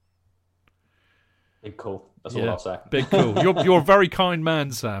 Big call. That's all I'll say. Big call. You're a very kind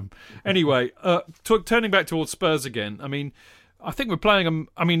man, Sam. Anyway, turning back towards Spurs again, I mean... I think we're playing them...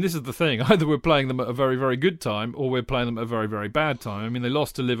 I mean, this is the thing. Either we're playing them at a very, very good time or we're playing them at a very, very bad time. I mean, they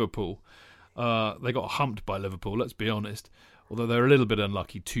lost to Liverpool. They got humped by Liverpool, let's be honest. Although they're a little bit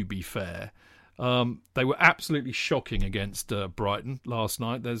unlucky, to be fair. They were absolutely shocking against Brighton last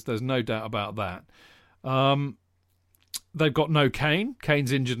night. There's no doubt about that. They've got no Kane.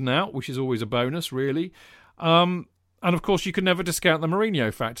 Kane's injured and out, which is always a bonus, really. And, of course, you can never discount the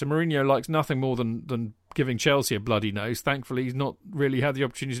Mourinho factor. Mourinho likes nothing more than giving Chelsea a bloody nose. Thankfully, he's not really had the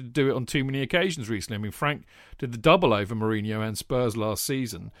opportunity to do it on too many occasions recently. I mean, Frank did the double over Mourinho and Spurs last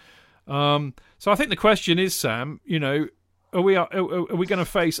season. So I think the question is, Sam, are we going to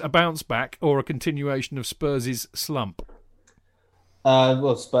face a bounce back or a continuation of Spurs' slump?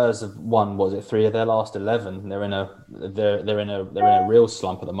 Well, Spurs have won. Was it 3 of their last 11? They're in a real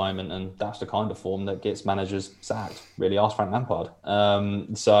slump at the moment, and that's the kind of form that gets managers sacked. Really, ask Frank Lampard.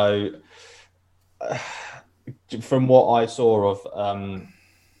 From what I saw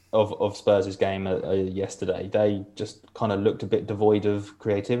of Spurs' game yesterday, they just kind of looked a bit devoid of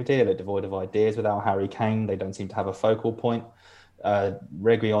creativity, a bit devoid of ideas. Without Harry Kane, they don't seem to have a focal point.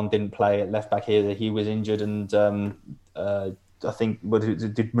 Reguilon didn't play at left back here; he was injured, and I think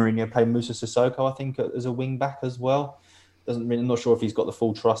did Mourinho play Moussa Sissoko? I think as a wing back as well. I'm not sure if he's got the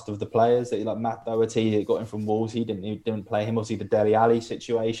full trust of the players. Like Matt Doherty, that got him from Wolves, he didn't play him. Obviously, the Dele Alli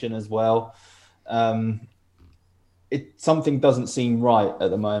situation as well. Something doesn't seem right at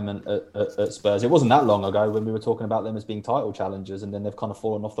the moment at Spurs. It wasn't that long ago when we were talking about them as being title challengers, and then they've kind of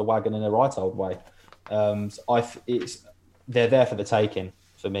fallen off the wagon in a right old way. They're there for the taking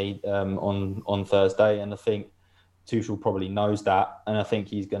for me on Thursday, and I think Tuchel probably knows that, and I think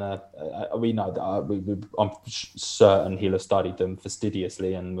he's gonna. We know that. I'm certain he'll have studied them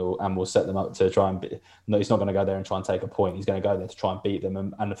fastidiously, and we'll set them up to try and. No, he's not going to go there and try and take a point. He's going to go there to try and beat them,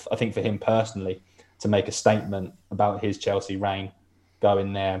 and I think for him personally, to make a statement about his Chelsea reign,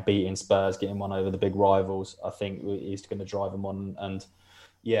 going there, beating Spurs, getting one over the big rivals, I think he's going to drive them on. And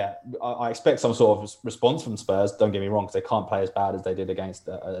yeah, I expect some sort of response from Spurs. Don't get me wrong, because they can't play as bad as they did against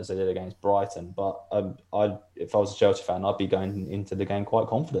Brighton. But if I was a Chelsea fan, I'd be going into the game quite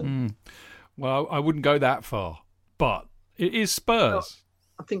confident. Well, I wouldn't go that far, but it is Spurs. Well,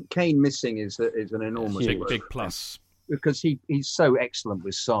 I think Kane missing is an enormous big plus, because he's so excellent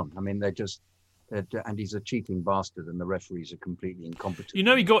with Son. I mean, they're just. And he's a cheating bastard, and the referees are completely incompetent.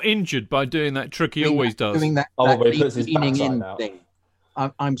 He got injured by doing that trick he always does. Doing that he puts his backside out. Thing.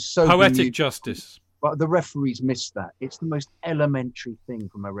 I'm so poetic justice. But the referees missed that. It's the most elementary thing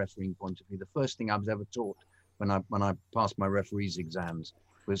from a refereeing point of view. The first thing I was ever taught when I passed my referees exams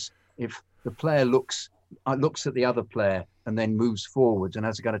was if the player looks at the other player and then moves forwards and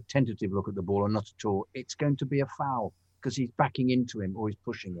has got a tentative look at the ball or not at all, it's going to be a foul because he's backing into him or he's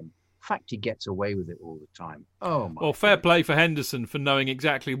pushing him. Fact, he gets away with it all the time. Oh my! Well, fair play for Henderson for knowing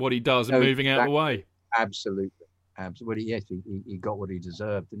exactly what he does and moving out of the way. Absolutely. Yes, he got what he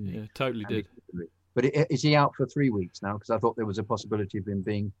deserved, didn't he? Yeah, totally did. But is he out for 3 weeks now? Because I thought there was a possibility of him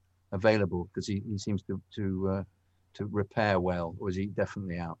being available because he seems to repair well. Or is he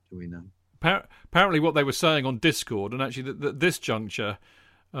definitely out? Do we know? Apparently, what they were saying on Discord, and actually this juncture.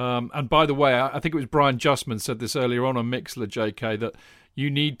 And by the way, I think it was Brian Justman said this earlier on Mixler, JK, that you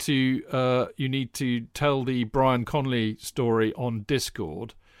need to tell the Brian Conley story on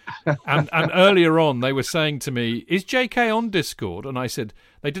Discord. and earlier on, they were saying to me, "Is JK on Discord?" And I said,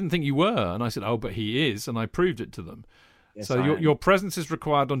 "They didn't think you were." And I said, "Oh, but he is," and I proved it to them. Yes, so your presence is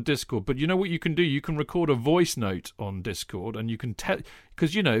required on Discord, but you know what you can do? You can record a voice note on Discord, and you can tell,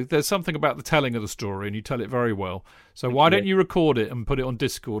 because there's something about the telling of the story, and you tell it very well. So why don't you record it and put it on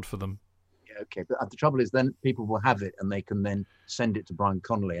Discord for them? Yeah, okay. But the trouble is, then people will have it, and they can then send it to Brian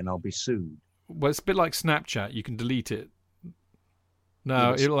Connolly, and I'll be sued. Well, it's a bit like Snapchat. You can delete it.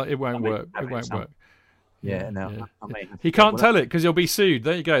 No, it won't work. It won't work. Yeah, no. Yeah. I mean, he can't tell it because he'll be sued.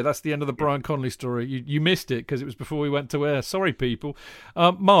 There you go. That's the end of the Brian Connolly story. You missed it because it was before we went to air. Sorry, people.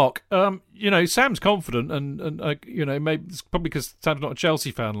 Mark, Sam's confident, and maybe it's probably because Sam's not a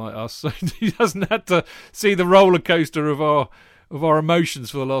Chelsea fan like us, so he hasn't had to see the roller coaster of our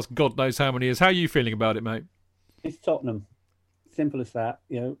emotions for the last God knows how many years. How are you feeling about it, mate? It's Tottenham. Simple as that.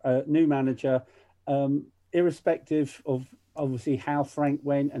 New manager, irrespective of obviously how Frank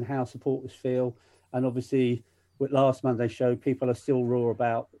went and how supporters feel. And obviously, with last Monday's show, people are still raw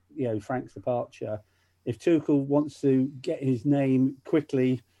about Frank's departure. If Tuchel wants to get his name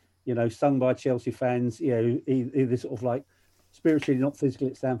quickly, sung by Chelsea fans, either sort of like spiritually, not physically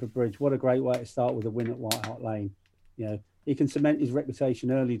at Stamford Bridge. What a great way to start with a win at White Hart Lane. He can cement his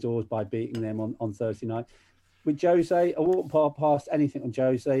reputation early doors by beating them on Thursday night. With Jose, I won't past anything on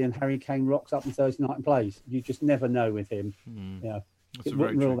Jose, and Harry Kane rocks up on Thursday night and plays. You just never know with him. It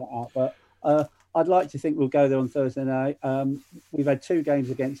wouldn't rule that out, but. I'd like to think we'll go there on Thursday night. We've had 2 games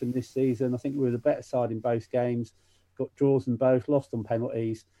against them this season. I think we were the better side in both games. Got draws in both, lost on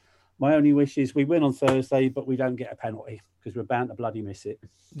penalties. My only wish is we win on Thursday, but we don't get a penalty because we're bound to bloody miss it.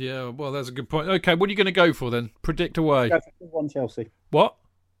 Yeah, well, that's a good point. Okay, what are you going to go for then? Predict away. Go for 2-1 Chelsea. What?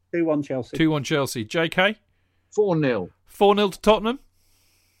 2-1 Chelsea. 2-1 Chelsea. JK? 4-0. 4-0 to Tottenham?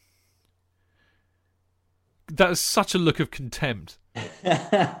 That is such a look of contempt.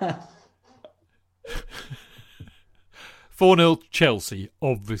 4-0 Chelsea,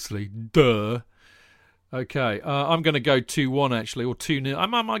 obviously. Duh. Okay, I'm going to go 2-1 actually, or 2-0. I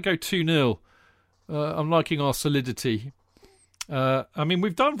might go 2-0. I'm liking our solidity. I mean,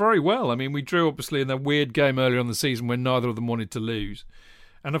 we've done very well. I mean, we drew obviously in that weird game earlier in the season when neither of them wanted to lose.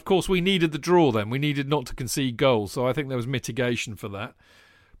 And of course, we needed the draw then. We needed not to concede goals, so I think there was mitigation for that.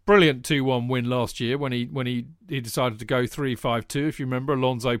 Brilliant 2-1 win last year when he decided to go 3-5-2. If you remember,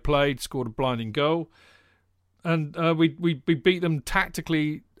 Alonso played, scored a blinding goal. And we beat them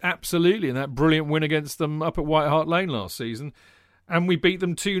tactically, absolutely, in that brilliant win against them up at White Hart Lane last season. And we beat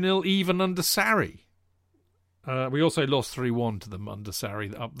them 2-0 even under Sarri. We also lost 3-1 to them under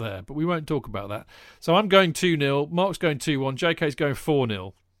Sarri up there, but we won't talk about that. So I'm going 2-0, Mark's going 2-1, JK's going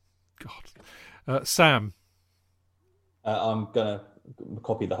 4-0. God. Sam? I'm going to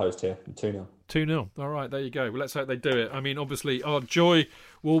copy the host here, 2-0. 2-0. All right, there you go. Well, let's hope they do it. I mean, obviously, our joy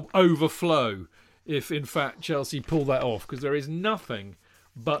will overflow if, in fact, Chelsea pull that off, because there is nothing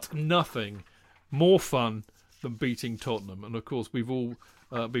more fun than beating Tottenham. And, of course, we've all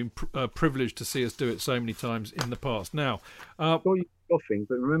been privileged to see us do it so many times in the past. Now, you're coughing,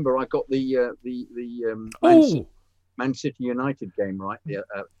 but remember, I got the Man City United game right.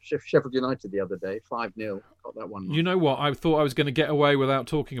 Sheffield United the other day, 5-0. Got that one right. You know what? I thought I was going to get away without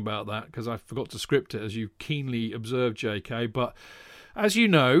talking about that because I forgot to script it, as you keenly observed, JK. But as you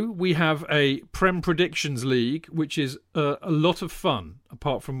know, we have a Prem Predictions League, which is a lot of fun,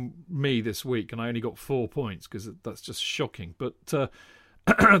 apart from me this week, and I only got 4 points because that's just shocking. But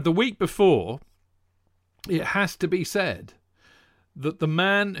the week before, it has to be said that the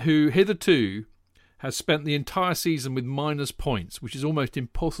man who hitherto has spent the entire season with minus points, which is almost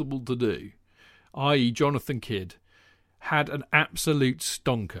impossible to do, i.e. Jonathan Kidd, had an absolute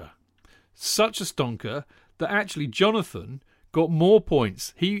stonker. Such a stonker that actually Jonathan got more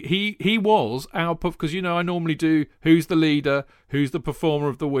points. He was our... Because, you know, I normally do who's the leader, who's the performer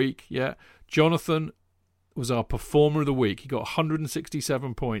of the week. Yeah, Jonathan was our performer of the week. He got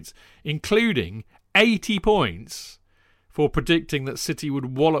 167 points, including 80 points for predicting that City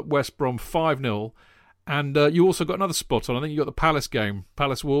would wallop West Brom 5-0. And you also got another spot on. I think you got the Palace game,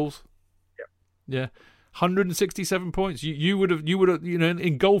 Palace Wolves. Yeah, 167 points. You would have, you know,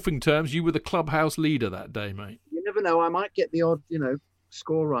 in golfing terms, you were the clubhouse leader that day, mate. You never know. I might get the odd,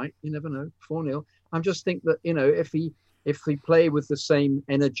 score right. You never know. 4-0. I just think that, if we play with the same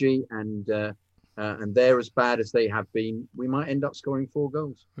energy and they're as bad as they have been, we might end up scoring 4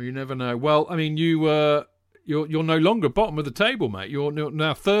 goals. Well, you never know. Well, I mean, you're no longer bottom of the table, mate. You're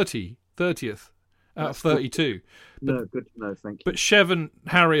now 30th. Out of 32. Good to know, thank you. But Chev and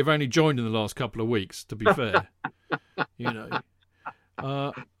Harry have only joined in the last couple of weeks, to be fair. That's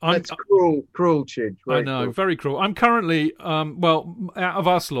cruel, Chidge. I know, cruel. Very cruel. I'm currently, out of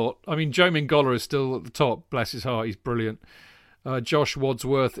us lot, I mean, Joe Mingola is still at the top, bless his heart, he's brilliant. Josh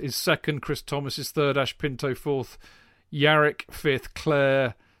Wadsworth is second, Chris Thomas is third, Ash Pinto fourth, Yarrick fifth,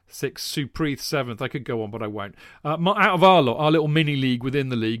 Claire sixth, Supreeth seventh. I could go on, but I won't. Out of our lot, our little mini league within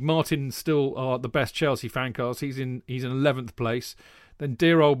the league, Martin's still the best Chelsea fancast. He's in 11th place. Then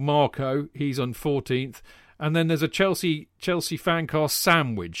dear old Marco, he's on 14th. And then there's a Chelsea fancast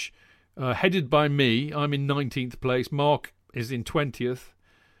sandwich, headed by me. I'm in 19th place. Mark is in 20th,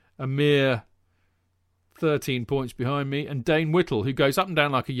 a mere 13 points behind me. And Dane Whittle, who goes up and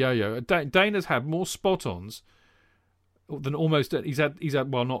down like a yo-yo. Dane has had more spot-ons than almost he's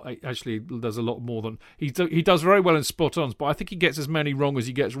had well, not actually, there's a lot more than he does very well in spot-ons, but I think he gets as many wrong as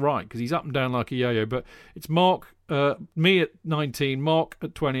he gets right because he's up and down like a yo-yo. But it's Mark, me at 19, Mark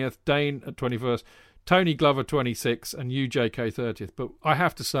at 20th, Dane at 21st, Tony Glover 26th, and you JK 30th. But I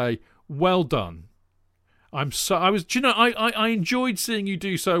have to say, well done. I enjoyed seeing you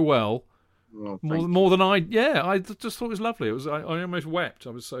do so well. Oh, more than I just thought it was lovely. I almost wept.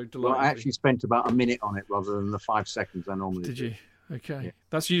 I was so delighted. Well, I actually spent about a minute on it rather than the 5 seconds I normally do. Did you? Okay. Yeah.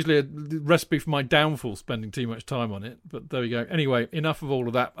 That's usually a recipe for my downfall, spending too much time on it. But there we go. Anyway, enough of all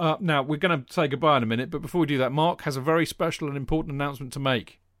of that. Now, we're going to say goodbye in a minute, but before we do that, Mark has a very special and important announcement to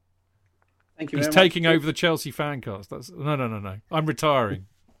make. Thank you He's very taking much. over the Chelsea fancast. No. I'm retiring.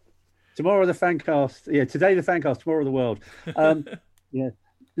 Tomorrow the fancast. Yeah, today the fancast, tomorrow the world. Yeah.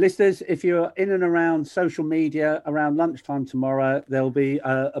 Listeners, if you're in and around social media around lunchtime tomorrow, there'll be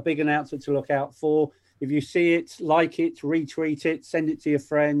a big announcement to look out for. If you see it, like it, retweet it, send it to your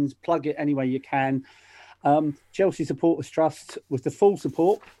friends, plug it any way you can. Chelsea Supporters Trust, with the full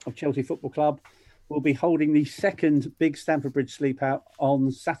support of Chelsea Football Club, will be holding the second big Stamford Bridge sleep out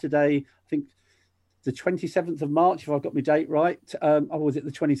on Saturday, I think the 27th of March, if I've got my date right. Or was it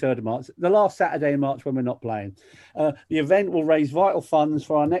the 23rd of March? The last Saturday in March when we're not playing. The event will raise vital funds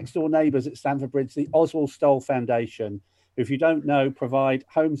for our next door neighbours at Stamford Bridge, the Oswald Stoll Foundation. who, if you don't know, provide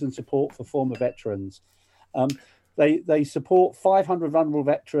homes and support for former veterans. They support 500 vulnerable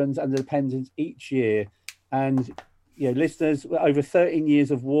veterans and their dependents each year. And, listeners, over 13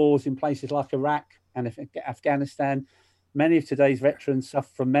 years of wars in places like Iraq and Afghanistan, many of today's veterans suffer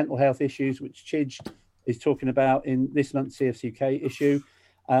from mental health issues, which Chidge is talking about in this month's CFCK issue.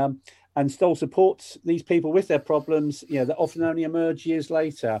 And Stoll supports these people with their problems, that often only emerge years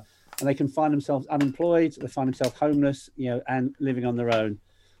later, and they can find themselves unemployed, they find themselves homeless, and living on their own.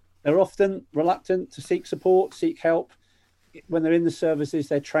 They're often reluctant to seek support, seek help. When they're in the services,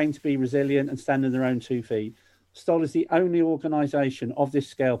 they're trained to be resilient and stand on their own 2 feet. Stoll is the only organisation of this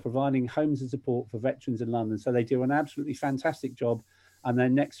scale providing homes and support for veterans in London. So they do an absolutely fantastic job, and they're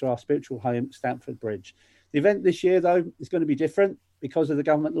next to our spiritual home, Stamford Bridge. The event this year, though, is going to be different because of the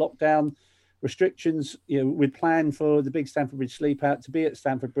government lockdown restrictions. We'd planned for the big Stamford Bridge sleep out to be at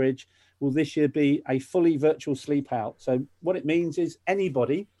Stamford Bridge. Will this year be a fully virtual sleep out? So what it means is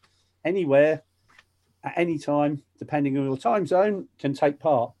anybody, anywhere, at any time, depending on your time zone, can take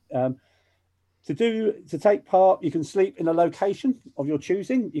part. To take part, you can sleep in a location of your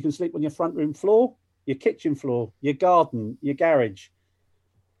choosing. You can sleep on your front room floor, your kitchen floor, your garden, your garage,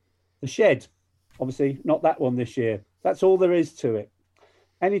 the shed. Obviously, not that one this year. That's all there is to it.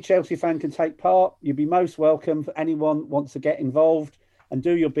 Any Chelsea fan can take part. You'd be most welcome for anyone who wants to get involved and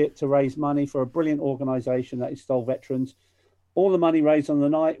do your bit to raise money for a brilliant organisation that is Stoll Veterans. All the money raised on the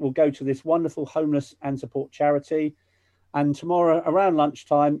night will go to this wonderful homeless and support charity. And tomorrow, around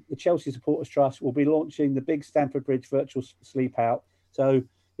lunchtime, the Chelsea Supporters Trust will be launching the big Stamford Bridge virtual sleep out. So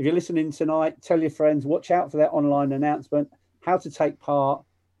if you're listening tonight, tell your friends, watch out for their online announcement, how to take part,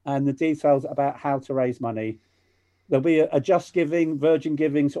 and the details about how to raise money. There'll be a Just Giving, Virgin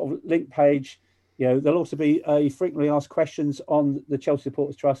Giving sort of link page. There'll also be a frequently asked questions on the Chelsea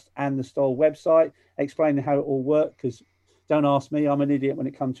Supporters Trust and the Stoll website, explaining how it all works, because don't ask me, I'm an idiot when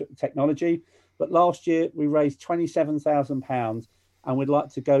it comes to technology. But last year we raised £27,000, and we'd like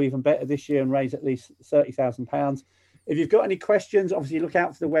to go even better this year and raise at least £30,000. If you've got any questions, obviously look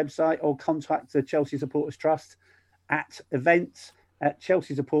out for the website or contact the Chelsea Supporters Trust at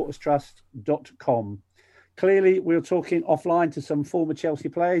events@chelseasupporterstrust.com. Clearly, we were talking offline to some former Chelsea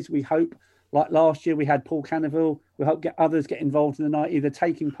players. We hope, like last year, we had Paul Cannaville. We hope others get involved in the night, either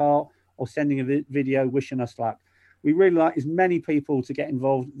taking part or sending a video wishing us luck. We really like as many people to get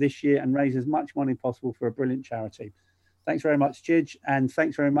involved this year and raise as much money possible for a brilliant charity. Thanks very much, Chidge, and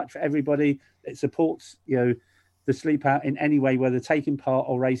thanks very much for everybody that supports, the sleep out in any way, whether taking part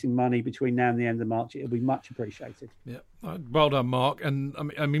or raising money between now and the end of March. It'll be much appreciated. Yeah, well done, Mark. And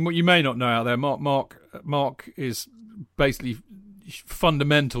I mean, what you may not know out there, Mark is basically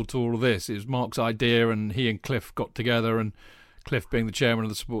fundamental to all of this. It was Mark's idea, and he and Cliff got together, and Cliff, being the chairman of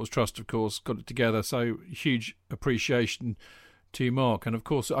the Supporters Trust, of course, got it together. So huge appreciation to Mark. And of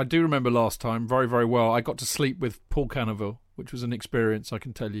course, I do remember last time very, very well. I got to sleep with Paul Cannaville, which was an experience, I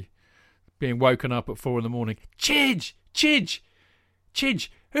can tell you. Being woken up at 4 a.m. Chidge!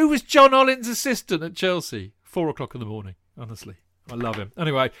 Who was John Ollins' assistant at Chelsea? 4 o'clock in the morning. Honestly, I love him.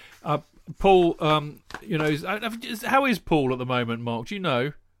 Anyway, Paul, how is Paul at the moment, Mark? Do you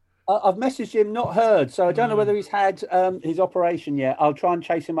know? I've messaged him, not heard, so I don't know whether he's had his operation yet. I'll try and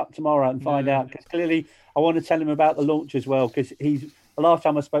chase him up tomorrow and find out, because clearly I want to tell him about the launch as well, because the last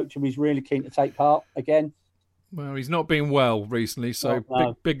time I spoke to him, he's really keen to take part again. Well, he's not been well recently,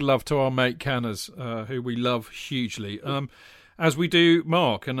 so big love to our mate Canners, who we love hugely, as we do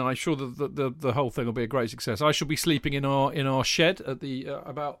Mark, and I'm sure that the whole thing will be a great success. I shall be sleeping in our shed at the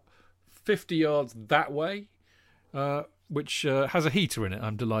about 50 yards that way, which has a heater in it,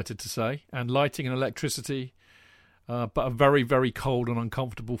 I'm delighted to say, and lighting and electricity, but a very, very cold and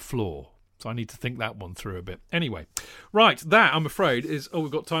uncomfortable floor. So I need to think that one through a bit. Anyway, right, that, I'm afraid, is all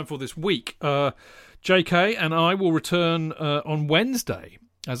we've got time for this week. JK and I will return on Wednesday,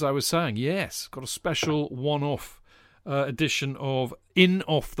 as I was saying. Yes, got a special one-off edition of In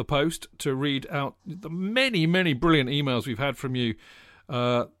Off the Post to read out the many, many brilliant emails we've had from you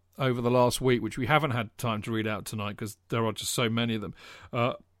over the last week, which we haven't had time to read out tonight because there are just so many of them.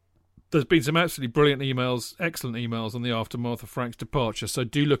 There's been some absolutely brilliant emails, excellent emails on the aftermath of Frank's departure, so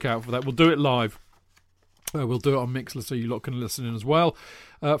do look out for that. We'll do it live. We'll do it on Mixlr, so you lot can listen in as well.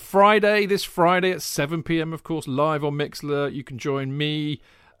 This Friday at 7 p.m, of course, live on Mixlr. You can join me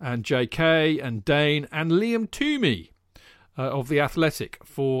and JK and Dane and Liam Toomey of The Athletic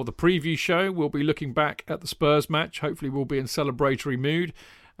for the preview show. We'll be looking back at the Spurs match. Hopefully we'll be in celebratory mood,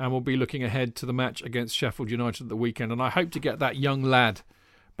 and we'll be looking ahead to the match against Sheffield United at the weekend. And I hope to get that young lad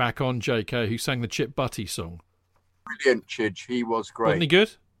back on, JK, who sang the Chip Butty song. Brilliant, Chidge. He was great. Wasn't he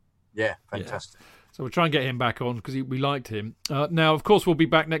good? Yeah, fantastic. Yeah. So we'll try and get him back on because we liked him. Now, of course, we'll be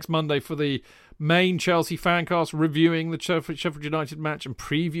back next Monday for the main Chelsea Fancast, reviewing the Sheffield United match and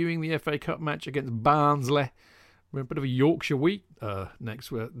previewing the FA Cup match against Barnsley. We're a bit of a Yorkshire week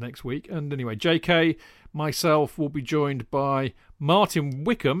next week. And anyway, JK, myself, will be joined by Martin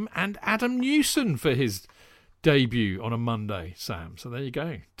Wickham and Adam Newson for his debut on a Monday, Sam. So there you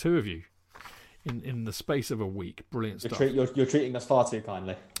go. 2 of you in the space of a week. Brilliant stuff. You're treating us far too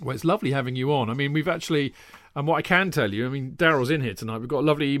kindly. Well, it's lovely having you on. I mean, we've actually, and what I can tell you, I mean, Daryl's in here tonight. We've got a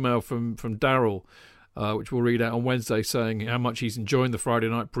lovely email from Daryl, which we'll read out on Wednesday, saying how much he's enjoying the Friday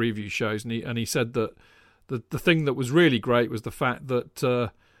night preview shows. And he said that the thing that was really great was the fact that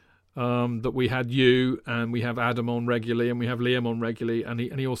that we had you and we have Adam on regularly and we have Liam on regularly, and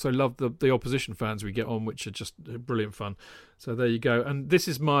he also loved the opposition fans we get on, which are just brilliant fun. So there you go. And this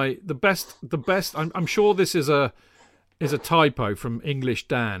is the best. I'm sure this is a typo from English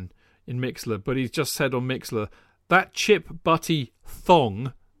Dan in Mixler, but he's just said on Mixler that chip butty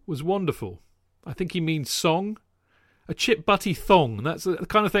thong was wonderful. I think he means song. A chip butty thong. That's the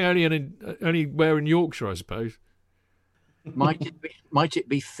kind of thing only wear in Yorkshire, I suppose. Might it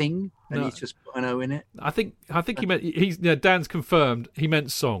be thing? And No. he's just put an O in it. I think he meant. Dan's confirmed he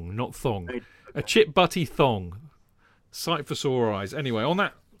meant song, not thong. Okay. A chip butty thong. Sight for sore eyes. Anyway, on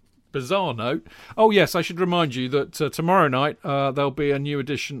that bizarre note, oh yes, I should remind you that tomorrow night there'll be a new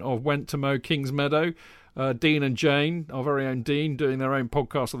edition of Went to Mow Kings Meadow. Dean and Jane, our very own Dean, doing their own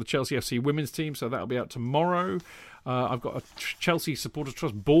podcast of the Chelsea FC women's team, so that'll be out tomorrow. I've got a Chelsea Supporters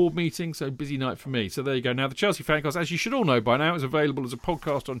Trust board meeting, so busy night for me. So there you go. Now, the Chelsea Fancast, as you should all know by now, is available as a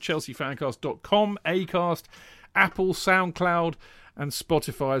podcast on chelseafancast.com, Acast, Apple, SoundCloud, and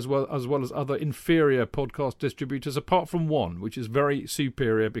Spotify, as well as other inferior podcast distributors, apart from one, which is very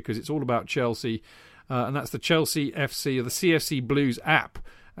superior because it's all about Chelsea, and that's the Chelsea FC, or the CFC Blues app.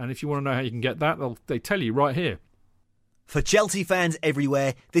 And if you want to know how you can get that, they tell you right here. For Chelsea fans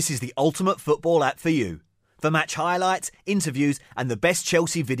everywhere, this is the ultimate football app for you. For match highlights, interviews, and the best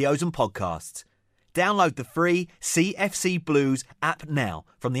Chelsea videos and podcasts. Download the free CFC Blues app now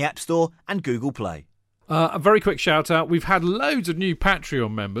from the App Store and Google Play. A very quick shout out. We've had loads of new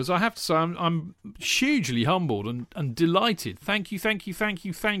Patreon members. I have to say I'm hugely humbled and delighted. Thank you.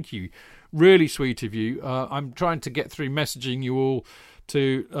 Really sweet of you. I'm trying to get through messaging you all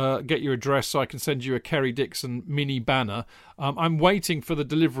to get your address so I can send you a Kerry Dixon mini banner. I'm waiting for the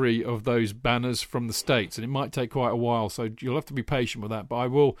delivery of those banners from the States, and it might take quite a while, so you'll have to be patient with that, but I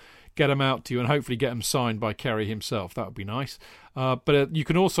will get them out to you and hopefully get them signed by Kerry himself. That would be nice. But you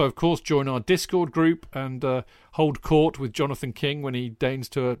can also, of course, join our Discord group and hold court with Jonathan King when he deigns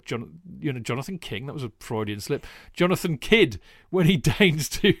to... Jonathan King? That was a Freudian slip. Jonathan Kidd when he deigns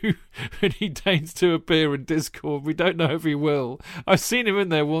to appear in Discord. We don't know if he will. I've seen him in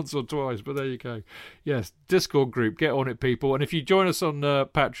there once or twice, but there you go. Yes, Discord group. Get on it, people. And if you join us on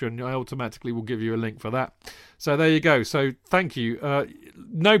Patreon, I automatically will give you a link for that. So there you go. So thank you.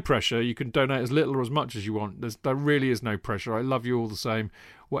 No pressure. You can donate as little or as much as you want. There really is no pressure. I love you all the same,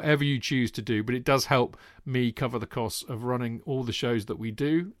 whatever you choose to do. But it does help me cover the costs of running all the shows that we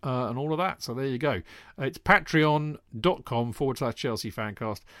do and all of that. So there you go. It's patreon.com/Chelsea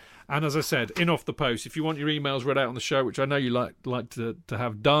Fancast. And as I said, in Off the Post, if you want your emails read out on the show, which I know you like to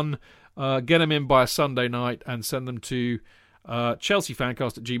have done, get them in by a Sunday night and send them to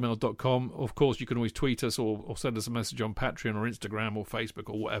chelseafancast@gmail.com. Of course, you can always tweet us or send us a message on Patreon or Instagram or Facebook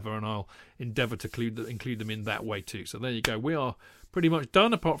or whatever, and I'll endeavour to include them in that way too. So there you go. We are pretty much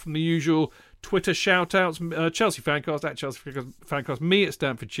done, apart from the usual Twitter shout-outs. Chelsea Fancast at Chelsea Fancast, me at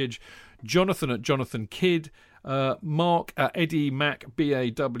Stanford Chidge, Jonathan at Jonathan Kidd, Mark at Eddie Mac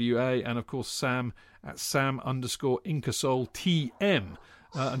BAWA, and of course Sam at Sam_Incasol TM.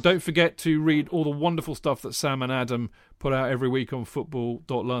 And don't forget to read all the wonderful stuff that Sam and Adam put out every week on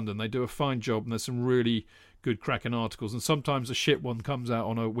football.london. They do a fine job, and there's some really good cracking articles. And sometimes a shit one comes out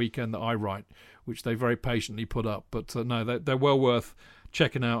on a weekend that I write, which they very patiently put up. But no, they're well worth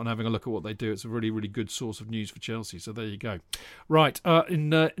checking out and having a look at what they do. It's a really, really good source of news for Chelsea. So there you go. Right, in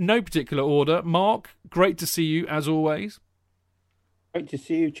no particular order, Mark, great to see you as always. Great to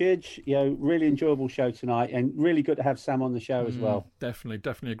see you, Chidge. Really enjoyable show tonight, and really good to have Sam on the show as well.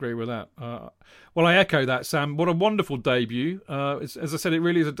 Definitely agree with that. Well, I echo that, Sam. What a wonderful debut. As I said, it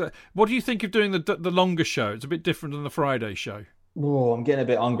really is what do you think of doing the longer show? It's a bit different than the Friday show. Oh, I'm getting a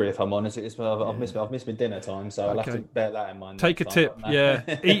bit hungry, if I'm honest. I've missed my dinner time, so I'll have to bear that in mind. Take a tip, yeah.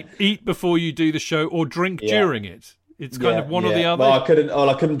 Eat before you do the show, or drink during it. It's kind of one or the other. Well,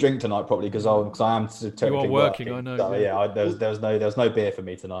 I couldn't drink tonight probably because I am technically you are working. I know. So, there was no beer for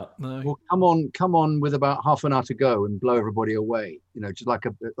me tonight. No. Well, come on with about half an hour to go and blow everybody away. Just like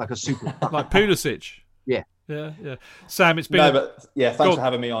a super like Pulisic. Yeah. Yeah. Sam, it's been thanks for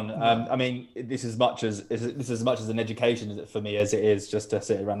having me on. I mean, this is as much as an education for me as it is just to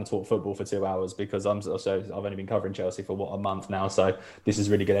sit around and talk football for 2 hours, because I've only been covering Chelsea for a month now, so this is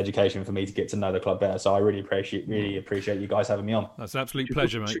really good education for me to get to know the club better. So I really appreciate you guys having me on. That's an absolute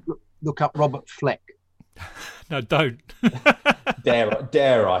pleasure, mate. Look up Robert Fleck. No, don't.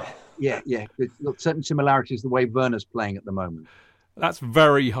 Dare I? Yeah. Look, certain similarities the way Werner's playing at the moment. That's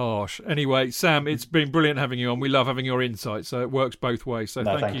very harsh. Anyway, Sam, it's been brilliant having you on. We love having your insight, so it works both ways. So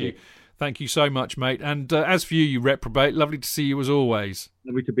thank you. Thank you so much, mate. And as for you reprobate, lovely to see you as always.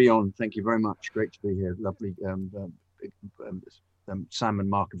 Lovely to be on. Thank you very much. Great to be here. Lovely. Sam and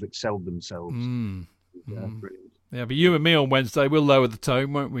Mark have excelled themselves. Brilliant. Yeah, but you and me on Wednesday, we'll lower the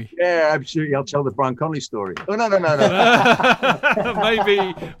tone, won't we? Yeah, absolutely. I'll tell the Brian Connolly story. Oh, no.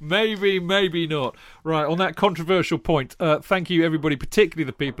 maybe not. Right, on that controversial point, thank you, everybody, particularly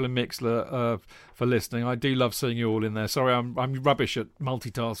the people in Mixler, for listening. I do love seeing you all in there. Sorry, I'm rubbish at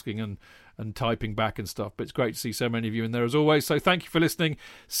multitasking and typing back and stuff, but it's great to see so many of you in there as always. So thank you for listening.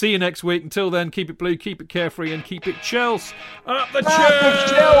 See you next week. Until then, keep it blue, keep it carefree, and keep it Chelsea. Up the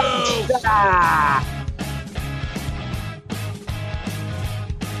Chelsea!